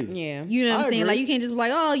agree. Yeah. You know what I'm saying? Like, you can't just be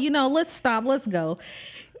like, oh, let's stop, let's go.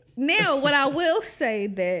 Now, what I will say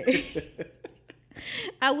that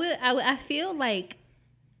I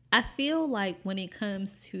feel like when it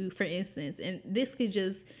comes to, for instance, and this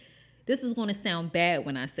is going to sound bad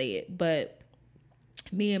when I say it, but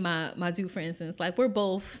me and my dude, for instance, like, we're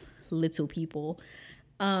both little people.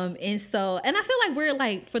 And I feel like we're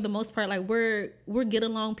like, for the most part, like we're get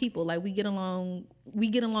along people. Like we get along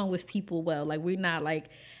with people well. Like we're not like,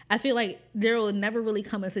 I feel like there will never really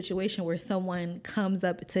come a situation where someone comes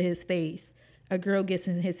up to his face, a girl gets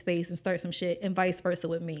in his face and starts some shit, and vice versa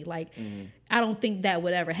with me. Like, I don't think that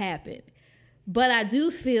would ever happen. But I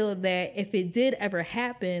do feel that if it did ever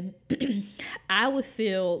happen, I would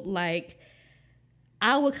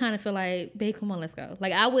kind of feel like, babe, come on, let's go.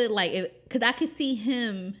 Like, I would like, because I could see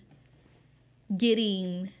him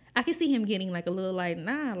getting like a little like,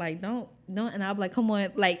 nah, like don't. And I'd be like, come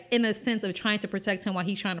on, like in a sense of trying to protect him while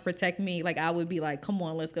he's trying to protect me. Like, I would be like, come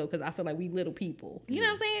on, let's go. Because I feel like we little people. You know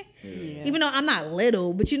what I'm saying? Yeah. Even though I'm not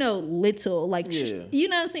little, but little. Like, you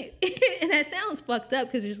know what I'm saying? And that sounds fucked up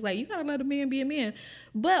because it's just like, you got to let a man be a man.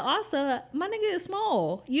 But also, my nigga is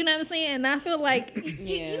small. You know what I'm saying? And I feel like,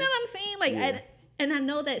 you know what I'm saying? Like, and I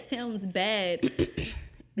know that sounds bad.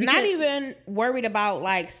 Not even worried about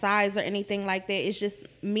like size or anything like that. It's just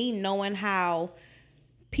me knowing how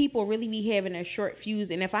people really be having a short fuse.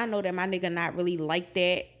 And if I know that my nigga not really like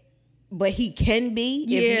that, but he can be, if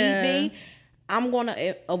need be, I'm going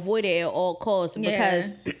to avoid it at all costs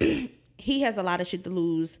because he has a lot of shit to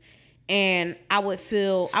lose. And I would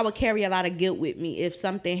carry a lot of guilt with me if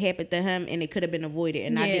something happened to him and it could have been avoided,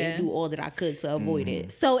 and I didn't do all that I could to avoid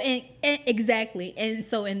it. So, and exactly. And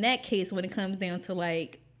so in that case, when it comes down to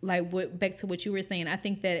like what, back to what you were saying, I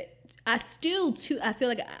think that I feel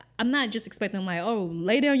like I'm not just expecting like, oh,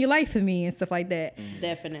 lay down your life for me and stuff like that.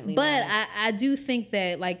 Definitely. But I do think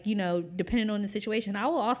that, like, depending on the situation, I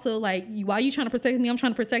will also, like, while you trying to protect me, I'm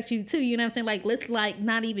trying to protect you too. You know what I'm saying? Like, let's like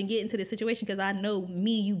not even get into this situation because I know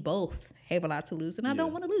me and you both have a lot to lose and I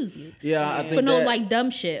don't want to lose you. Yeah, I think for no like dumb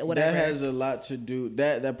shit or whatever. That has a lot to do.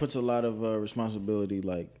 That puts a lot of responsibility.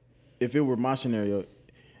 Like, if it were my scenario,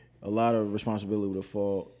 a lot of responsibility would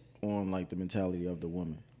fall on like the mentality of the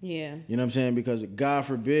woman. Yeah. You know what I'm saying? Because God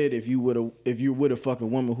forbid if you would a fucking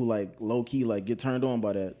woman who like low key like get turned on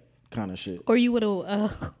by that kind of shit. Or you would a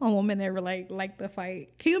woman that were like the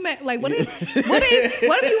fight. Can you imagine? Like what if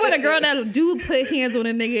you want a girl that do put hands on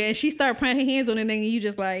a nigga and she start putting her hands on a nigga and you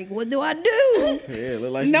just like, what do I do? Yeah,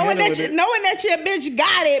 look like knowing that your bitch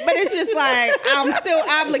got it, but it's just like I'm still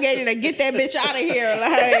obligated to get that bitch out of here.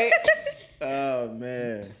 Like, oh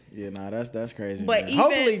man. Yeah, nah, that's crazy. But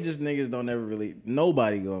hopefully, just niggas don't ever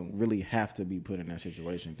nobody gonna really have to be put in that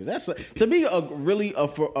situation because that's to be a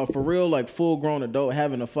for real like full grown adult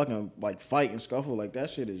having a fucking like fight and scuffle like that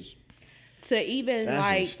shit is to even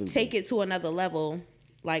like take it to another level.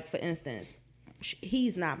 Like for instance,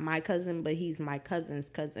 he's not my cousin, but he's my cousin's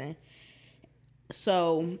cousin.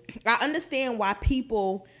 So I understand why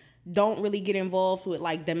people don't really get involved with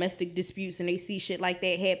like domestic disputes and they see shit like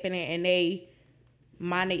that happening and they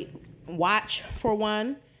watch for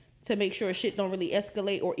one, to make sure shit don't really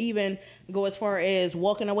escalate or even go as far as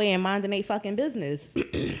walking away and minding their fucking business.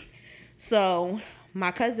 So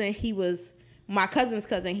my cousin's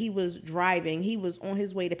cousin, he was driving. He was on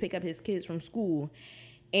his way to pick up his kids from school.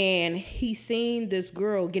 And he seen this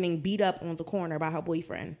girl getting beat up on the corner by her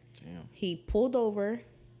boyfriend. Damn. He pulled over.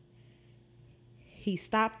 He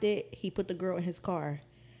stopped it. He put the girl in his car.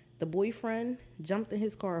 The boyfriend jumped in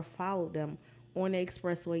his car, followed them on the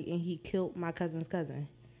expressway, and he killed my cousin's cousin.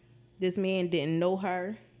 This man didn't know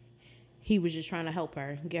her. He was just trying to help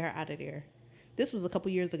her, get her out of there. This was a couple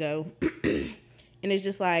years ago. And it's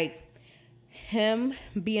just like him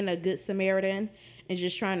being a good Samaritan and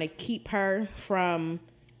just trying to keep her from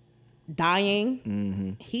dying.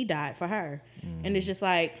 Mm-hmm. He died for her. Mm-hmm. And it's just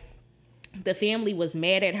like the family was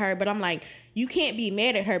mad at her. But I'm like, you can't be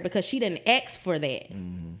mad at her because she didn't ask for that.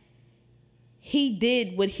 Mm-hmm. He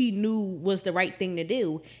did what he knew was the right thing to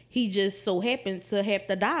do. He just so happened to have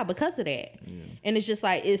to die because of that. Yeah. And it's just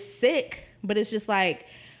like, it's sick, but it's just like,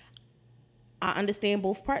 I understand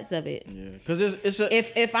both parts of it. Yeah, because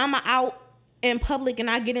if I'm out in public and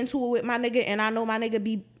I get into it with my nigga and I know my nigga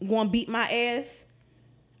be going to beat my ass,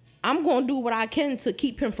 I'm going to do what I can to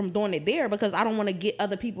keep him from doing it there because I don't want to get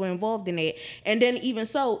other people involved in it. And then even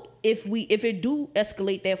so, if it do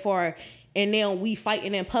escalate that far and now we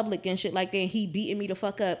fighting in public and shit like that and he beating me the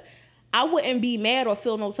fuck up, I wouldn't be mad or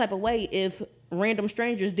feel no type of way if random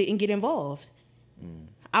strangers didn't get involved. Mm.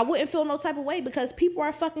 I wouldn't feel no type of way because people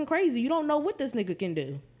are fucking crazy. You don't know what this nigga can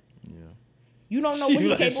do. Yeah. You don't know what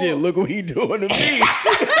he capable shit, look what he doing to me. This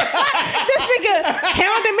nigga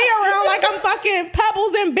pounding me around like I'm fucking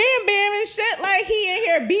Pebbles and Bam Bam and shit. Like he in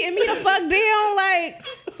here beating me the fuck down. Like,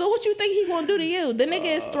 so what you think he gonna do to you? The nigga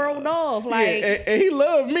is thrown off. Like, yeah, and he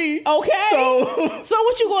loved me. Okay. So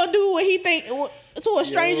what you gonna do when he think to a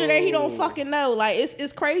stranger that he don't fucking know? Like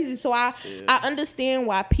it's crazy. So I understand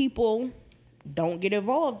why people don't get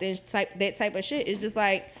involved in that type of shit. It's just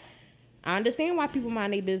like, I understand why people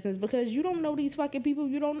mind their business because you don't know these fucking people.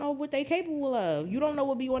 You don't know what they capable of. You don't know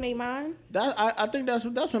what be on their mind. I think that's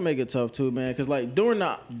what make it tough too, man. Because like doing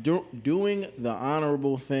the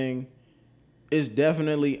honorable thing is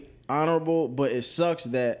definitely honorable, but it sucks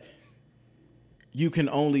that you can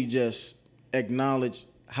only just acknowledge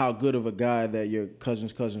how good of a guy that your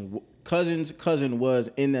cousin's cousin was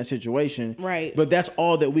in that situation. Right. But that's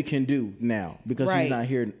all that we can do now because he's not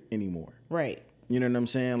here anymore. Right. You know what I'm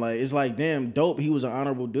saying? Like, it's like, damn, dope. He was an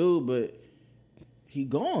honorable dude, but he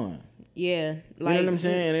gone. Yeah. Like, you know what I'm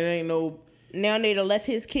saying? It ain't no... Now they done left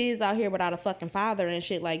his kids out here without a fucking father and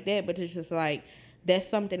shit like that, but it's just like, that's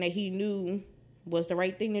something that he knew was the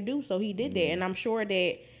right thing to do, so he did that. And I'm sure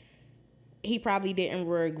that he probably didn't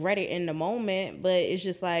regret it in the moment, but it's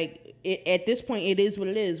just like, at this point, it is what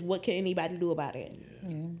it is. What can anybody do about it?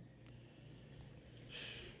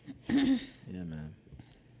 Yeah, man.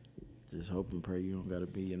 Just hope and pray you don't gotta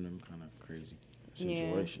be in them kind of crazy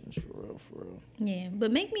situations for real. Yeah,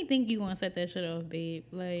 but make me think you gonna set that shit off, babe.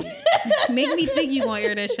 Like, make me think you gonna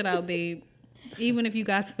air that shit out, babe. Even if you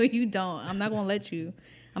got to, you don't. I'm not gonna let you.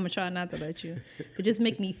 I'm gonna try not to let you. But just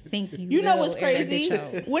make me think you. You know what's crazy?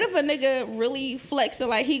 What if a nigga really flexing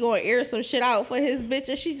like he gonna air some shit out for his bitch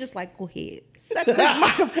and she just like, go ahead, suck this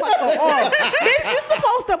motherfucker off. Bitch, you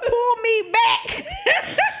supposed to pull me back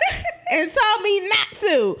and tell me not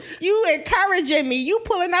to. You encouraging me. You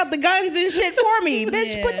pulling out the guns and shit for me.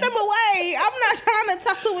 Bitch, put them away. I'm not trying to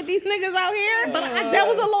tussle with these niggas out here. But that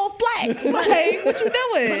was a little flex. Like, what you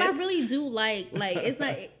doing? But I really do like it's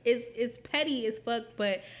not, it's petty as fuck,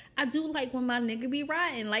 but I do like when my nigga be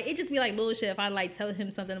riding. Like, it just be like little shit. If I like tell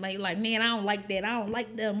him something about, like, man, I don't like that. I don't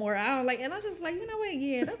like them, or I don't like, and I just like, you know what?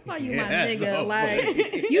 Yeah, that's why you my nigga. So like,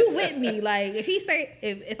 funny. You with me? Like, if he say,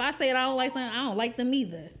 if I say that I don't like something, I don't like them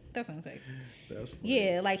either. That's what I'm saying. That's funny.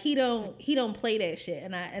 Yeah, like he don't play that shit,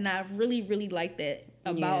 and I really really like that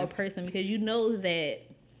about a person, because you know that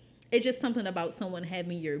it's just something about someone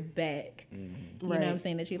having your back. Mm-hmm. You know what I'm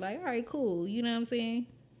saying? That you're like, all right, cool. You know what I'm saying?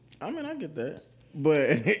 I mean, I get that. But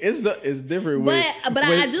it's different.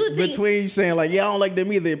 I do think between saying like, yeah, I don't like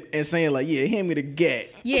them either, and saying like, yeah, hand me the gat.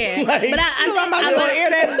 Yeah, like, but I'm about to air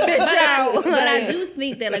that bitch out. But I do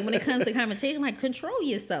think that, like, when it comes to confrontation, like, control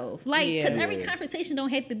yourself. Like, because every confrontation don't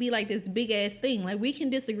have to be like this big ass thing. Like, we can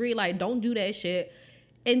disagree. Like, don't do that shit,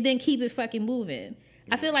 and then keep it fucking moving.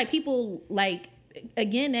 I feel like people, like,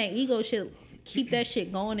 again, that ego shit, keep that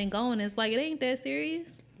shit going and going. It's like, it ain't that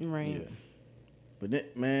serious, right? Yeah. But then,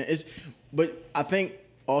 man, but I think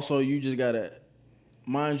also you just gotta,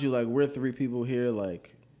 mind you, like, we're three people here,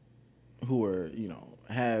 like, who are, you know,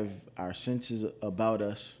 have our senses about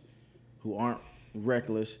us, who aren't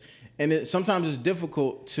reckless. And sometimes it's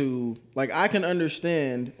difficult to, like, I can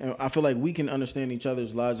understand, and I feel like we can understand each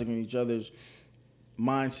other's logic and each other's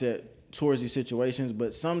mindset towards these situations,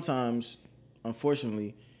 but sometimes,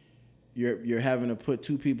 unfortunately, you're having to put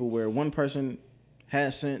two people where one person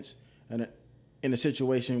has sense and in a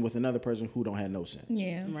situation with another person who don't have no sense.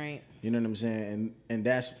 Yeah. Right. You know what I'm saying? And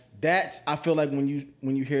that's I feel like when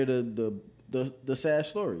you hear the sad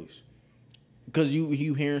stories, because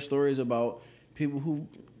you hearing stories about people who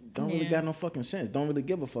don't really got no fucking sense, don't really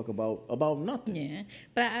give a fuck about nothing. Yeah,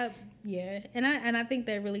 but I think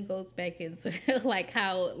that really goes back into like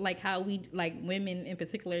how we, like, women in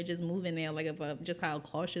particular, just moving there, like, about just how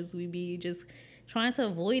cautious we be, just trying to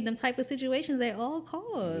avoid them type of situations at all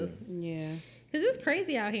costs. Yeah. Because it's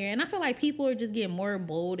crazy out here, and I feel like people are just getting more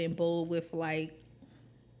bold with like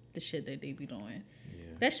the shit that they be doing.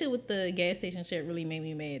 That shit with the gas station shit really made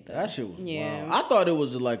me mad, though. That shit was wild. I thought it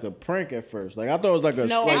was like a prank at first. Like, I thought it was like a...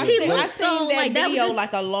 No, and I she seen looked so, that like, video that was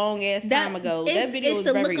like a long ass time ago. That video was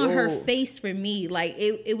the very look on her old. face for me. Like,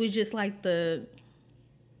 it was just like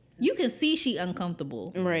you can see she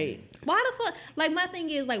uncomfortable. Right. Why the fuck? Like, my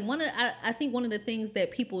thing is, like, I think one of the things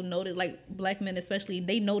that people notice, like, black men especially,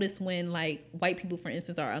 they notice when, like, white people, for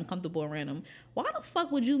instance, are uncomfortable around them. Why the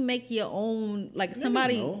fuck would you make your own, like,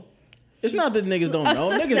 somebody... Know. It's not that niggas don't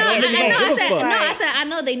know. Niggas No, don't give a fuck. I said I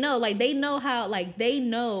know they know. Like, they know how, like, they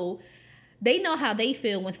know how they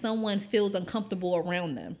feel when someone feels uncomfortable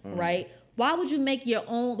around them, right? Why would you make your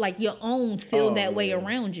own feel that way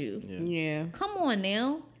around you? Yeah. Come on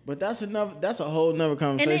now. But that's a whole nother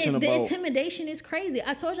conversation and about... the intimidation is crazy.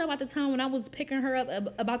 I told you about the time when I was picking her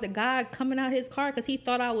up about the guy coming out his car because he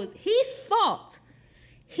thought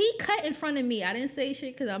he cut in front of me. I didn't say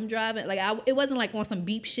shit because I'm driving. Like, it wasn't like on some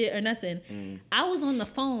beep shit or nothing. I was on the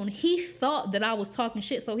phone. He thought that I was talking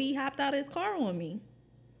shit, so he hopped out of his car on me.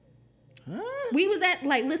 Huh? We was at,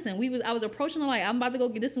 like, listen, I was approaching the light. I'm about to go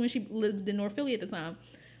get this when she lived in North Philly at the time.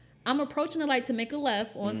 I'm approaching the light to make a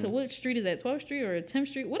left onto what street is that? 12th Street or 10th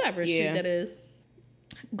Street? Whatever street that is.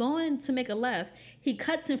 Going to make a left. He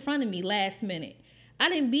cuts in front of me last minute. I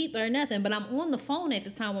didn't beep or nothing, but I'm on the phone at the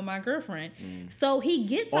time with my girlfriend. So he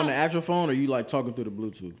gets on the actual phone, or you like talking through the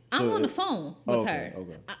Bluetooth? I'm on the phone with her.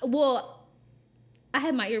 Okay. I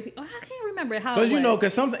had my earpiece. I can't remember how. Because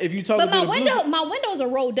because sometimes if you talk, but my windows are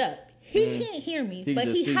rolled up. He can't hear me, but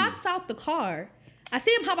he hops out the car. I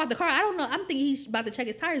see him hop out the car. I don't know. I'm thinking he's about to check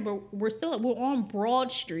his tires, but we're on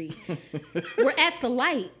Broad Street. We're at the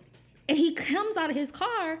light, and he comes out of his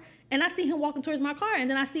car. And I see him walking towards my car, and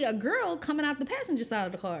then I see a girl coming out the passenger side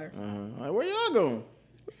of the car. Like, where y'all going?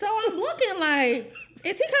 So I'm looking like,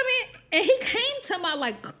 is he coming? And he came to my,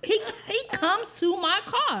 like, he comes to my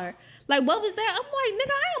car. Like, what was that? I'm like,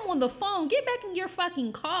 nigga, I am on the phone. Get back in your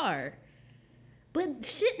fucking car. But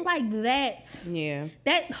shit like that. Yeah.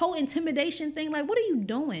 That whole intimidation thing, like, what are you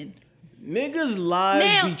doing? Niggas'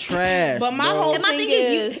 lives be trash. But my whole thing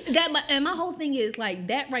is my whole thing is, like,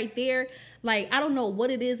 that right there. Like, I don't know what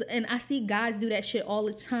it is, and I see guys do that shit all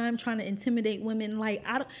the time, trying to intimidate women. Like,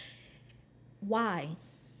 why?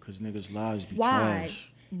 Because niggas' lives be why?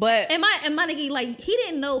 trash. But and my nigga, like, he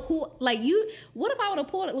didn't know who, like, you. What if I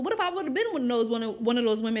would have been one of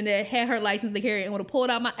those women that had her license to carry and would have pulled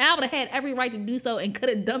out I would have had every right to do so and could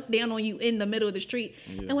have dumped down on you in the middle of the street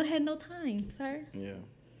and would have had no time, sir. Yeah.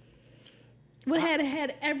 Would have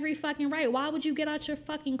had every fucking right. Why would you get out your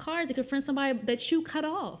fucking car to confront somebody that you cut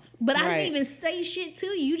off? But I didn't even say shit to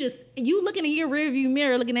you. You looking in your rearview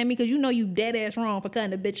mirror looking at me because you know you dead ass wrong for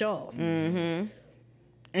cutting a bitch off. Mm-hmm.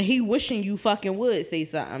 And he wishing you fucking would say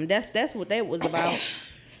something. That's what that was about.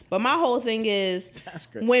 But my whole thing is,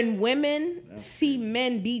 when women see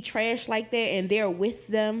men be trash like that and they're with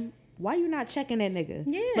them, why you not checking that nigga?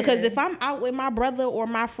 Yeah. Because if I'm out with my brother or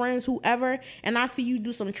my friends, whoever, and I see you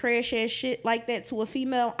do some trash ass shit like that to a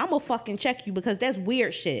female, I'm gonna fucking check you because that's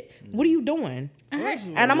weird shit. What are you doing?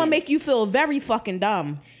 And I'm gonna make you feel very fucking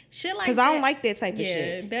dumb. Shit like that. Because I don't like that type of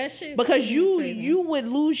shit. Yeah, that shit. Because you would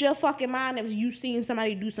lose your fucking mind if you seen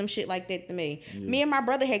somebody do some shit like that to me. Yeah. Me and my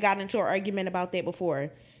brother had gotten into an argument about that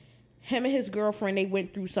before. Him and his girlfriend, they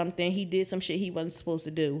went through something. He did some shit he wasn't supposed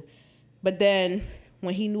to do. But then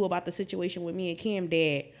when he knew about the situation with me and Kim,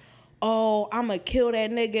 Dad, I'm gonna kill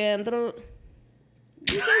that nigga and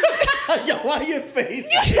yo, why your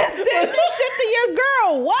face? You just did this shit to your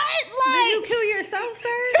girl. What? Like, did you kill yourself,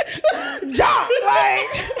 sir? Jump, like,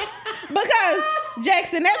 because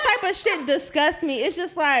Jackson, that type of shit disgusts me. It's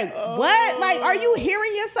just like, what? Like, are you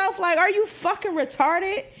hearing yourself? Like, are you fucking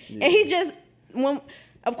retarded? Yeah. And he just,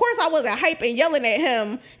 of course I wasn't hype and yelling at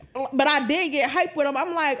him, But I did get hyped with him.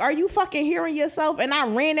 I'm like, are you fucking hearing yourself? And I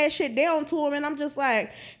ran that shit down to him, and I'm just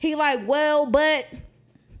like, he like, well, but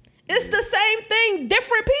it's the same thing,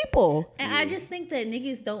 different people. And I just think that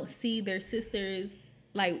niggas don't see their sisters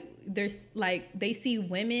like they see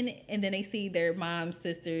women and then they see their moms,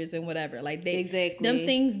 sisters, and whatever. Like they Exactly. them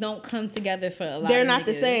things don't come together for a lot. They're of not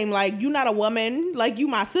the niggas. same. Like, you not a woman. Like, you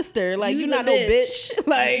my sister. Like, You's you a not no bitch.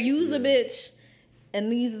 Like, use a bitch,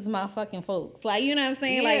 and these is my fucking folks. Like, you know what I'm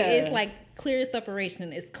saying? Like, Yeah. it's like clear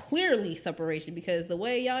separation. It's clearly separation because the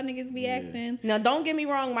way y'all niggas be acting. now, don't get me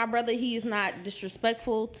wrong. My brother, he is not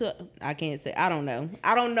disrespectful to. I can't say. I don't know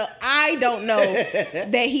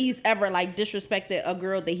that he's ever like disrespected a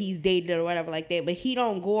girl that he's dated or whatever like that. But he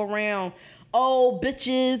don't go around, oh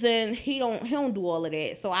bitches, and he don't do all of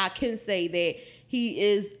that. So I can say that he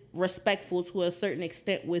is respectful to a certain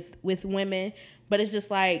extent with women. But it's just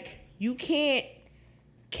like, you can't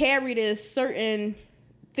carry this certain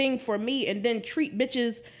thing for me and then treat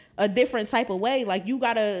bitches a different type of way. Like, it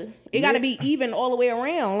gotta be even all the way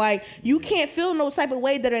around. Like, you can't feel no type of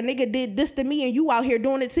way that a nigga did this to me and you out here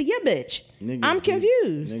doing it to your bitch. I'm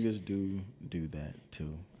confused. Niggas do that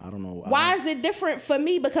too. I don't know why is it different for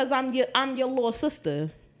me because I'm your little sister.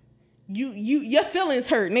 Your feelings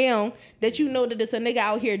hurt now that you know that it's a nigga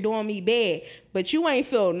out here doing me bad, but you ain't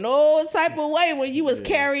feel no type of way when you was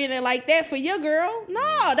carrying it like that for your girl.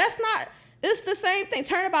 No, that's not. It's the same thing.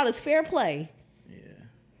 Turnabout is fair play.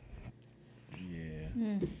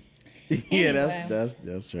 Yeah, Anyway. that's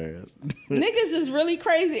trash. Niggas is really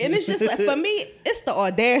crazy, and it's just like, for me, it's the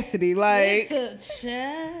audacity. Like,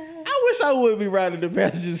 I wish I would be riding the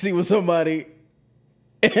passenger seat with somebody,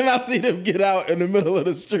 and I see them get out in the middle of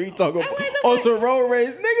the street talking on some road rage.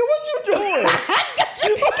 Nigga, what you doing? get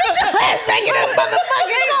your ass back in that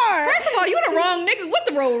motherfucking car. First of all, you the wrong nigga with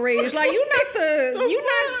the road rage. Like, you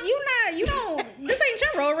don't. This ain't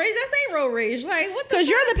your road rage. That's ain't road rage. Like, what the? Cause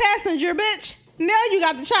you're the passenger, bitch. Now you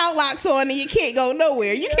got the child locks on and you can't go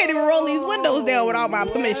nowhere. You can't even roll these windows down without my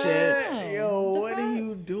permission. Yo, what are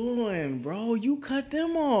you doing, bro? You cut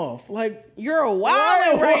them off. Like, You're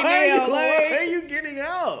wilding right now. Why are you getting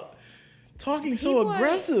out? Talking so People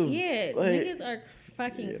aggressive. Yeah, Like, niggas are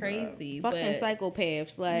fucking crazy. Fucking but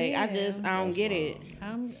psychopaths. Like, I don't get it.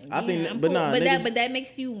 I think, I'm but cool. nah, but niggas,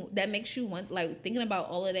 that makes you want, like, thinking about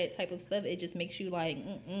all of that type of stuff. It just makes you like,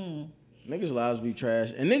 niggas' lives be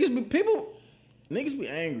trash, and niggas be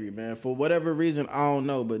angry, man, for whatever reason. I don't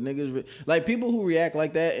know, but niggas like people who react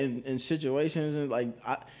like that in situations, and like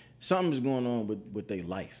something's going on with their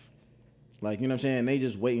life. Like, you know what I'm saying? They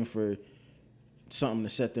just waiting for something to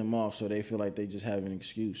set them off, so they feel like they just have an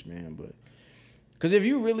excuse, man. But because if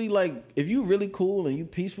you really cool and you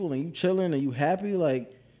peaceful and you chilling and you happy,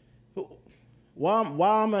 like,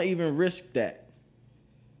 why am I even risk that?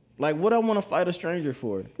 Like, what I want to fight a stranger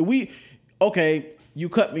for? You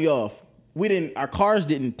cut me off. Our cars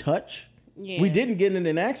didn't touch. Yeah. We didn't get in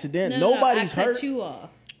an accident. no, Nobody's I hurt. cut you off.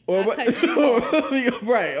 Or I what? cut you off.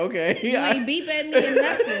 Right, okay. You ain't beep at me or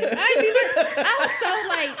nothing. I was so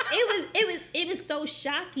like, it was so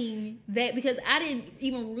shocking that, because I didn't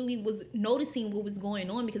even really was noticing what was going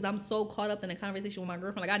on because I'm so caught up in a conversation with my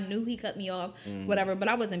girlfriend. Like, I knew he cut me off, whatever, but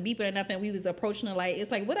I wasn't beeping or nothing. We was approaching the light.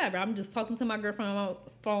 It's like, whatever. I'm just talking to my girlfriend on my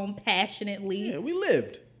phone passionately. Yeah, we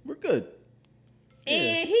lived. We're good.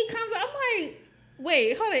 And he comes out. I'm like,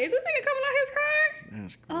 wait, hold on. Is this nigga coming out his car?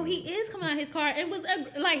 That's Oh, he is coming out his car, and was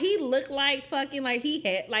like, he looked like fucking, like he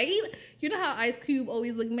had, like, he, you know how Ice Cube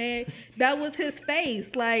always look mad? That was his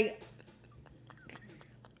face, like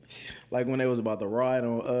when they was about to ride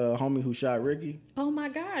on homie who shot Ricky. oh my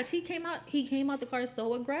gosh, he came out the car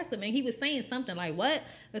so aggressive, and he was saying something like what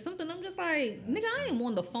or something. I'm just like, nigga, I am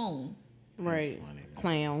on the phone. Right.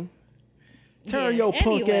 Clown. Turn Yeah, your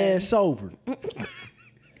punk anyway. ass over.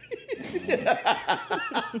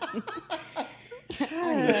 Such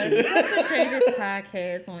a Strangers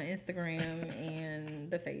podcast on Instagram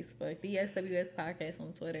and the Facebook, the SWS podcast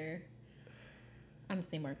on Twitter. I'm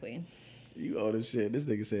Seymour Queen. You owe the shit. This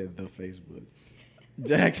nigga said the Facebook.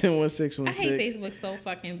 Jackson 1616. I hate Facebook so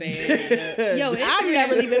fucking bad. Yo, I'm Instagram-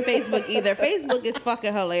 never leaving Facebook either. Facebook is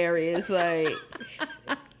fucking hilarious. Like,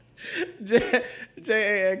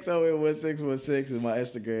 JAXON1616 is my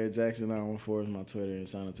Instagram. Jackson914 is my Twitter. And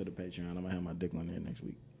sign up to the Patreon. I'm gonna have my dick on there next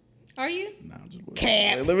week. Are you? Nah, I'm just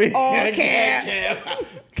Cap. Let me All cap.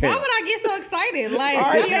 Why would I get so excited? Like,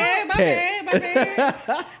 Are my you? bad, my bad.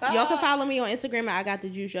 y'all can follow me on Instagram at I Got the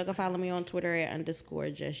Juice. Y'all can follow me on Twitter at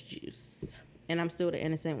 _JustJuice. And I'm still the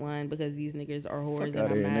innocent one because these niggas are whores and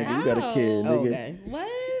I'm not. nigga. You got a kid, How? nigga. Okay. What?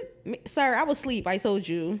 Sir, I was asleep. I told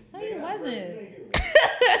you. No, you wasn't.